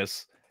hates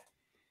Venus.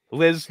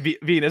 Liz,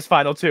 Venus,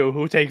 final 2.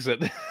 Who takes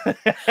it? Why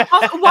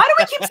do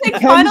we keep saying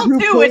final Who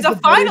 2? plays It's a the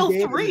better final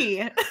game? 3.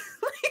 Like,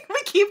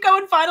 we keep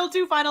going final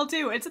 2, final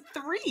 2. It's a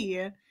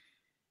 3.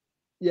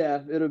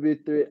 Yeah, it'll be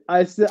 3.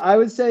 I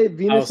would say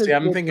Venus see,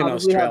 I'm will thinking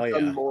probably have Australia.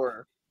 done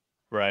more.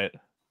 Right.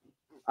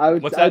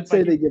 I'd say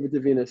Mikey? they give it to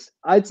Venus.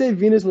 I'd say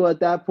Venus will at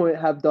that point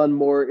have done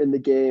more in the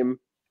game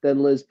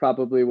than Liz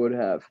probably would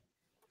have.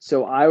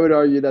 So I would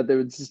argue that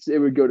it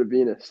would go to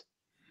Venus.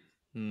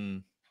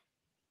 Okay.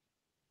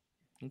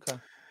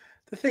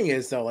 The thing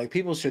is, though, like,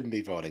 people shouldn't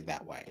be voting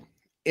that way.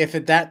 If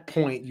at that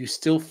point you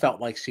still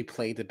felt like she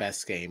played the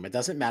best game, it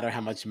doesn't matter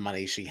how much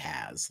money she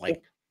has.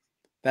 Like,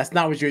 that's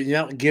not what you're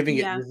not giving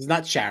it. This is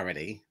not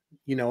charity.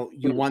 You know,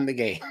 you won the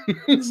game.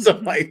 So,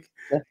 like,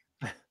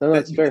 No,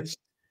 that's fair.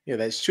 Yeah,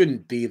 that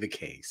shouldn't be the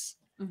case.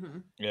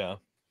 Yeah.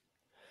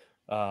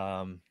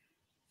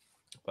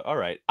 But all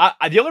right.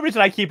 The only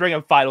reason I keep bringing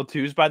up final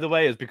 2s, by the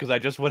way, is because I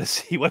just want to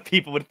see what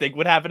people would think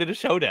would happen in a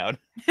showdown.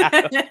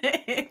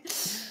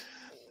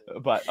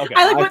 But okay.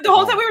 The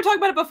whole time we were talking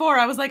about it before,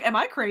 I was like, "Am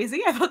I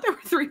crazy? I thought there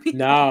were 3 people."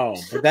 No,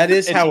 but that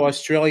is how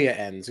Australia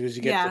ends, because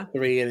you get Yeah. the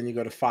 3 and then you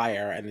go to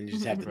fire and then you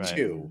just have the Right.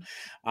 2.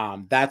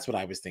 That's what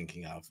I was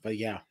thinking of. But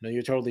yeah, no,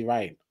 you're totally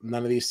right.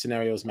 None of these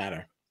scenarios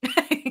matter.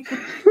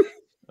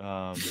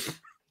 All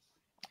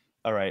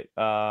right.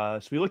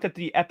 So we looked at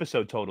the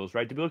episode totals,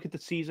 right? Did we look at the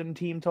season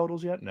team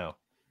totals yet? No.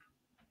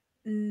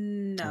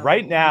 No.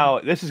 Right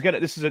now, this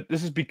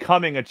is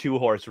becoming a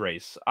 2-horse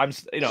race.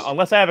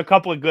 Unless I have a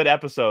couple of good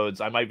episodes,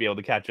 I might be able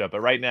to catch up.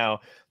 But right now,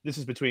 this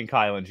is between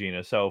Kyle and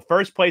Gina. So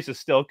first place is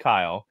still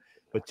Kyle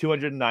with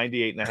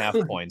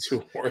 298.5 points.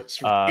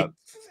 2-horse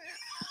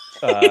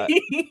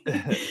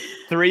race.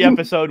 3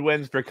 episode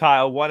wins for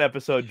Kyle, 1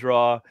 episode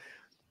draw.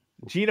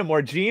 Gina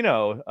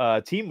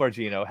Morgino, Team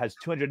Morgino, has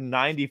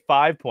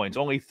 295 points,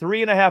 only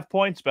 3.5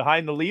 points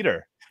behind the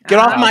leader. Get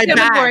off my Coming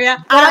back. for ya.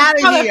 Get out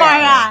of Coming here. for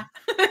ya.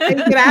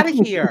 Get out of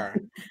here.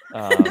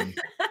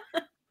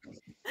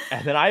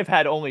 And then I've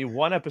had only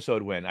 1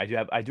 episode win. I do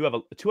have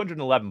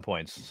 211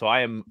 points, so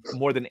I am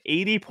more than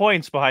 80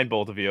 points behind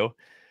both of you.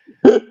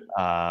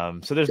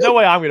 So there's no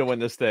way I'm going to win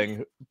this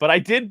thing. But I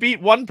did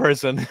beat one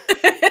person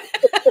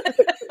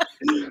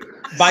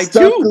By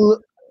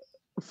 2.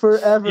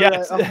 Forever.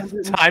 Yes, at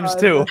times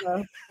 2.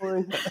 105.5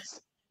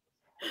 points.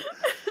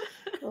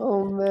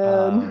 Oh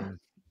man.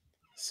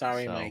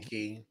 Sorry,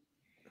 Mikey.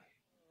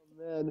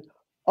 Man,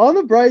 on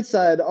the bright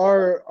side,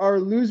 our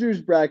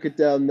losers bracket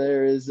down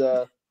there is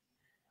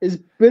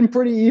been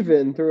pretty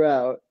even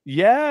throughout.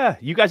 Yeah,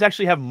 you guys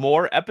actually have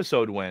more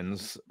episode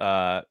wins.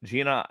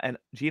 Gina and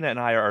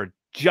I are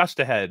just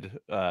ahead,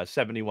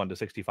 71 to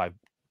 65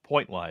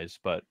 point wise,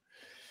 but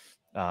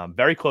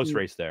very close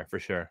race there for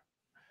sure.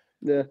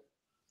 Yeah,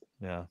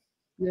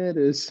 it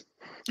is.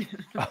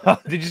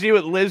 Did you see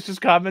what Liz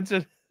just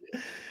commented?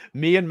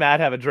 Me and Matt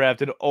have a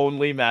draft, and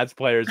only Matt's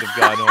players have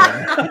gone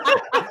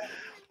home.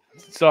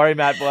 Sorry,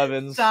 Matt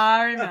Blevins.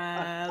 Sorry,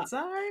 Matt.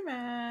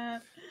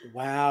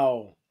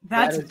 Wow.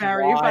 That's That is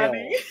very wild.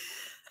 funny.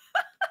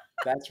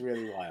 That's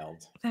really wild.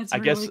 That's I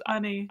really guess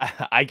funny.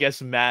 I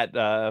guess Matt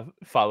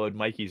followed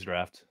Mikey's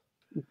draft.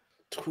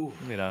 You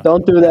know.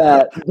 Don't do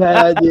that.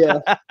 Bad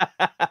idea.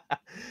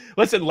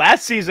 Listen,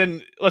 last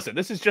season. Listen,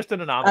 this is just an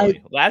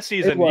anomaly. Last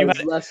season,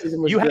 Last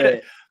season was you had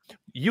great.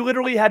 you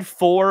literally had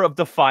 4 of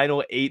the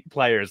final 8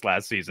 players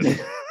last season.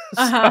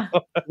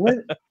 What?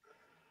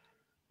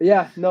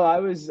 Yeah, no, I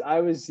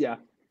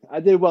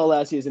did well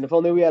last season. If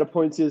only we had a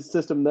point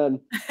system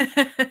then.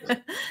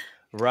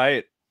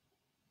 Right.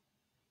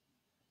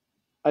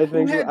 I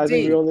think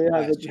D we only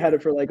last had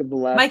it for like the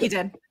last. Mikey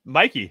did.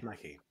 Mikey.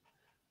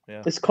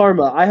 Yeah. It's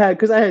karma. I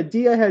had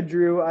D, I had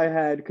Drew, I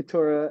had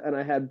Katora, and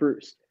I had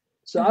Bruce.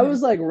 So I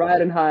was like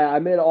riding high. I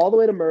made it all the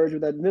way to merge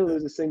with that didn't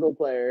lose a single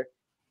player.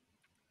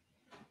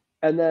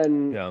 And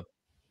then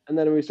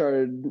we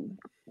started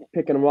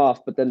picking them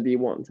off, but then D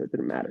won, so it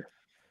didn't matter.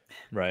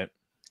 Right.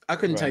 I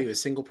couldn't tell you a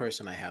single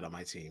person I had on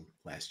my team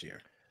last year.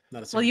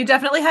 Not a single. Well, you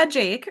definitely had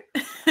Jake.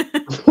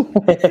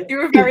 You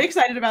were very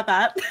excited about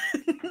that.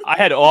 I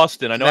had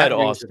Austin. I know I had That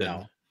rings a Austin.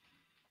 bell.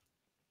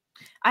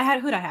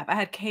 Who'd I have? I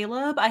had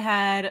Caleb. I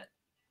had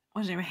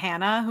what's her name?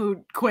 Hannah,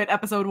 who quit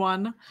episode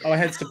 1. Oh, I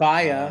had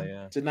Sabaya.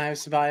 Yeah. Didn't I have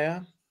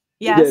Sabaya?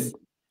 Yes. did.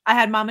 I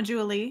had Mama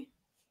Julie.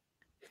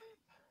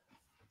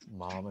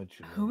 Mama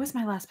Julie. Who was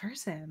my last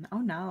person? Oh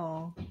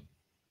no.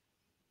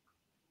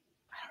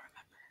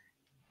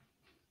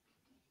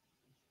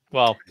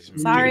 Well,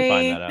 Sorry.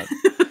 you can find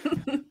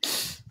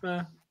that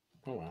out.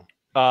 Oh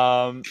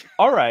well.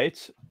 All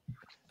right.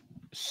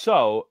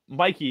 So,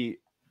 Mikey,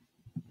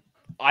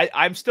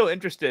 I'm still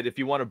interested if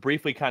you want to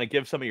briefly kind of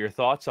give some of your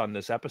thoughts on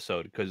this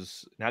episode,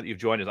 because now that you've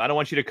joined us, I don't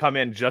want you to come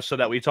in just so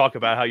that we talk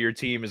about how your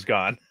team is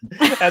gone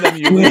and then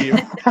you leave.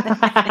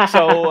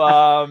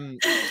 So,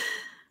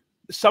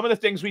 some of the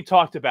things we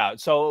talked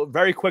about. So,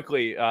 very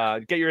quickly,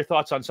 get your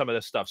thoughts on some of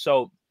this stuff.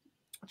 So,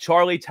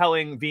 Charlie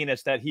telling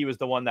Venus that he was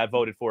the one that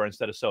voted for her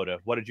instead of Soda.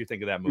 What did you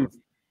think of that move?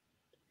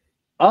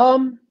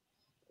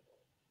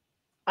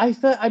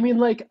 I mean,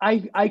 like,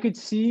 I could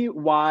see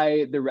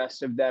why the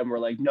rest of them were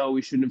like, no,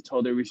 we shouldn't have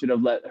told her. We should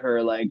have let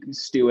her like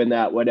stew in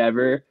that,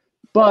 whatever.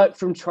 But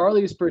from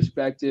Charlie's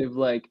perspective,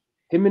 like,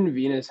 him and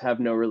Venus have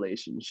no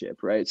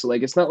relationship, right? So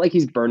like, it's not like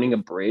he's burning a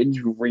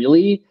bridge,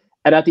 really.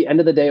 And at the end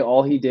of the day,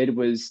 all he did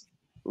was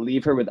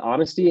leave her with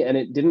honesty, and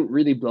it didn't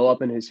really blow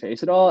up in his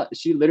face at all.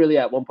 She literally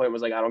at one point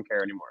was like, I don't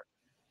care anymore.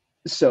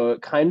 So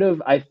it kind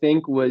of, I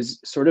think, was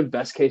sort of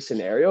best case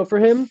scenario for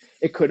him.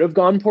 It could have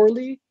gone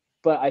poorly,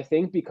 but I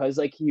think because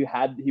like he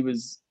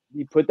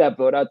put that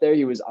vote out there,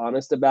 he was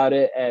honest about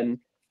it, and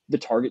the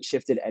target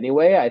shifted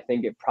anyway. I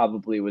think it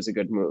probably was a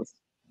good move.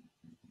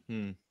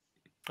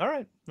 All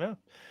right. Yeah.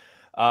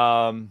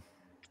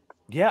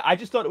 Yeah, I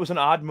just thought it was an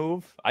odd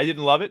move. I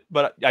didn't love it,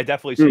 but I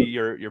definitely see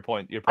your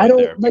point. I don't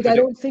there. like. I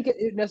don't think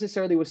it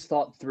necessarily was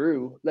thought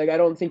through. Like, I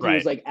don't think he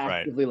was like right.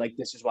 actively like,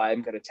 this is why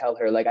I'm going to tell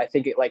her. Like, I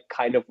think it like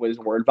kind of was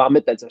word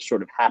vomit that just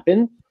sort of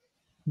happened.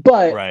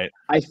 But Right.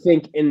 I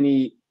think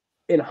in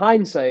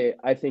hindsight,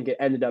 I think it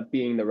ended up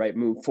being the right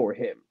move for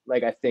him.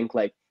 Like, I think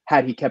like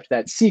had he kept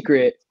that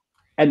secret,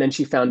 and then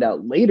she found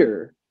out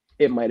later,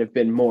 it might have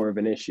been more of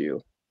an issue.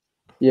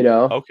 You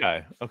know?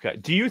 Okay.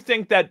 Do you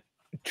think that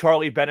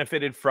Charlie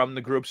benefited from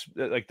the groups,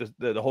 like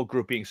the whole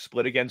group being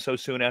split again so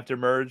soon after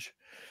merge?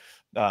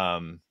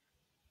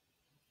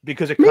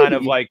 Because it kind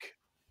of like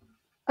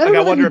I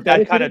wonder if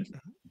that kind of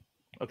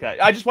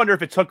I just wonder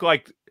if it took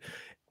like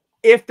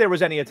if there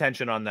was any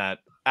attention on that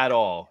at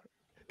all.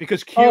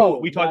 Because Q,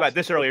 we talked about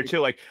this earlier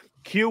too. Like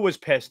Q was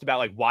pissed about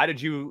like, why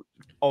did you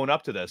own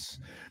up to this?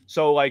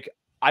 So like,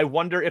 I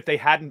wonder if they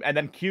hadn't, and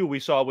then Q we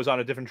saw was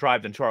on a different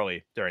tribe than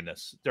Charlie or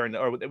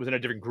it was in a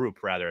different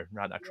group rather,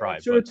 not that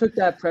tribe. Sure, took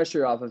that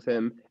pressure off of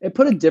him. It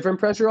put a different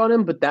pressure on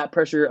him, but that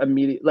pressure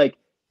immediately, like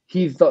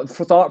he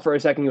thought for a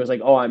second, he was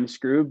like, "Oh, I'm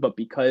screwed." But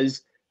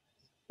because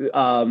the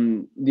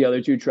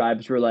other two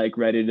tribes were like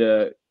ready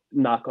to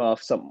knock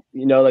off some,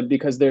 like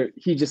because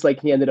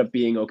he ended up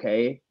being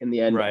okay in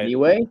the end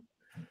anyway.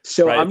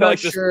 So I'm not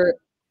sure.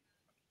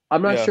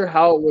 I'm not sure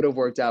how it would have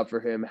worked out for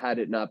him had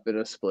it not been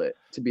a split,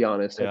 to be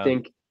honest. Yeah.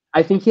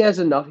 I think he had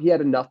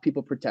enough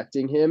people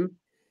protecting him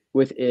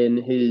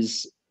within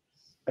his,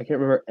 I can't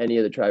remember any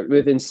of the tribe,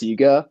 within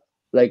Siga,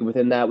 like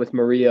within that, with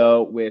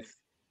Maria, with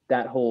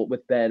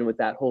Ben, with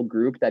that whole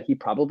group, that he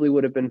probably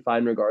would have been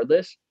fine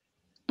regardless.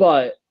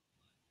 But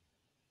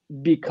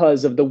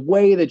because of the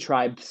way the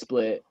tribe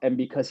split, and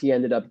because he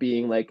ended up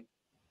being like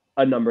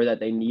a number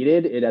that they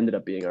needed, it ended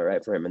up being all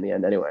right for him in the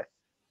end anyway.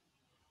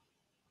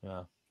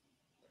 Yeah.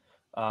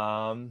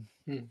 All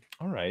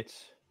right.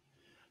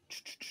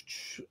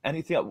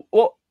 Anything else?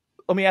 Well,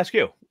 let me ask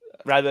you,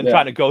 rather than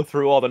trying to go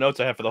through all the notes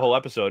I have for the whole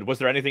episode, was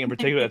there anything in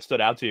particular that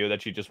stood out to you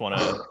that you just want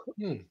to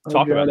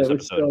talk about this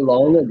episode? So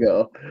long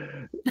ago.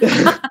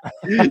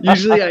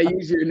 Usually I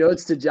use your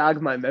notes to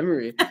jog my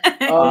memory.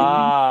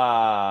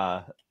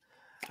 I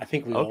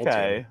think we all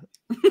do.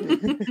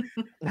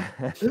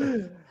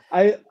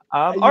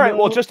 All right.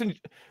 Well, just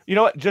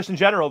in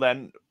general,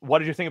 then, what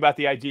did you think about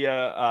the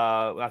idea?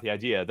 Not the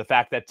idea, the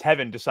fact that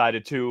Tevin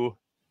decided to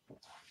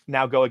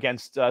now go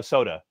against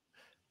Soda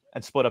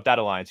and split up that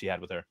alliance he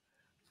had with her.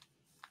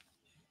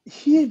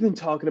 He had been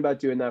talking about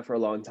doing that for a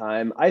long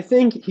time. I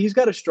think he's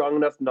got a strong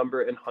enough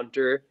number in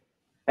Hunter,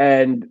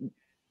 and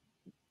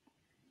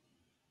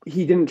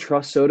he didn't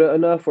trust Soda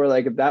enough where,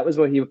 like, if that was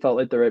what he felt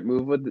like the right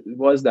move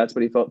was, that's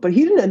what he felt. But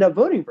he didn't end up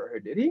voting for her,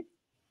 did he?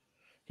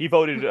 He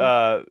voted.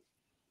 No,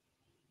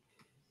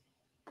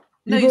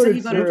 you said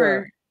he voted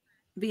for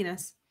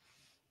Venus.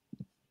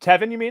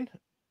 Tevin, you mean?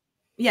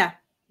 Yeah.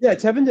 Yeah,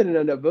 Tevin didn't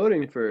end up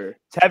voting for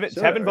Tevin.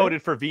 Tevin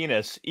voted for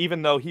Venus,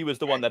 even though he was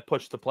the one that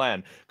pushed the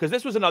plan. Because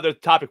this was another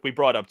topic we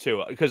brought up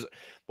too. Because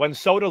when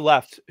Soda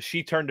left,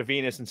 she turned to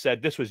Venus and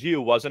said, "This was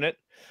you, wasn't it?"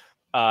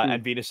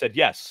 And Venus said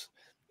yes.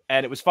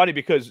 And it was funny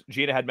because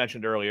Gina had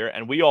mentioned earlier,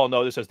 and we all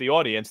know this as the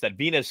audience, that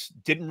Venus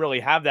didn't really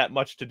have that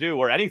much to do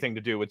or anything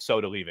to do with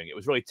Soda leaving. It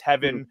was really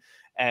Tevin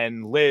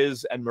and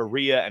Liz and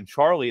Maria and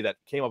Charlie that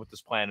came up with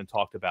this plan and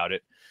talked about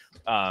it.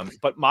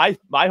 But my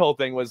whole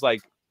thing was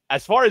like,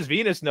 as far as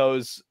Venus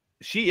knows,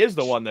 she is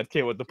the one that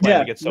came with the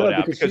plan to get Soda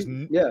out because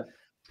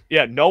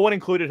no one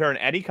included her in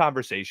any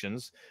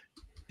conversations.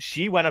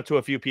 She went up to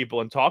a few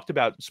people and talked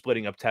about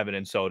splitting up Tevin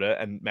and Soda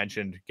and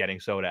mentioned getting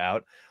Soda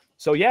out.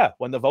 So yeah,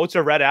 when the votes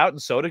are read out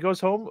and Soda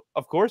goes home,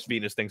 of course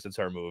Venus thinks it's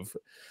her move.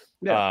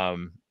 Yeah.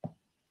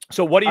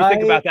 So what do you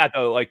think about that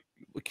though? Like,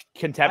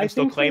 can Tevin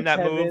still claim that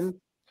move?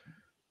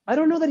 I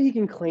don't know that he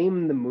can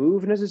claim the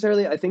move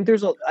necessarily. I think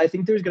there's going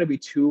to be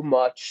too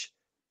much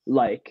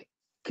like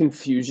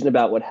confusion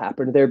about what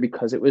happened there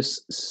because it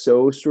was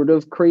so sort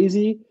of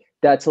crazy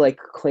that to like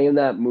claim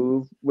that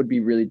move would be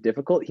really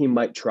difficult. He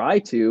might try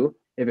to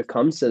if it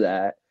comes to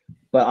that,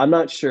 but I'm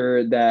not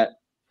sure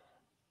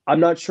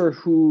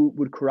who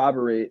would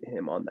corroborate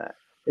him on that,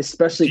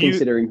 especially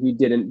considering he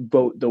didn't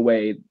vote the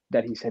way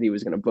that he said he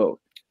was going to vote.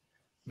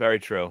 Very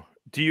true.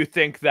 Do you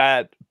think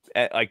that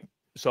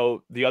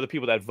so the other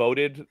people that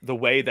voted the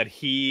way that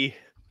he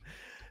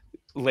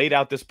laid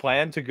out this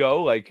plan to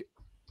go, like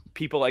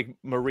people like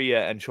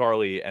Maria and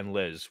Charlie and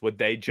Liz, would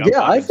they jump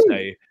up and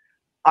say,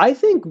 I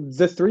think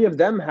the three of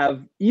them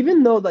have,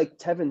 even though like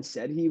Tevin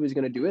said he was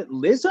going to do it,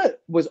 Liza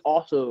was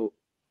also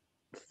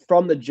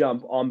from the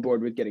jump on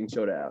board with getting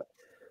Soda out.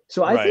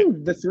 So I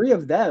think the three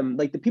of them,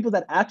 like the people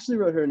that actually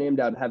wrote her name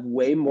down, have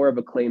way more of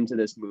a claim to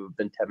this move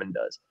than Tevin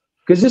does.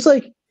 Because just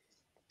like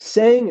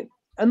saying,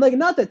 and like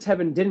not that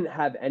Tevin didn't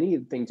have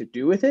anything to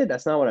do with it.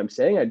 That's not what I'm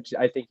saying.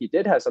 I think he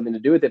did have something to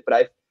do with it. But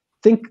I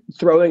think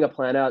throwing a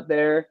plan out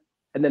there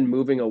and then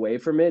moving away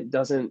from it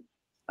doesn't,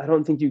 I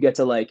don't think you get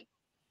to like,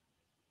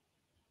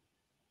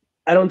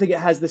 I don't think it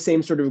has the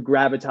same sort of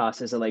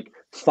gravitas as a, like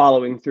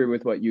following through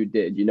with what you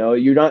did. You know,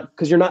 you're not,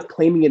 because you're not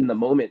claiming it in the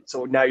moment.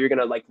 So now you're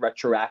gonna like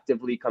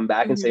retroactively come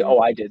back and say, "Oh,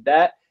 I did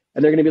that,"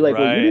 and they're gonna be like,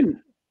 "Well, you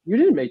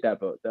didn't make that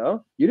vote,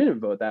 though. You didn't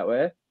vote that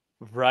way."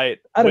 Right.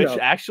 I don't Which know.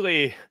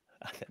 actually,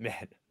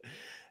 man,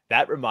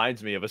 that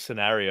reminds me of a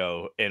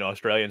scenario in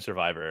Australian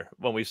Survivor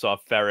when we saw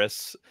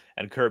Ferris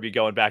and Kirby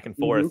going back and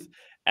forth.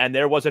 And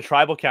there was a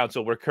tribal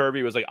council where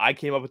Kirby was like, I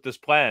came up with this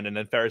plan. And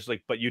then Ferris was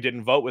like, but you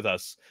didn't vote with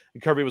us.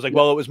 And Kirby was like,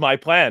 well, it was my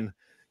plan.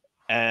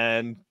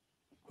 And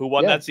who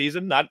won that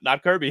season?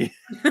 Not Kirby.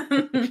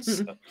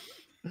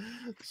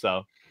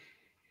 so.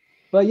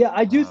 But yeah,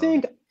 I do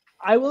think,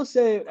 I will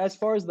say, as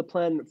far as the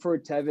plan for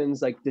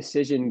Tevin's like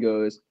decision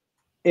goes,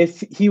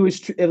 if he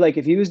was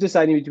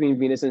deciding between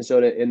Venus and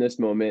Soda in this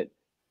moment,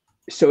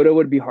 Soda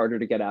would be harder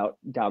to get out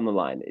down the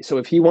line. So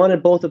if he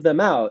wanted both of them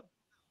out,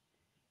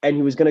 and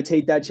he was going to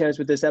take that chance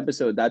with this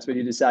episode, that's what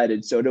he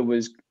decided. Soda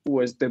was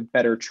the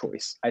better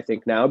choice, I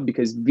think, now,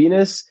 because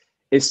Venus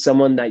is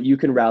someone that you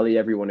can rally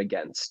everyone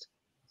against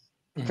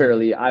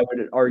fairly, I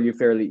would argue,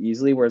 fairly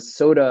easily, whereas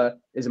Soda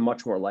is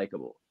much more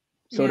likable.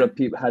 Soda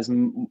has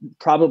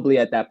probably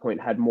at that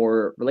point had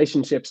more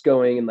relationships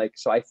going, and like,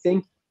 so I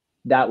think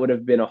that would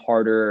have been a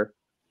harder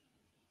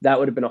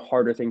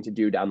thing to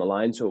do down the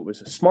line. So it was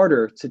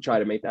smarter to try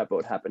to make that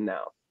vote happen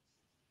now.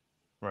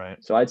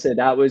 Right. So I'd say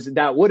that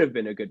would have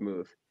been a good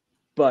move,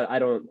 but I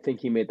don't think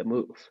he made the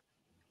move.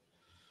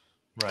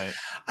 Right.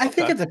 I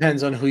think it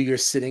depends on who you're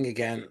sitting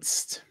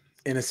against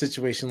in a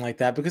situation like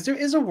that, because there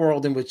is a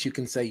world in which you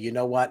can say, you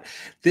know what,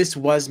 this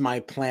was my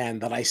plan,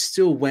 that I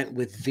still went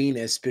with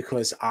Venus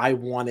because I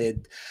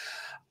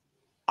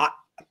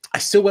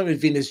still went with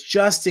Venus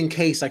just in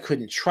case I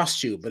couldn't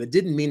trust you, but it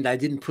didn't mean that I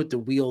didn't put the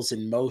wheels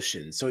in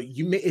motion. So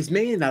it's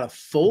maybe not a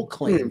full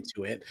claim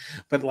to it,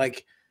 but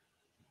like,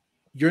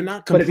 you're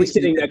not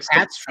completely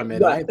detached from it.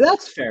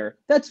 That's fair.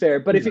 That's fair.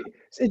 But if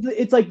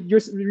it's like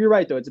you're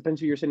right though. It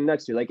depends who you're sitting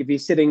next to. Like if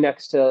he's sitting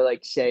next to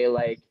like, say,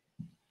 like,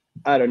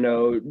 I don't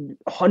know,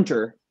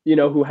 Hunter, you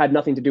know, who had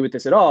nothing to do with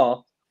this at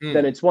all,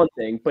 then it's one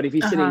thing. But if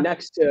he's sitting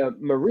next to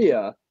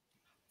Maria,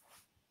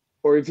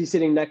 or if he's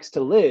sitting next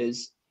to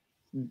Liz,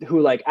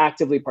 who like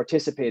actively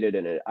participated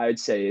in it, I'd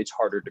say it's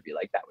harder to be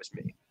like, that was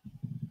me.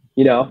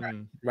 You know?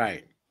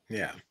 Right.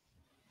 Yeah.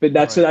 But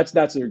that's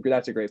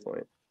a great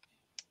point.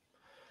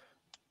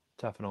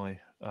 Definitely.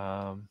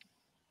 What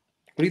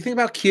do you think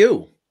about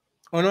Q?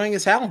 Annoying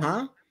as hell,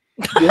 huh?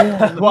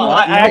 Yeah. Well,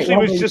 I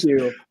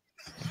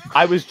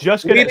was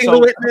just going to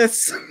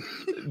witness.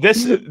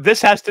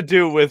 This has to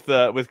do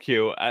with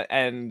Q,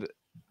 and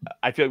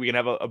I feel like we can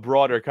have a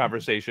broader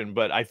conversation.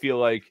 But I feel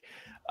like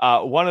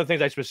one of the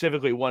things I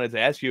specifically wanted to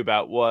ask you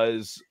about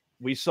was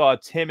we saw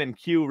Tim and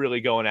Q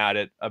really going at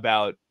it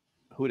about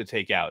who to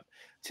take out.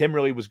 Tim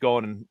really was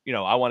going, you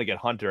know, I want to get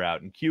Hunter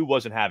out, and Q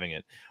wasn't having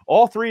it.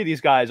 All three of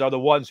these guys are the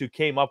ones who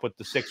came up with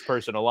the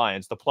 6-person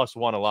alliance, the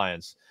 +1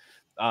 alliance.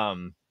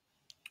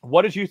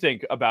 What did you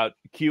think about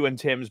Q and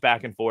Tim's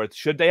back and forth?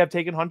 Should they have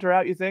taken Hunter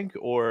out, you think?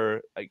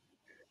 Or, like,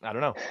 I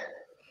don't know.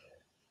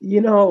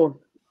 You know,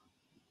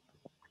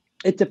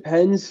 it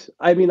depends.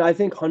 I mean, I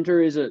think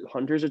Hunter's a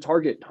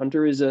target.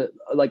 Hunter is a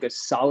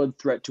solid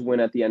threat to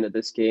win at the end of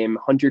this game.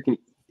 Hunter can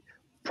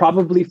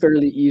probably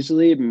fairly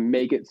easily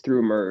make it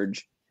through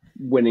merge,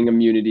 winning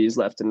immunities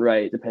left and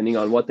right, depending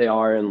on what they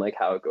are and like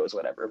how it goes,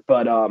 whatever.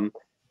 But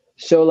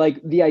so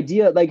like the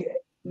idea, like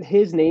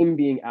his name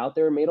being out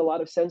there made a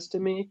lot of sense to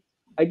me.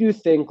 I do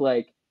think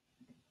like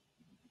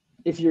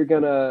if you're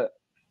gonna,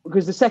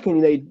 because the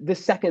second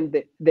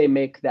they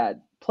make that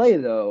play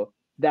though,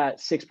 that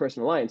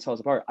 6-person alliance falls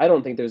apart. I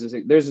don't think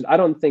I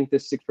don't think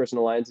this 6-person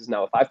alliance is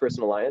now a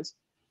 5-person alliance.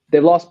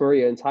 They've lost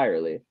Maria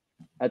entirely,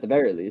 at the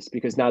very least,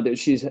 because now that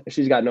she's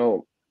got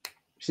no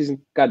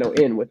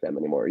in with them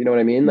anymore. You know what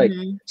I mean? Like,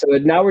 so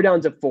now we're down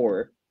to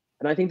 4,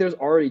 and I think there's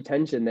already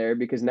tension there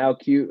because now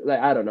Q, like,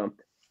 I don't know.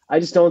 I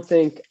just don't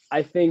think.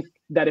 I think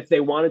that if they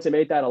wanted to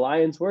make that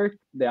alliance work,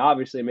 they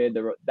obviously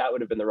that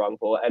would have been the wrong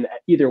poll, and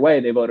either way,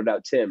 they voted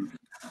out Tim.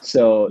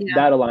 So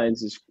that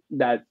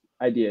that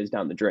idea is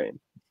down the drain.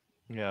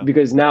 Yeah.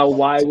 Because now,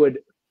 why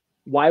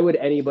would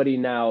anybody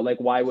now, like,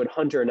 why would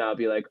Hunter now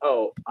be like,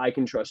 oh, I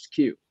can trust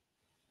Q?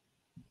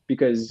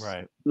 Because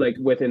like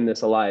within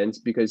this alliance,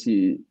 because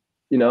he.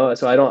 You know,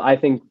 so I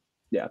think,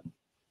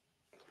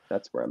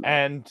 that's where I'm at.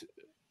 And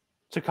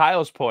to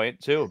Kyle's point,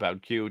 too,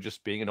 about Q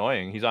just being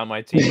annoying. He's on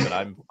my team, but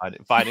I'm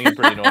finding him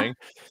pretty annoying.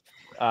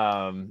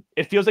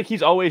 It feels like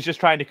he's always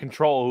just trying to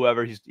control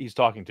whoever he's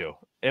talking to.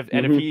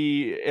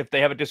 If they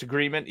have a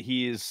disagreement,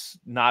 he's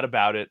not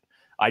about it.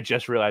 I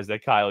just realized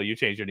that Kyle, you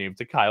changed your name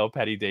to Kyle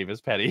Petty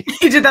Davis Petty.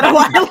 You did that a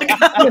while ago.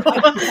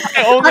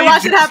 I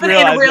watched it happen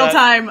in real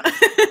time.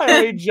 I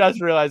only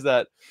just realized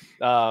that.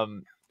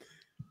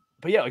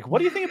 But yeah, like, what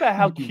do you think about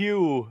how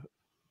Q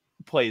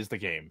plays the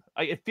game?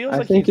 It feels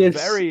like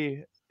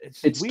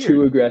it's weird.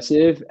 Too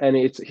aggressive, and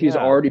he's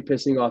already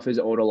pissing off his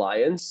own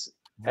alliance.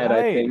 And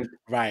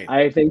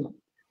I think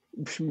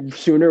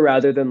sooner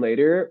rather than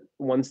later,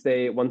 once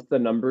the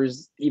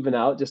numbers even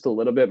out just a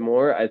little bit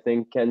more, I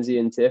think Kenzie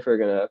and Tiff are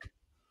gonna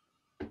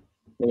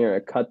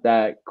cut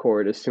that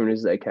cord as soon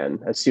as they can,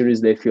 as soon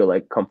as they feel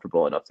like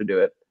comfortable enough to do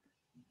it.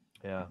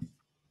 Yeah,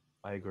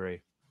 I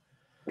agree.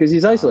 Because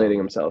he's isolating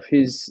himself.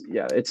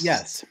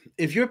 Yes.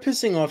 If you're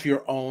pissing off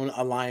your own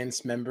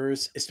alliance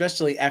members,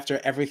 especially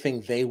after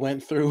everything they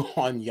went through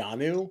on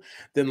Yanu,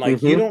 then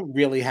you don't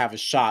really have a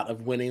shot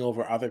of winning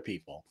over other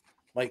people.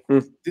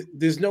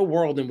 There's no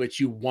world in which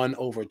you won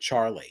over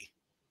Charlie.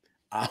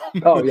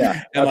 Oh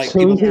yeah, and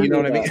you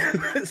know what I mean.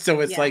 So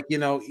it's he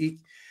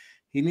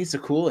needs to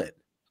cool it.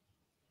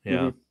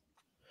 Yeah.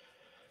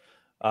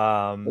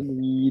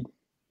 Agreed.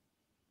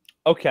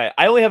 Okay,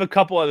 I only have a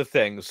couple other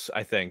things,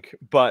 I think,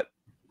 but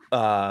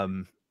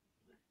another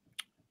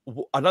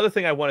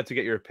thing I wanted to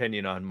get your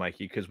opinion on,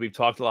 Mikey, because we've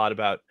talked a lot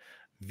about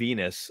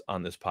Venus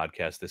on this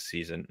podcast this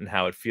season and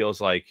how it feels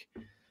like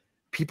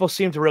people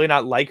seem to really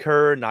not like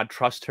her, not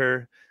trust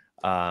her.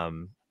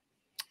 And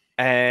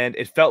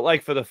it felt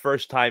like for the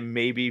first time,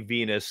 maybe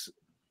Venus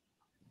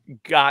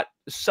got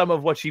some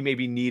of what she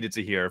maybe needed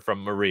to hear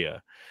from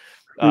Maria.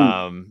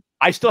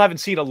 I still haven't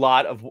seen a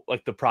lot of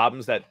the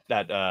problems that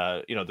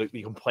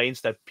the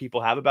complaints that people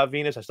have about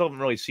Venus. I still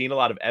haven't really seen a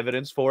lot of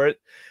evidence for it.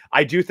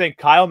 I do think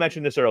Kyle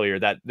mentioned this earlier,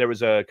 that there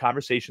was a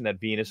conversation that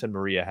Venus and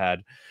Maria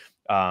had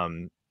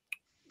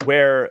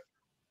where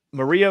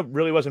Maria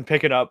really wasn't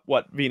picking up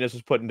what Venus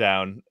was putting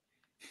down.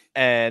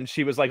 And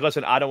she was like,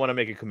 listen, I don't want to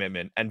make a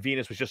commitment. And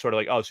Venus was just sort of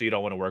like, oh, so you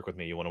don't want to work with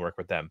me. You want to work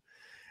with them.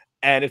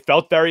 And it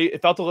felt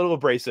a little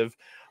abrasive.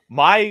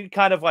 My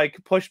kind of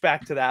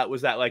pushback to that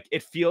was that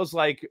it feels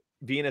like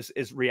Venus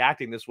is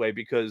reacting this way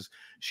because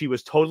she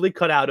was totally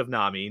cut out of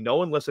Nami. No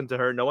one listened to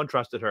her. No one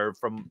trusted her.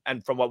 From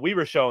what we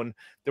were shown,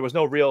 there was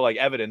no real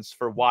evidence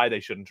for why they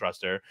shouldn't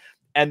trust her.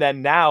 And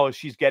then now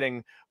she's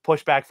getting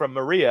pushback from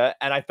Maria.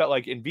 And I felt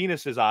like in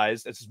Venus's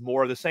eyes, this is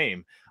more of the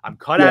same. I'm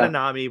cut out of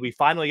Nami. We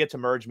finally get to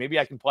merge. Maybe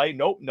I can play.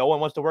 Nope. No one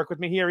wants to work with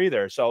me here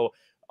either. So,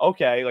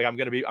 okay. I'm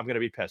going to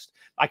be pissed.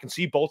 I can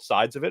see both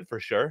sides of it for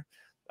sure.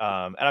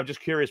 And I'm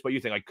just curious what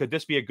you think. Could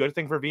this be a good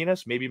thing for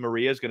Venus? Maybe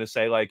Maria is going to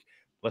say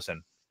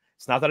listen,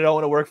 it's not that I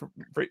don't want to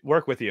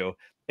work with you.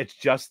 It's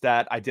just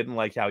that I didn't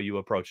like how you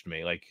approached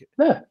me.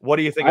 What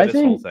do you think of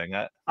this whole thing?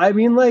 I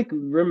mean,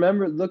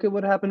 remember, look at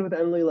what happened with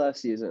Emily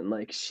last season.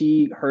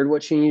 She heard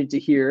what she needed to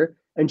hear,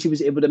 and she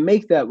was able to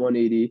make that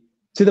 180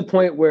 to the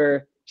point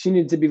where she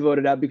needed to be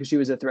voted out because she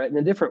was a threat in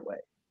a different way.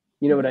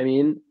 You know what I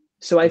mean?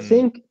 So I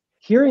think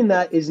hearing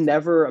that is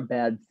never a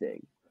bad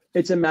thing.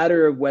 It's a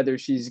matter of whether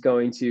she's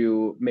going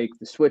to make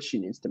the switch she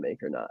needs to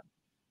make or not.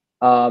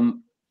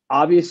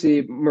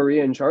 Obviously,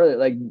 Maria and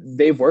Charlotte,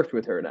 they've worked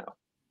with her now.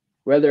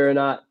 Whether or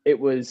not it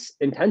was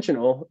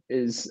intentional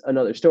is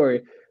another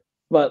story.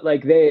 But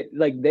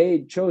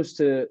they chose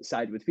to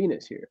side with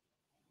Venus here.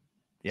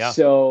 Yeah.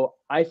 So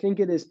I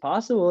think it is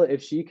possible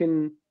if she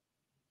can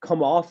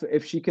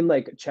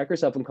check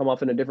herself and come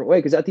off in a different way.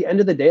 Because at the end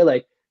of the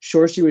day,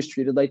 sure, she was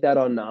treated like that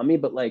on Nami,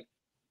 but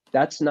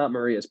that's not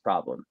Maria's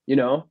problem,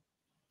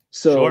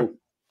 So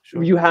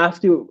sure. You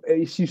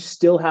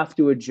still have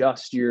to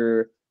adjust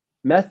your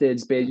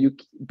methods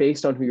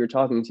based on who you're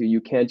talking to.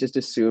 You can't just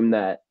assume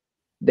that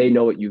they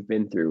know what you've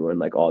been through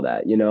and all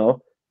that,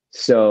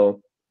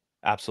 So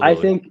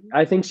absolutely,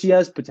 I think she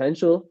has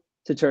potential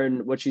to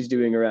turn what she's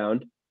doing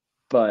around,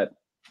 but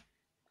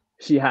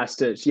she has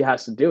to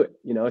do it.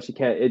 She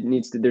can't.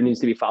 There needs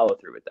to be follow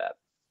through with that.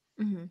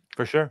 Mm-hmm.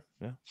 For sure.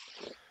 Yeah.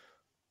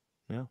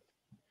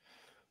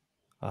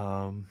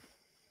 All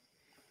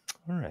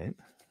right.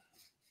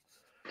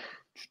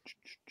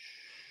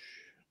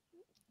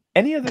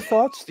 Any other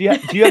thoughts? Do you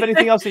have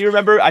anything else that you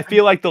remember? I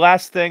feel like the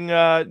last thing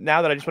now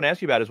that I just want to ask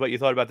you about is what you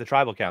thought about the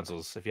tribal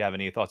councils. If you have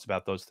any thoughts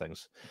about those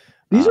things.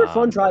 These are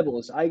fun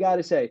tribals. I got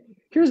to say,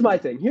 here's my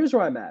thing. Here's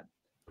where I'm at.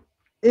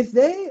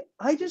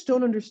 I just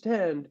don't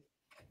understand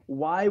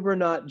why we're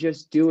not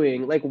just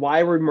doing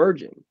why we're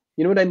merging.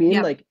 You know what I mean?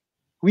 Yeah.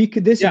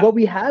 What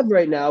we have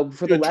right now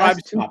for the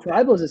last two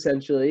tribals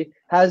essentially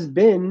has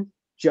been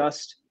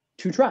just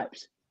two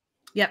tribes.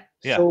 Yep.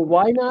 Yeah. So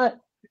why not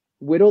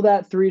whittle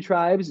that 3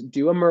 tribes,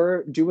 do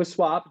a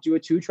swap, do a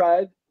 2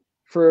 tribe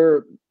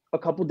for a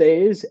couple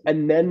days,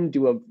 and then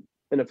do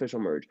an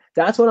official merge.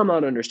 That's what I'm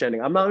not understanding.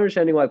 I'm not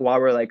understanding why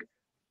we're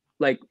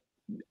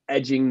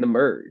edging the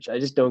merge. I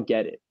just don't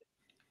get it.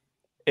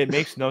 It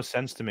makes no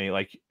sense to me.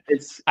 I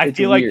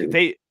feel weird.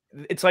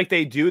 It's like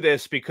they do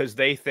this because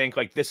they think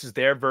this is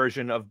their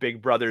version of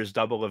Big Brother's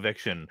double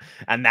eviction.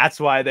 And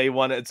that's why they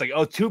want to,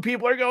 it's 2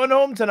 people are going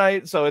home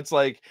tonight. So it's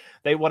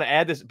they want to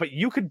add this, but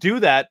you could do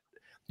that.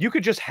 You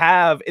could just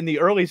have in the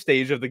early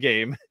stage of the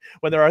game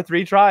when there are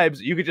 3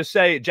 tribes, you could just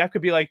say, Jeff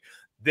could be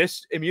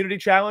This immunity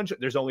challenge,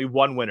 there's only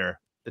one winner.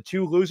 The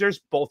two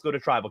losers both go to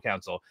tribal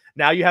council.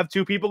 Now you have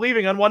two people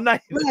leaving on one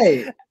night.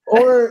 Right.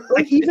 Or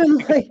even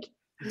like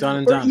Done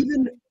and or done.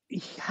 even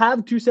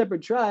have two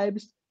separate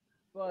tribes,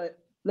 but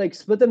like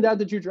split them down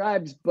to two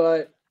tribes,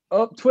 but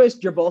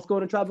twist, you're both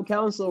going to tribal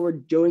council. We're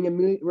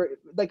doing we're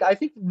like I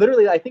think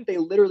they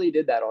literally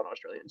did that on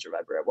Australian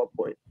Survivor at one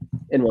point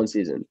in one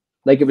season.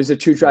 Like it was a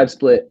two tribe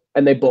split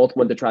and they both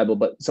went to tribal,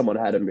 but someone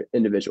had an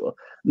individual.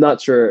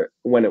 Not sure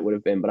when it would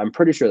have been, but I'm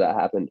pretty sure that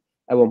happened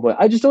at one point.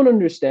 I just don't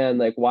understand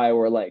like why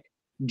we're like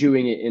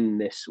doing it in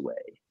this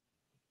way,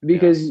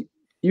 because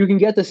you can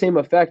get the same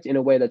effect in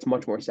a way that's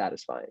much more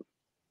satisfying.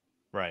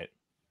 Right.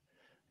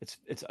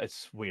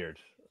 It's weird.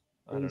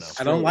 I don't know.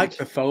 I don't like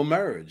the faux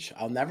merge.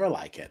 I'll never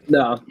like it.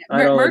 No,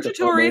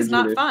 Mergatory is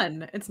not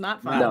fun. It's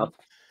not fun.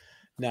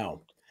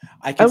 No.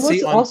 I can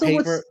see on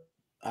paper.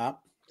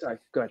 Sorry,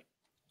 go ahead.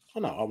 Oh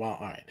no! Oh, well,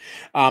 all right.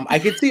 I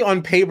could see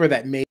on paper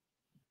that maybe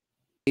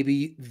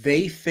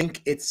they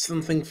think it's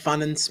something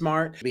fun and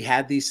smart. We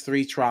had these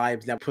three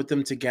tribes, now put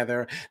them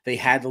together. They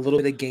had a little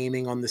bit of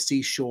gaming on the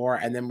seashore,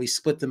 and then we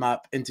split them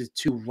up into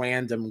two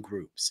random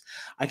groups.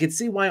 I could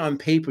see why on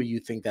paper you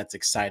think that's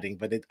exciting,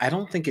 but I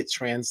don't think it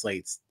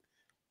translates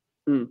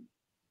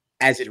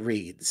as it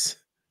reads.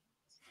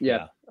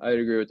 Yeah, I'd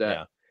agree with that.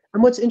 Yeah.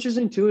 And what's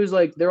interesting too is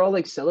like they're all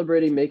like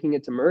celebrating making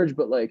it to merge,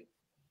 but like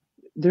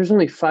there's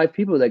only 5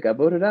 people that got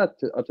voted out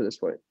up to this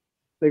point.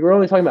 Like we're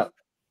only talking about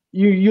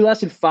you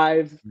lasted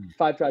five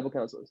tribal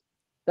councils.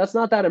 That's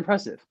not that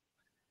impressive.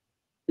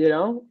 You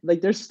know,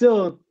 like there's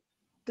still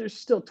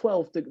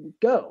 12 to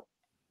go.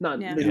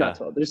 There's not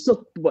 12. There's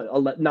still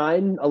what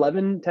 9,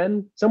 11,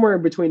 10, somewhere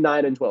between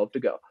 9 and 12 to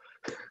go.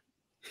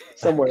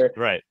 Somewhere.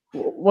 Right.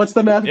 What's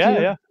the math?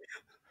 Yeah.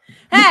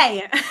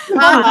 Hey,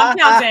 I'm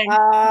counting.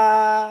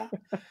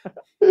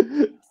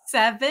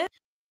 7.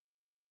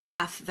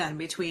 Then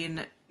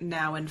between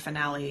now and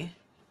finale.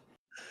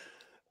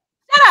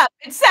 Shut up!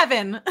 It's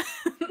 7.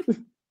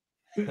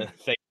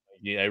 Thank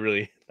you. I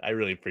really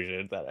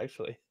appreciated that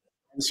actually.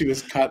 She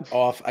was cut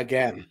off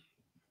again.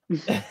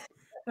 The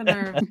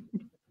nerve.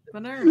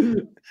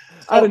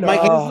 I don't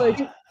know.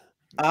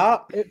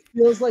 It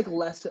feels like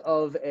less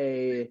of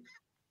a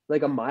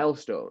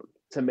milestone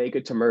to make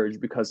it to merge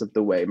because of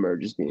the way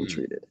merge is being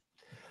treated.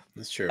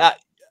 That's true.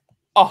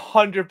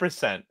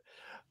 100%.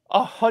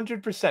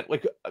 100%.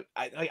 Like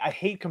I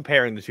hate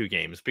comparing the two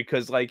games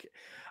because like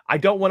I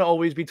don't want to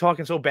always be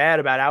talking so bad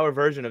about our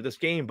version of this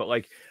game, but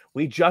like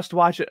we just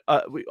watched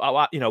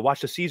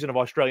watched a season of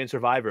Australian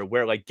Survivor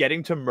where like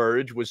getting to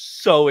merge was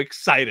so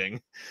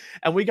exciting,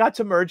 and we got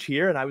to merge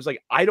here, and I was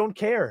like, I don't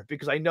care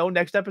because I know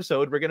next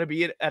episode we're gonna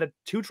be at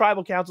 2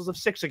 tribal councils of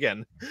 6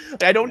 again.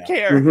 I don't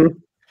care.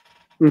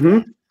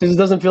 Because it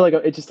doesn't feel like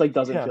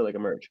doesn't feel like a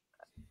merge.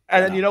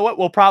 And then you know what?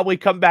 We'll probably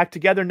come back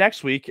together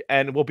next week,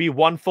 and we'll be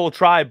one full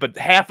tribe, but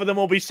half of them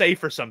will be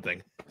safe or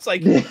something. It's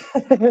like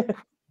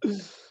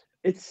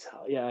it's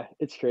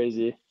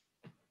crazy.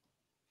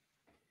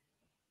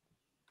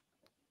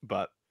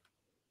 But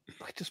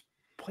like, just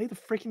play the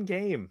freaking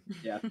game.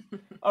 Yeah.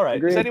 All right.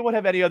 Agreed. Does anyone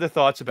have any other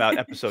thoughts about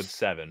episode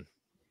 7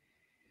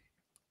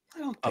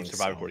 of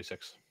Survivor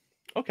 46?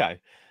 Okay.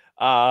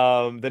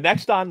 The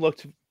next on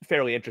looked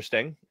fairly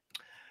interesting.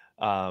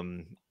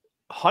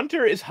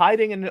 Hunter is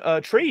hiding in a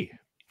tree,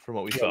 from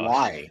what we saw.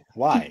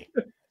 Why?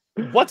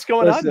 What's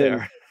going on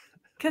there?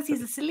 Because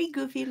he's a silly,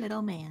 goofy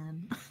little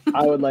man.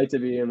 I would like to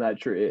be in that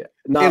tree. It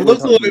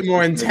looks a little bit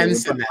more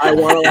intense than that. I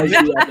want to be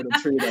up in a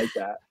tree like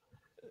that.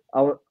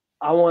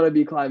 I want to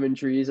be climbing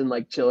trees and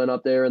like chilling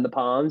up there in the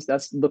palms.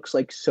 That looks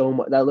like so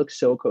much. That looks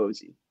so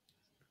cozy.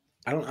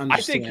 I don't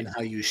understand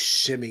how you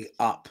shimmy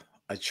up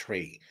a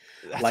tree.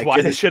 That's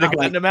why they should have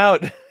gotten him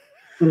out.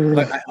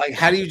 Like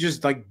how do you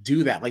just like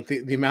do that? Like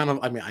the amount of,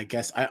 I mean, I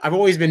guess I've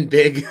always been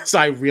big, so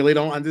I really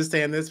don't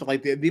understand this, but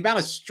like the amount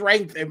of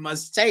strength it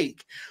must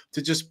take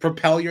to just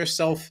propel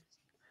yourself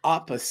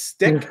up a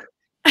stick.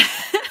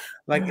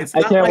 Like it's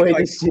not. I can't wait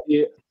to see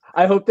it.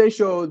 I hope they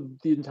show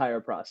the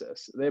entire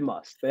process. They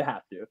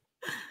have to.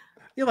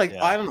 You're like,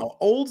 I don't know,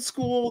 old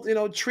school,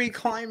 tree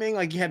climbing,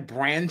 like you had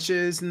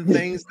branches and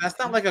things. That's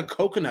not like a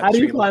coconut tree. How do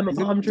you climb a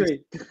palm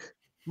tree?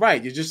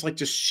 Right, you're just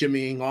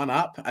shimmying on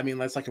up. I mean,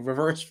 that's like a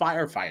reverse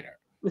firefighter.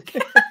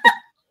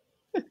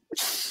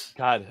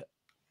 God,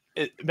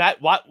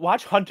 Matt,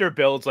 watch Hunter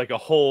builds like a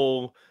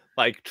whole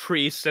like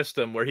tree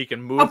system where he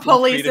can move a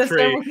pulley from tree system.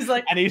 to tree, He's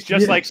like, and he's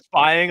just like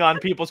spying on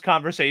people's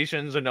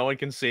conversations, and no one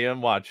can see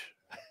him. Watch.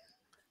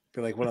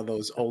 Be like one of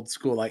those old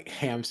school like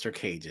hamster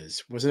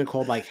cages. Wasn't it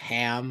called like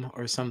Ham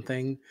or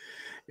something?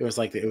 It was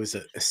like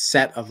a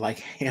set of like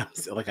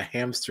hamster, like a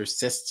hamster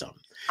system.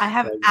 I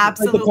have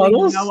absolutely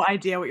no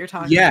idea what you're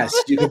talking about. Yes,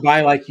 you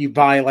buy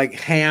like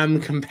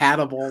ham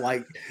compatible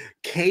like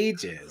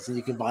cages, and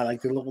you can buy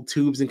like the little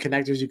tubes and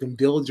connectors. You can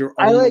build your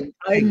own.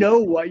 I know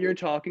what you're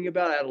talking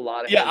about. I had a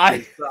lot of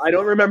I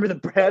don't remember the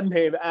brand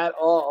name at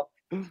all.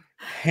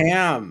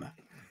 Ham.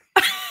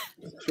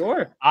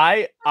 Sure.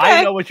 I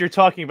know what you're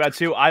talking about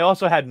too. I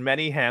also had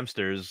many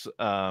hamsters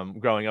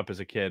growing up as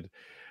a kid.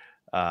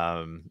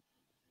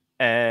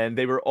 And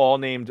they were all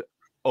named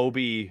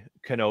Obi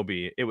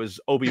Kenobi. It was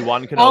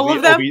Obi-Wan Kenobi. All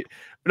of them?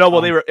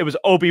 It was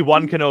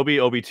Obi-Wan Kenobi,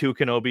 Obi-2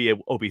 Kenobi,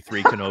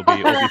 Obi-3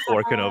 Kenobi,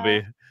 Obi-4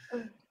 Kenobi.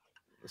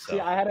 So. See,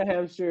 I had a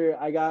hamster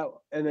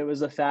and it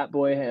was a fat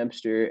boy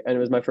hamster, and it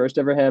was my first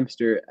ever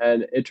hamster,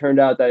 and it turned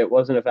out that it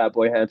wasn't a fat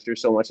boy hamster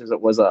so much as it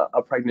was a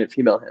pregnant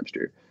female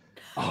hamster.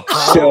 Oh.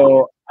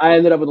 So I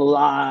ended up with a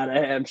lot of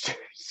hamsters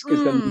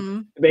because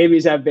the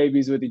babies have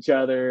babies with each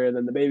other, and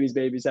then the babies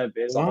have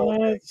babies.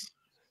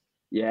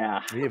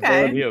 Yeah. We've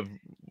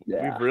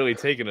really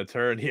taken a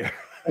turn here.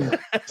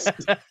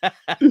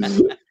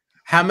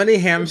 How many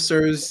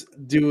hamsters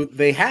do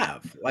they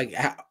have? Like,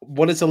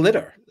 what is a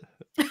litter?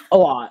 A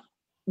lot.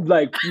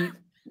 Like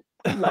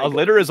a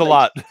litter is a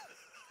lot.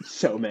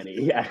 So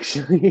many,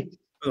 actually.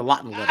 A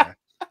lot in litter.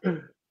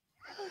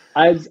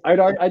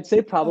 I'd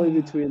say probably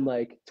between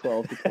like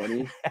 12 to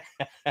 20.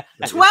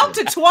 12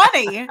 to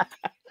 20.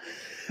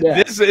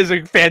 Yeah. This is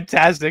a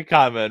fantastic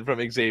comment from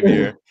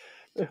Xavier.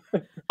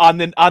 on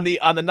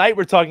the night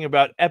we're talking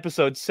about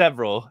episode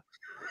several,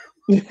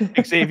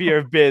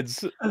 Xavier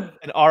bids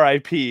an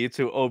RIP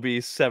to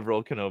Obi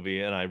Several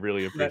Kenobi, and I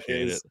really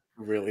appreciate it.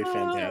 Really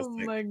fantastic.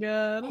 Oh my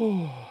god.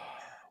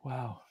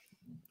 Wow.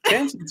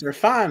 Hamsters are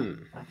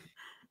fun.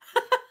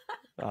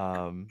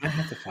 I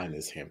have to find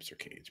this hamster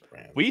cage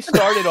brand. We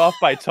started off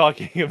by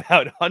talking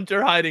about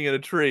Hunter hiding in a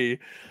tree,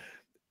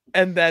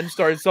 and then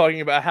started talking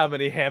about how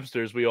many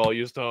hamsters we all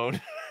used to own.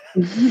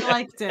 I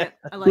liked it.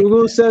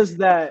 Google says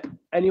that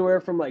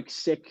anywhere from like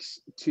 6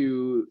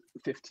 to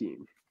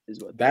 15 is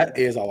what that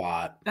is a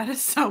lot. That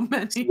is so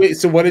many. Wait,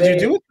 so what did you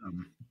do with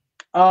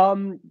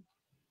them?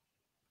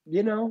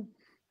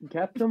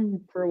 Kept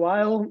them for a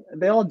while.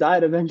 They all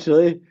died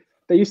eventually.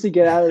 They used to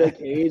get out of the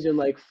cage and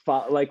like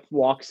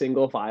walk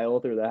single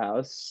file through the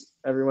house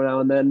every now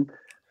and then.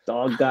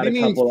 Dog got a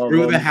couple of them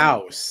through the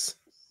house.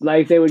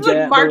 Like they would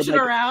get marching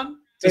around.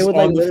 They would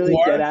like literally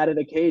get out of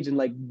the cage and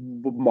like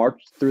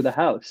march through the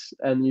house,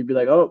 and you'd be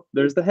like, "Oh,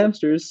 there's the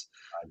hamsters."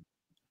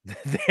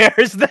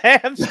 There's the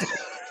hamsters.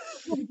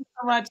 So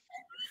much.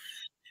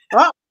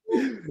 Oh,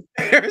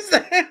 there's the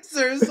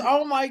hamsters.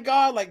 Oh my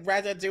god, like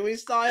Ratatouille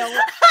style.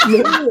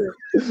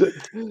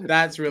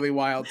 That's really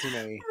wild to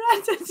me.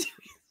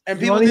 And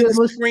people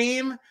didn't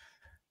scream.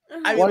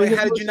 I mean,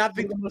 how did you not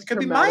think it could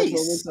be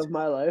mice? Of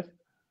my life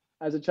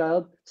as a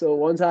child. So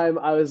one time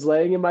I was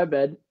laying in my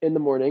bed in the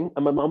morning,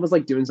 and my mom was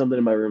like doing something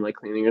in my room, like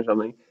cleaning or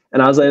something.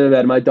 And I was laying in bed,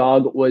 and my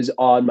dog was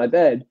on my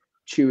bed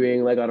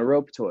chewing like on a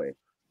rope toy.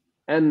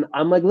 And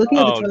I'm like looking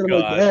at the toy, and I'm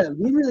like, damn,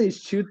 he really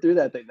chewed through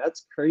that thing.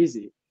 That's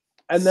crazy.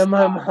 And then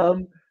my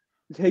mom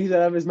takes it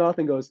out of his mouth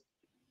and goes,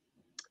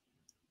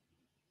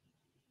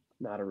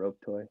 "Not a rope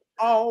toy.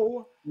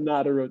 Oh,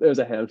 not a rope. It was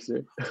a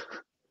hamster."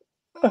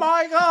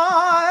 My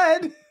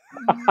god.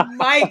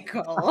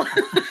 Michael.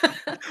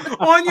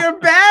 On your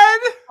bed?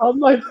 On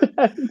my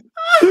bed.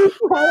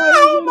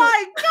 Oh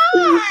my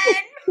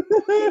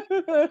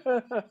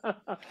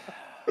god.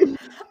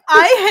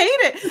 I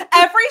hate it.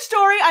 Every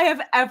story I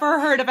have ever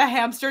heard of a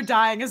hamster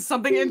dying is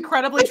something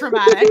incredibly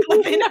traumatic.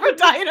 Like they never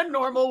die in a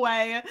normal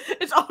way.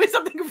 It's always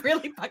something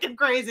really fucking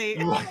crazy.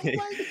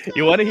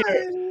 You want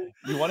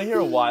to hear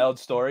a wild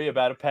story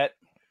about a pet?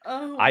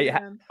 Oh,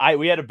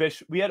 we had a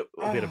bish. We had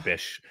a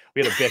bish.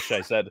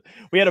 I said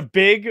we had a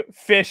big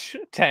fish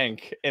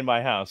tank in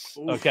my house.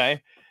 Oof.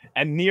 Okay,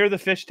 and near the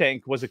fish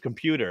tank was a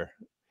computer,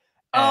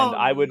 and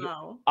I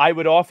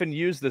would often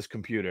use this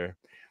computer.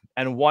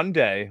 And one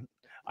day,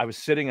 I was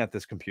sitting at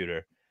this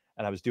computer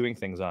and I was doing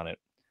things on it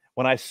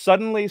when I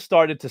suddenly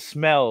started to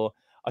smell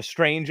a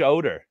strange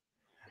odor,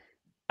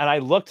 and I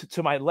looked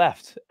to my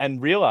left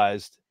and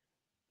realized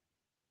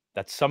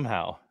that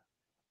somehow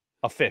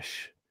a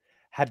fish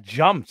had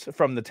jumped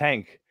from the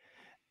tank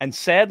and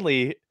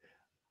sadly,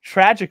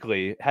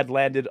 tragically, had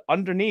landed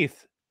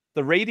underneath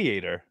the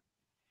radiator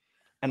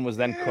and was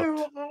then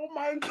cooked. Oh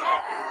my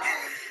god.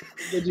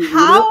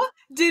 How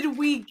did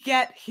we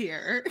get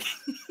here?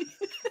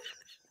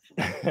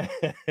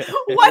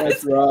 What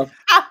is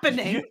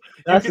happening?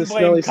 You can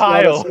blame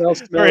Kyle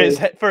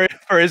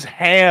for his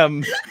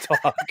ham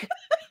talk.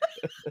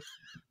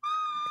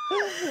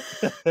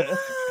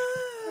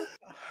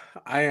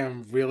 I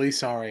am really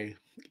sorry.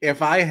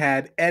 If I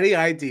had any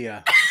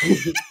idea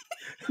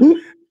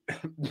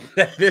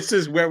that this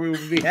is where we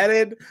would be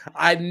headed,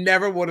 I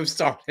never would have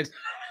started.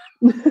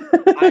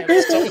 I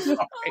am so sorry.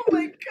 Oh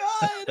my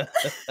god!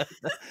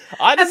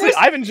 Honestly,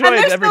 I've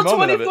enjoyed every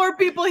moment of it. 24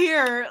 people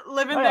here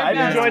living their I've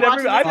best. enjoyed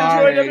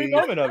every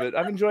moment of it.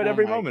 I've enjoyed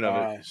every moment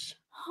of it.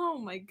 Oh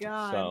my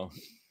god! So,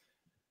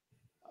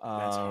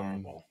 that's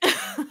horrible.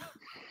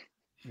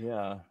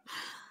 Yeah.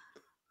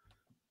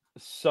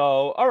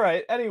 So, all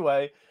right.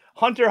 Anyway,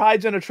 Hunter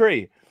hides in a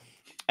tree.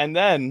 And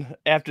then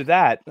after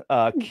that,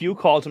 Q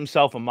calls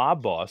himself a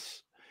mob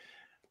boss.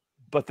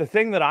 But the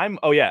thing that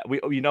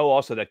we know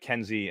also that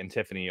Kenzie and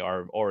Tiffany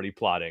are already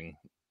plotting.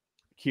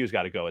 Q's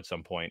got to go at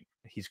some point.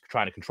 He's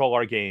trying to control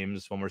our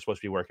games when we're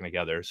supposed to be working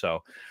together.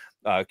 So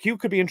Q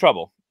could be in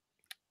trouble.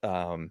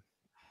 Then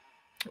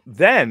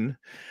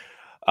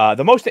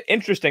the most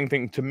interesting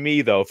thing to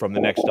me, though, from the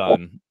next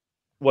on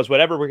was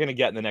whatever we're going to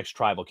get in the next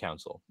tribal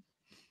council.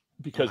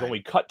 Because when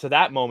we cut to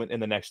that moment in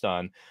the next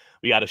on,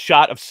 we got a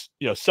shot of,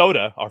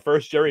 Soda, our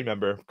first jury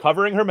member,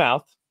 covering her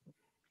mouth,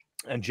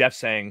 and Jeff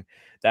saying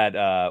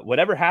that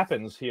whatever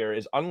happens here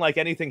is unlike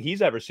anything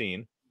he's ever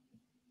seen.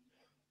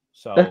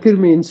 So that could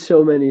mean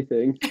so many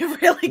things.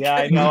 It really yeah,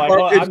 I could. know.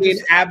 Or it could mean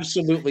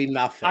absolutely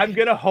nothing. I'm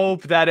gonna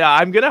hope that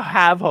I'm gonna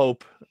have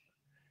hope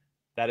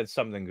that it's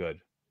something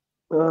good.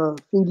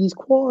 Fingers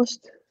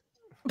crossed.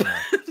 Yeah.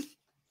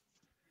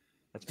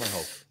 That's my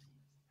hope.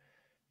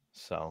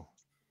 So.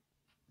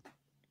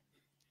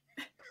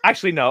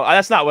 Actually, no,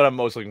 that's not what I'm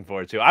most looking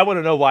forward to. I want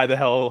to know why the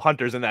hell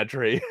Hunter's in that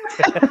tree.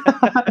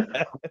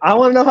 I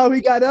want to know how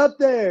he got up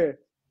there.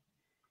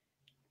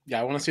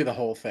 Yeah, I want to see the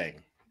whole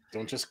thing.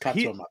 Don't just cut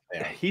to him up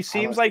there. He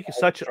seems like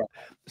such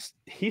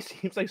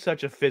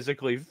a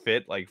physically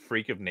fit, like,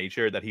 freak of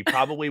nature that he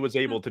probably was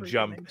able to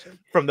jump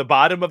from the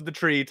bottom of the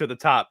tree to the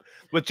top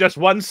with just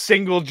one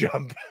single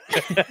jump.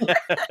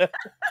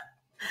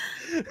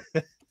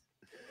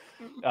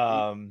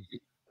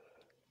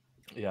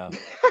 Yeah.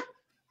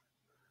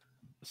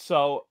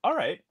 So, all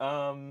right.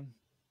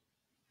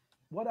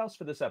 What else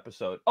for this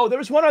episode? Oh, there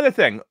was one other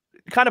thing,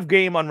 kind of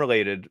game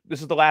unrelated.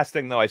 This is the last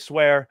thing, though, I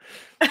swear.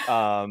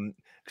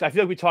 Because I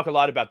feel like we talk a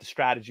lot about the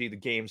strategy, the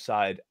game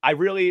side. I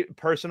really,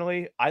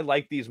 personally, I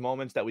like these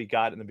moments that we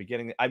got in the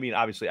beginning. I mean,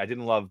 obviously, I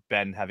didn't love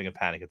Ben having a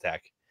panic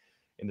attack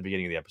in the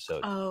beginning of the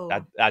episode. Oh.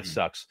 That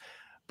sucks.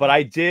 But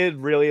I did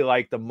really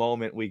like the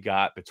moment we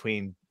got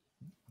between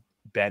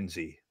Ben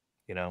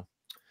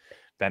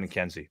and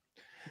Kenzie.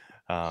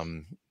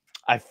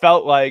 I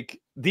felt like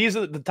these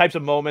are the types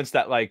of moments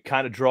that, like,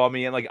 kind of draw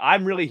me in. Like,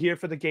 I'm really here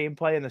for the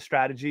gameplay and the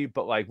strategy,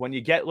 but, like, when you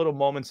get little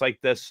moments like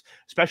this,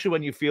 especially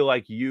when you feel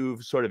like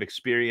you've sort of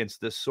experienced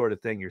this sort of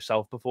thing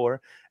yourself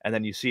before, and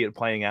then you see it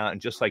playing out,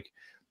 and just, like,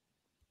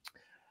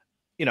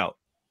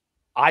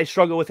 I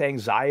struggle with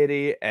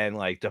anxiety and,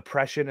 like,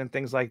 depression and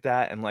things like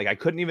that, and, like, I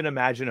couldn't even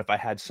imagine if I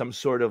had some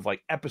sort of,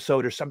 like,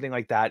 episode or something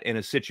like that in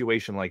a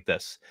situation like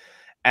this.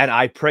 And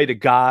I pray to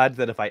God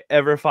that if I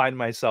ever find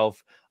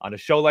myself on a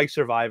show like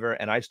Survivor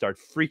and I start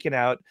freaking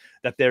out,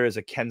 that there is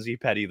a Kenzie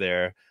Petty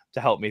there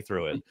to help me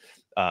through it.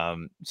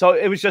 So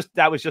that was just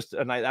that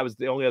was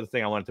the only other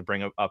thing I wanted to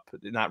bring up.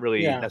 Not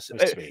really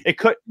necessarily.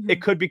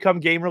 It could become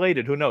game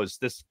related. Who knows?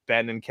 This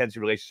Ben and Kenzie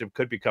relationship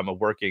could become a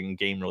working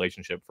game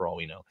relationship for all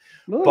we know.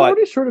 Well, but it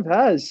already sort of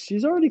has.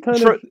 She's already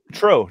kind of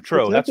true.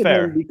 That's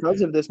fair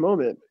because of this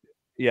moment.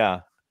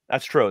 Yeah.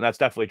 That's true. That's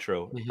definitely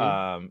true.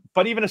 Mm-hmm.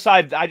 But even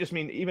aside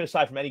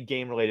from any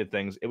game related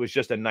things, it was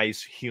just a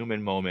nice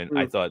human moment.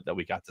 I thought that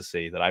we got to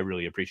see that I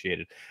really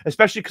appreciated,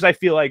 especially because I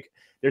feel like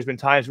there's been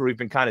times where we've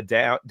been kind of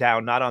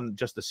down, not on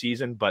just the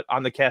season, but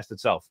on the cast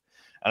itself.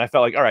 And I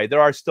felt like, all right,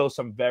 there are still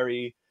some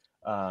very,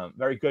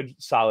 very good,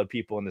 solid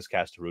people in this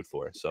cast to root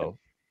for. So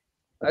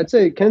I'd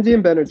say Kenzie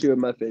and Ben are two of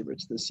my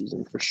favorites this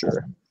season for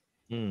sure.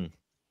 I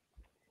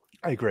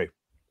agree.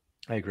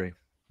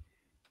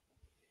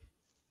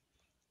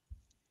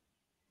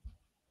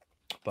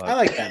 But I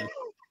like Ben.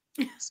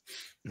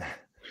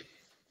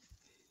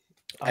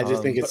 I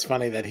just think it's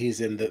funny that he's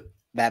in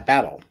that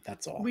battle.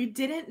 That's all. We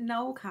didn't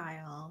know,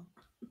 Kyle.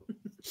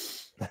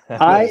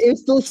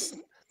 It's those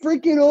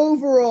freaking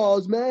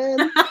overalls, man.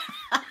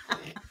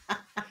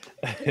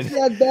 He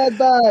had bad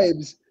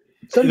vibes.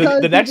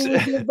 Sometimes people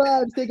with good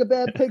vibes take a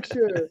bad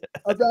picture.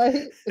 All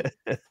right.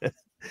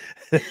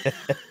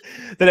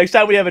 The next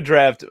time we have a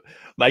draft,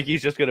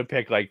 Mikey's just gonna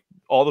pick like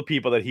all the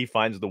people that he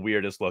finds the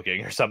weirdest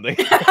looking or something.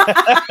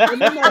 I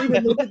might not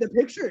even look at the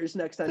pictures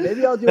next time.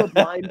 Maybe I'll do a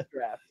blind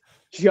draft.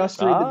 Just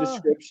read the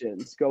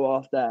descriptions. Go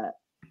off that.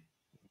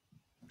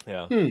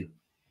 Yeah.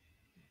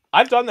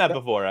 I've done that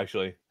before,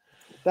 actually.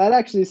 That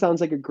actually sounds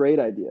like a great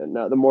idea.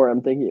 Now, the more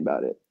I'm thinking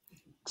about it,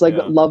 it's like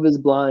Love is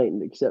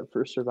Blind, except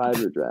for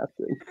Survivor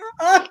drafting.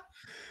 Oh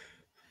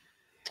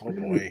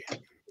boy,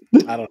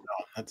 I don't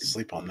know. I have to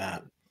sleep on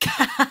that.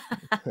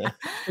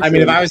 I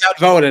mean, if I was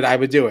outvoted, I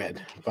would do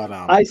it. But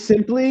I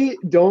simply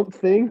don't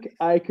think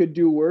I could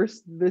do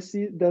worse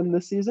than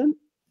this season.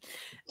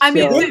 I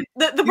mean,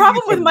 the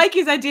problem with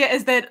Mikey's idea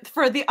is that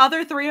for the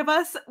other three of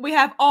us, we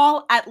have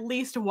all at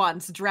least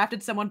once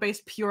drafted someone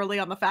based purely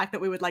on the fact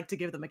that we would like to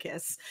give them a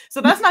kiss.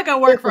 So that's not going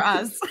to work for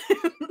us.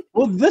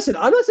 Well, listen,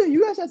 I'm not saying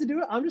you guys have to do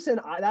it. I'm just saying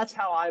that's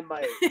how I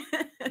might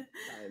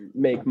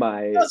make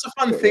my. That's a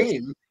fun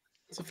theme.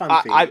 It's a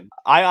fun theme.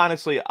 I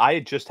honestly,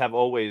 I just have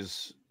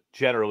always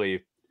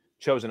generally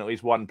chosen at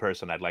least one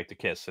person I'd like to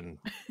kiss in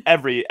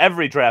every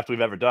draft we've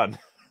ever done.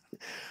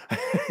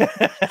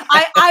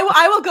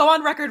 I will go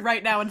on record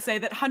right now and say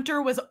that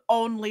Hunter was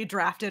only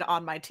drafted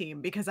on my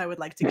team because I would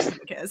like to give him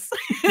a kiss.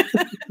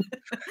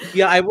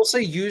 Yeah, I will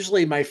say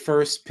usually my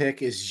first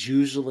pick is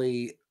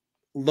usually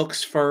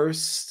looks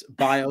first,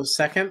 bio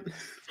second.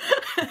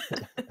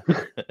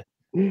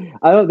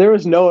 There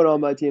was no one on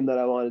my team that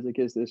I wanted to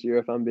kiss this year,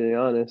 if I'm being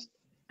honest.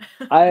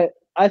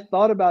 I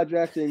thought about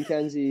drafting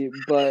Kenzie,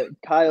 but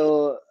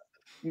Kyle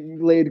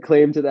laid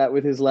claim to that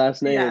with his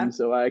last name, Yeah.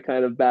 so I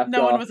kind of backed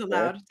No one off was there.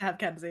 allowed to have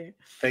Kenzie.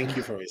 Thank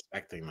you for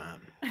respecting that.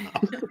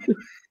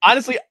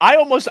 Honestly,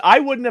 I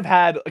wouldn't have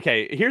had.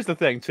 Okay, here's the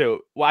thing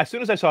too. Well, as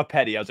soon as I saw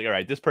Petty, I was like, all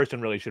right, this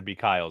person really should be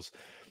Kyle's.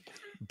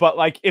 But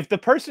like, if the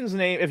person's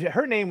name, if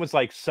her name was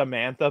like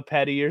Samantha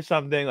Petty or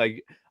something,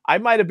 like I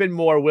might have been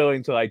more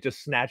willing to like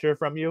just snatch her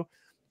from you.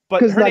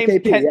 But her name's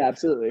KP, yeah,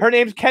 absolutely. Her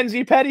name's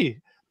Kenzie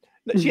Petty.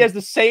 She has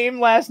the same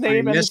last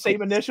name and the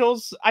same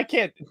initials. I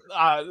can't.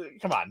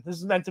 Come on, this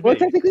is meant to be. Well,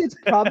 technically, it's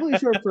probably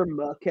short for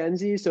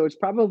Mackenzie, so it's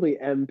probably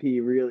MP,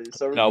 really.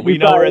 So no, we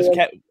know her as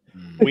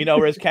we know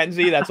her as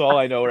Kenzie. That's all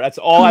I know her. That's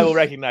all I will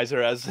recognize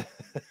her as.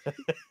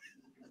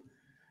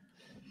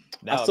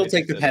 I'll still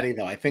take the Petty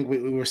though. I think we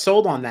were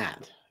sold on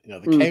that. You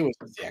know, the K was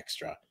just the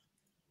extra.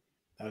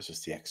 That was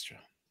just the extra.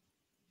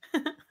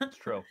 It's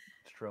true.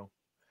 It's true.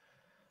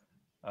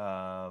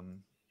 All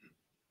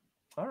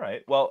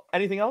right. Well,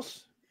 anything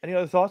else? Any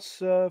other thoughts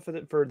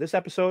for this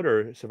episode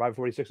or Survivor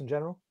 46 in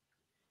general?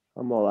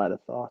 I'm all out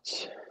of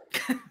thoughts.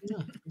 Yeah,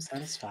 I'm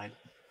satisfied.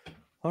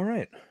 All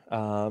right.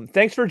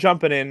 Thanks for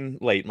jumping in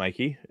late,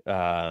 Mikey.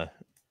 For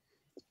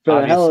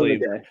a hell of a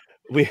day.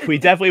 We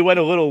definitely went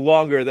a little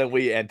longer than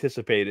we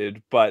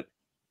anticipated, but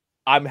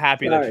I'm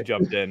happy that you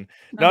jumped in.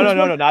 No,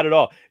 not at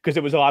all. Because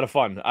it was a lot of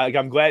fun.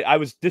 I'm glad. I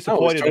was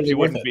disappointed that you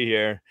wouldn't be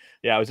here.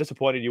 Yeah, I was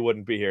disappointed you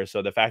wouldn't be here.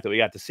 So the fact that we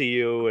got to see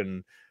you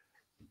and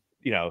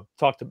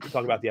talk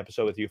about the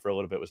episode with you for a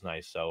little bit was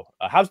nice. So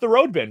how's the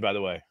road been, by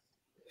the way?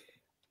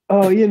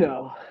 Oh,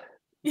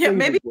 yeah,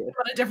 maybe on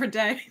a different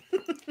day.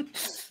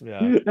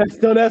 Yeah.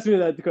 Don't ask me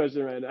that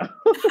question right now.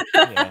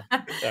 Yeah.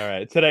 All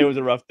right. Today was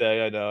a rough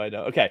day. I know.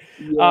 Okay.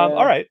 Yeah.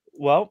 All right.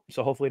 Well,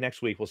 so hopefully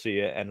next week we'll see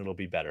you and it'll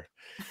be better.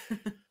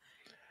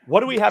 What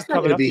do we have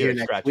coming up here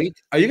next week?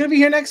 Are you going to be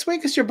here next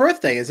week? It's your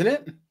birthday, isn't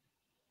it?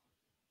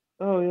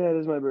 Oh, yeah, it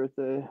is my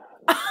birthday.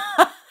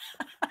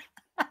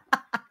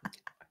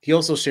 He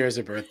also shares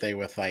a birthday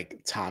with like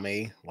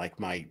Tommy, like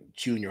my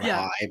junior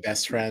high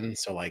best friend.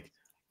 So like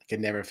I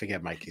can never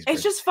forget Mikey's birthday.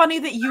 It's just funny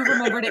that you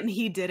remembered it and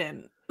he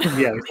didn't.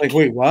 Yeah, it's like,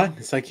 wait, what?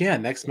 It's like, yeah,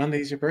 next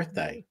Monday's your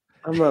birthday.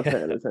 I'm not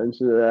paying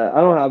attention to that. I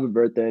don't have a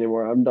birthday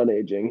anymore. I'm done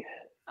aging.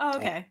 Oh,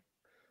 okay.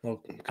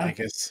 Well, I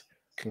guess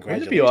Wouldn't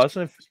congratulations. it be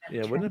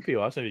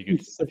awesome if you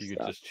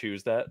could just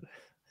choose that?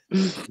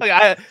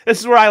 Like this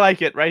is where I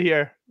like it, right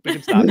here. We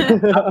can stop.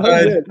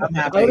 I'm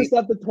happy. I would have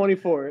stopped at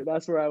 24.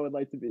 That's where I would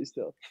like to be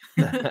still.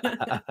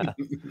 But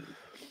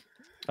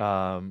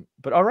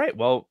all right.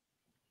 Well,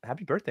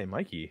 happy birthday,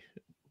 Mikey.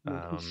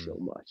 Thank you so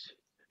much.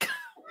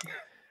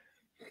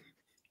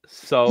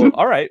 So,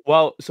 all right.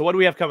 Well, so what do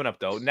we have coming up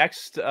though?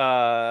 Next,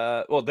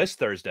 this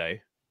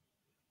Thursday,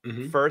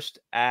 first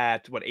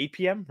at 8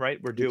 p.m.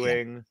 Right? We're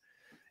doing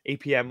 8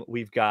 p.m.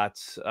 We've got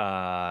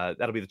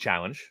that'll be the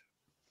challenge.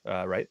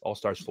 Right, All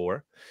Stars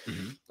 4.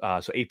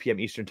 So 8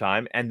 p.m. Eastern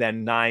time, and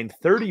then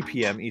 9:30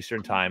 p.m.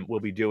 Eastern time, we'll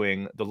be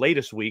doing the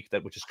latest week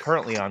which is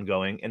currently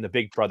ongoing in the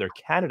Big Brother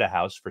Canada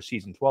house for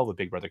season 12 of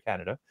Big Brother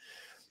Canada.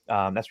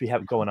 That's what we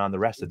have going on the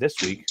rest of this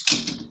week,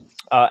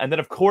 and then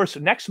of course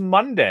next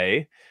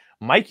Monday,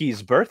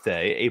 Mikey's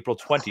birthday, April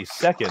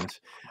 22nd.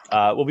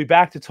 We'll be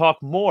back to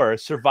talk more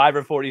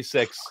Survivor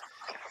 46.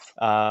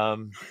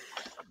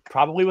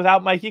 Probably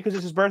without Mikey because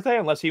it's his birthday,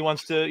 unless he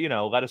wants to,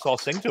 let us all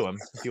sing to him.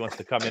 If he wants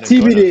to come in and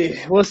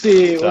TBD. We'll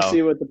see. We'll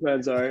see what the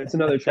plans are. It's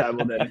another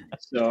travel day,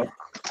 so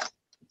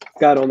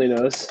God only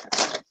knows.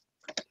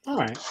 All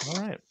right.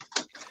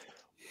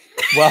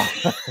 Well,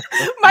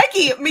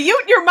 Mikey,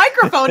 mute your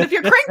microphone if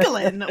you're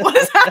crinkling. What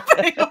is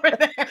happening over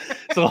there?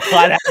 There's a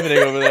lot happening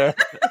over there.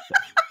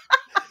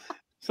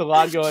 There's a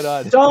lot going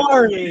on.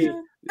 Sorry.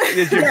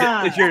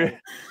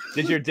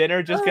 Did your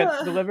dinner just get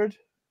delivered?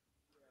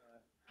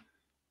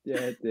 Yeah,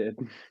 it did.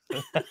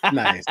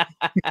 Nice.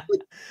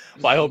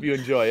 Well, I hope you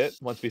enjoy it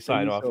once we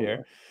sign off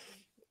here.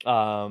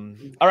 All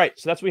right,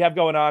 so that's what we have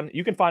going on.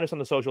 You can find us on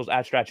the socials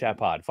at Strat Chat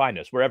Pod. Find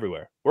us. We're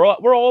everywhere. We're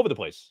all over the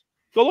place.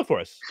 Go look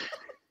for us.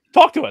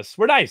 Talk to us.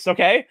 We're nice,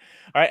 okay?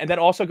 All right, and then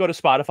also go to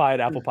Spotify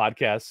and Apple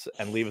Podcasts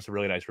and leave us a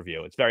really nice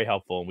review. It's very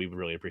helpful, and we would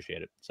really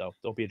appreciate it. So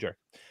don't be a jerk.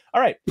 All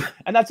right,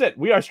 and that's it.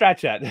 We are Strat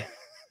Chat.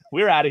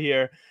 We're out of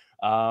here,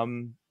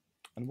 and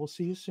we'll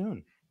see you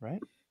soon, right?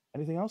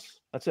 Anything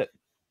else? That's it.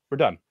 We're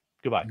done.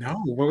 Goodbye.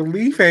 No, we're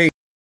leaving.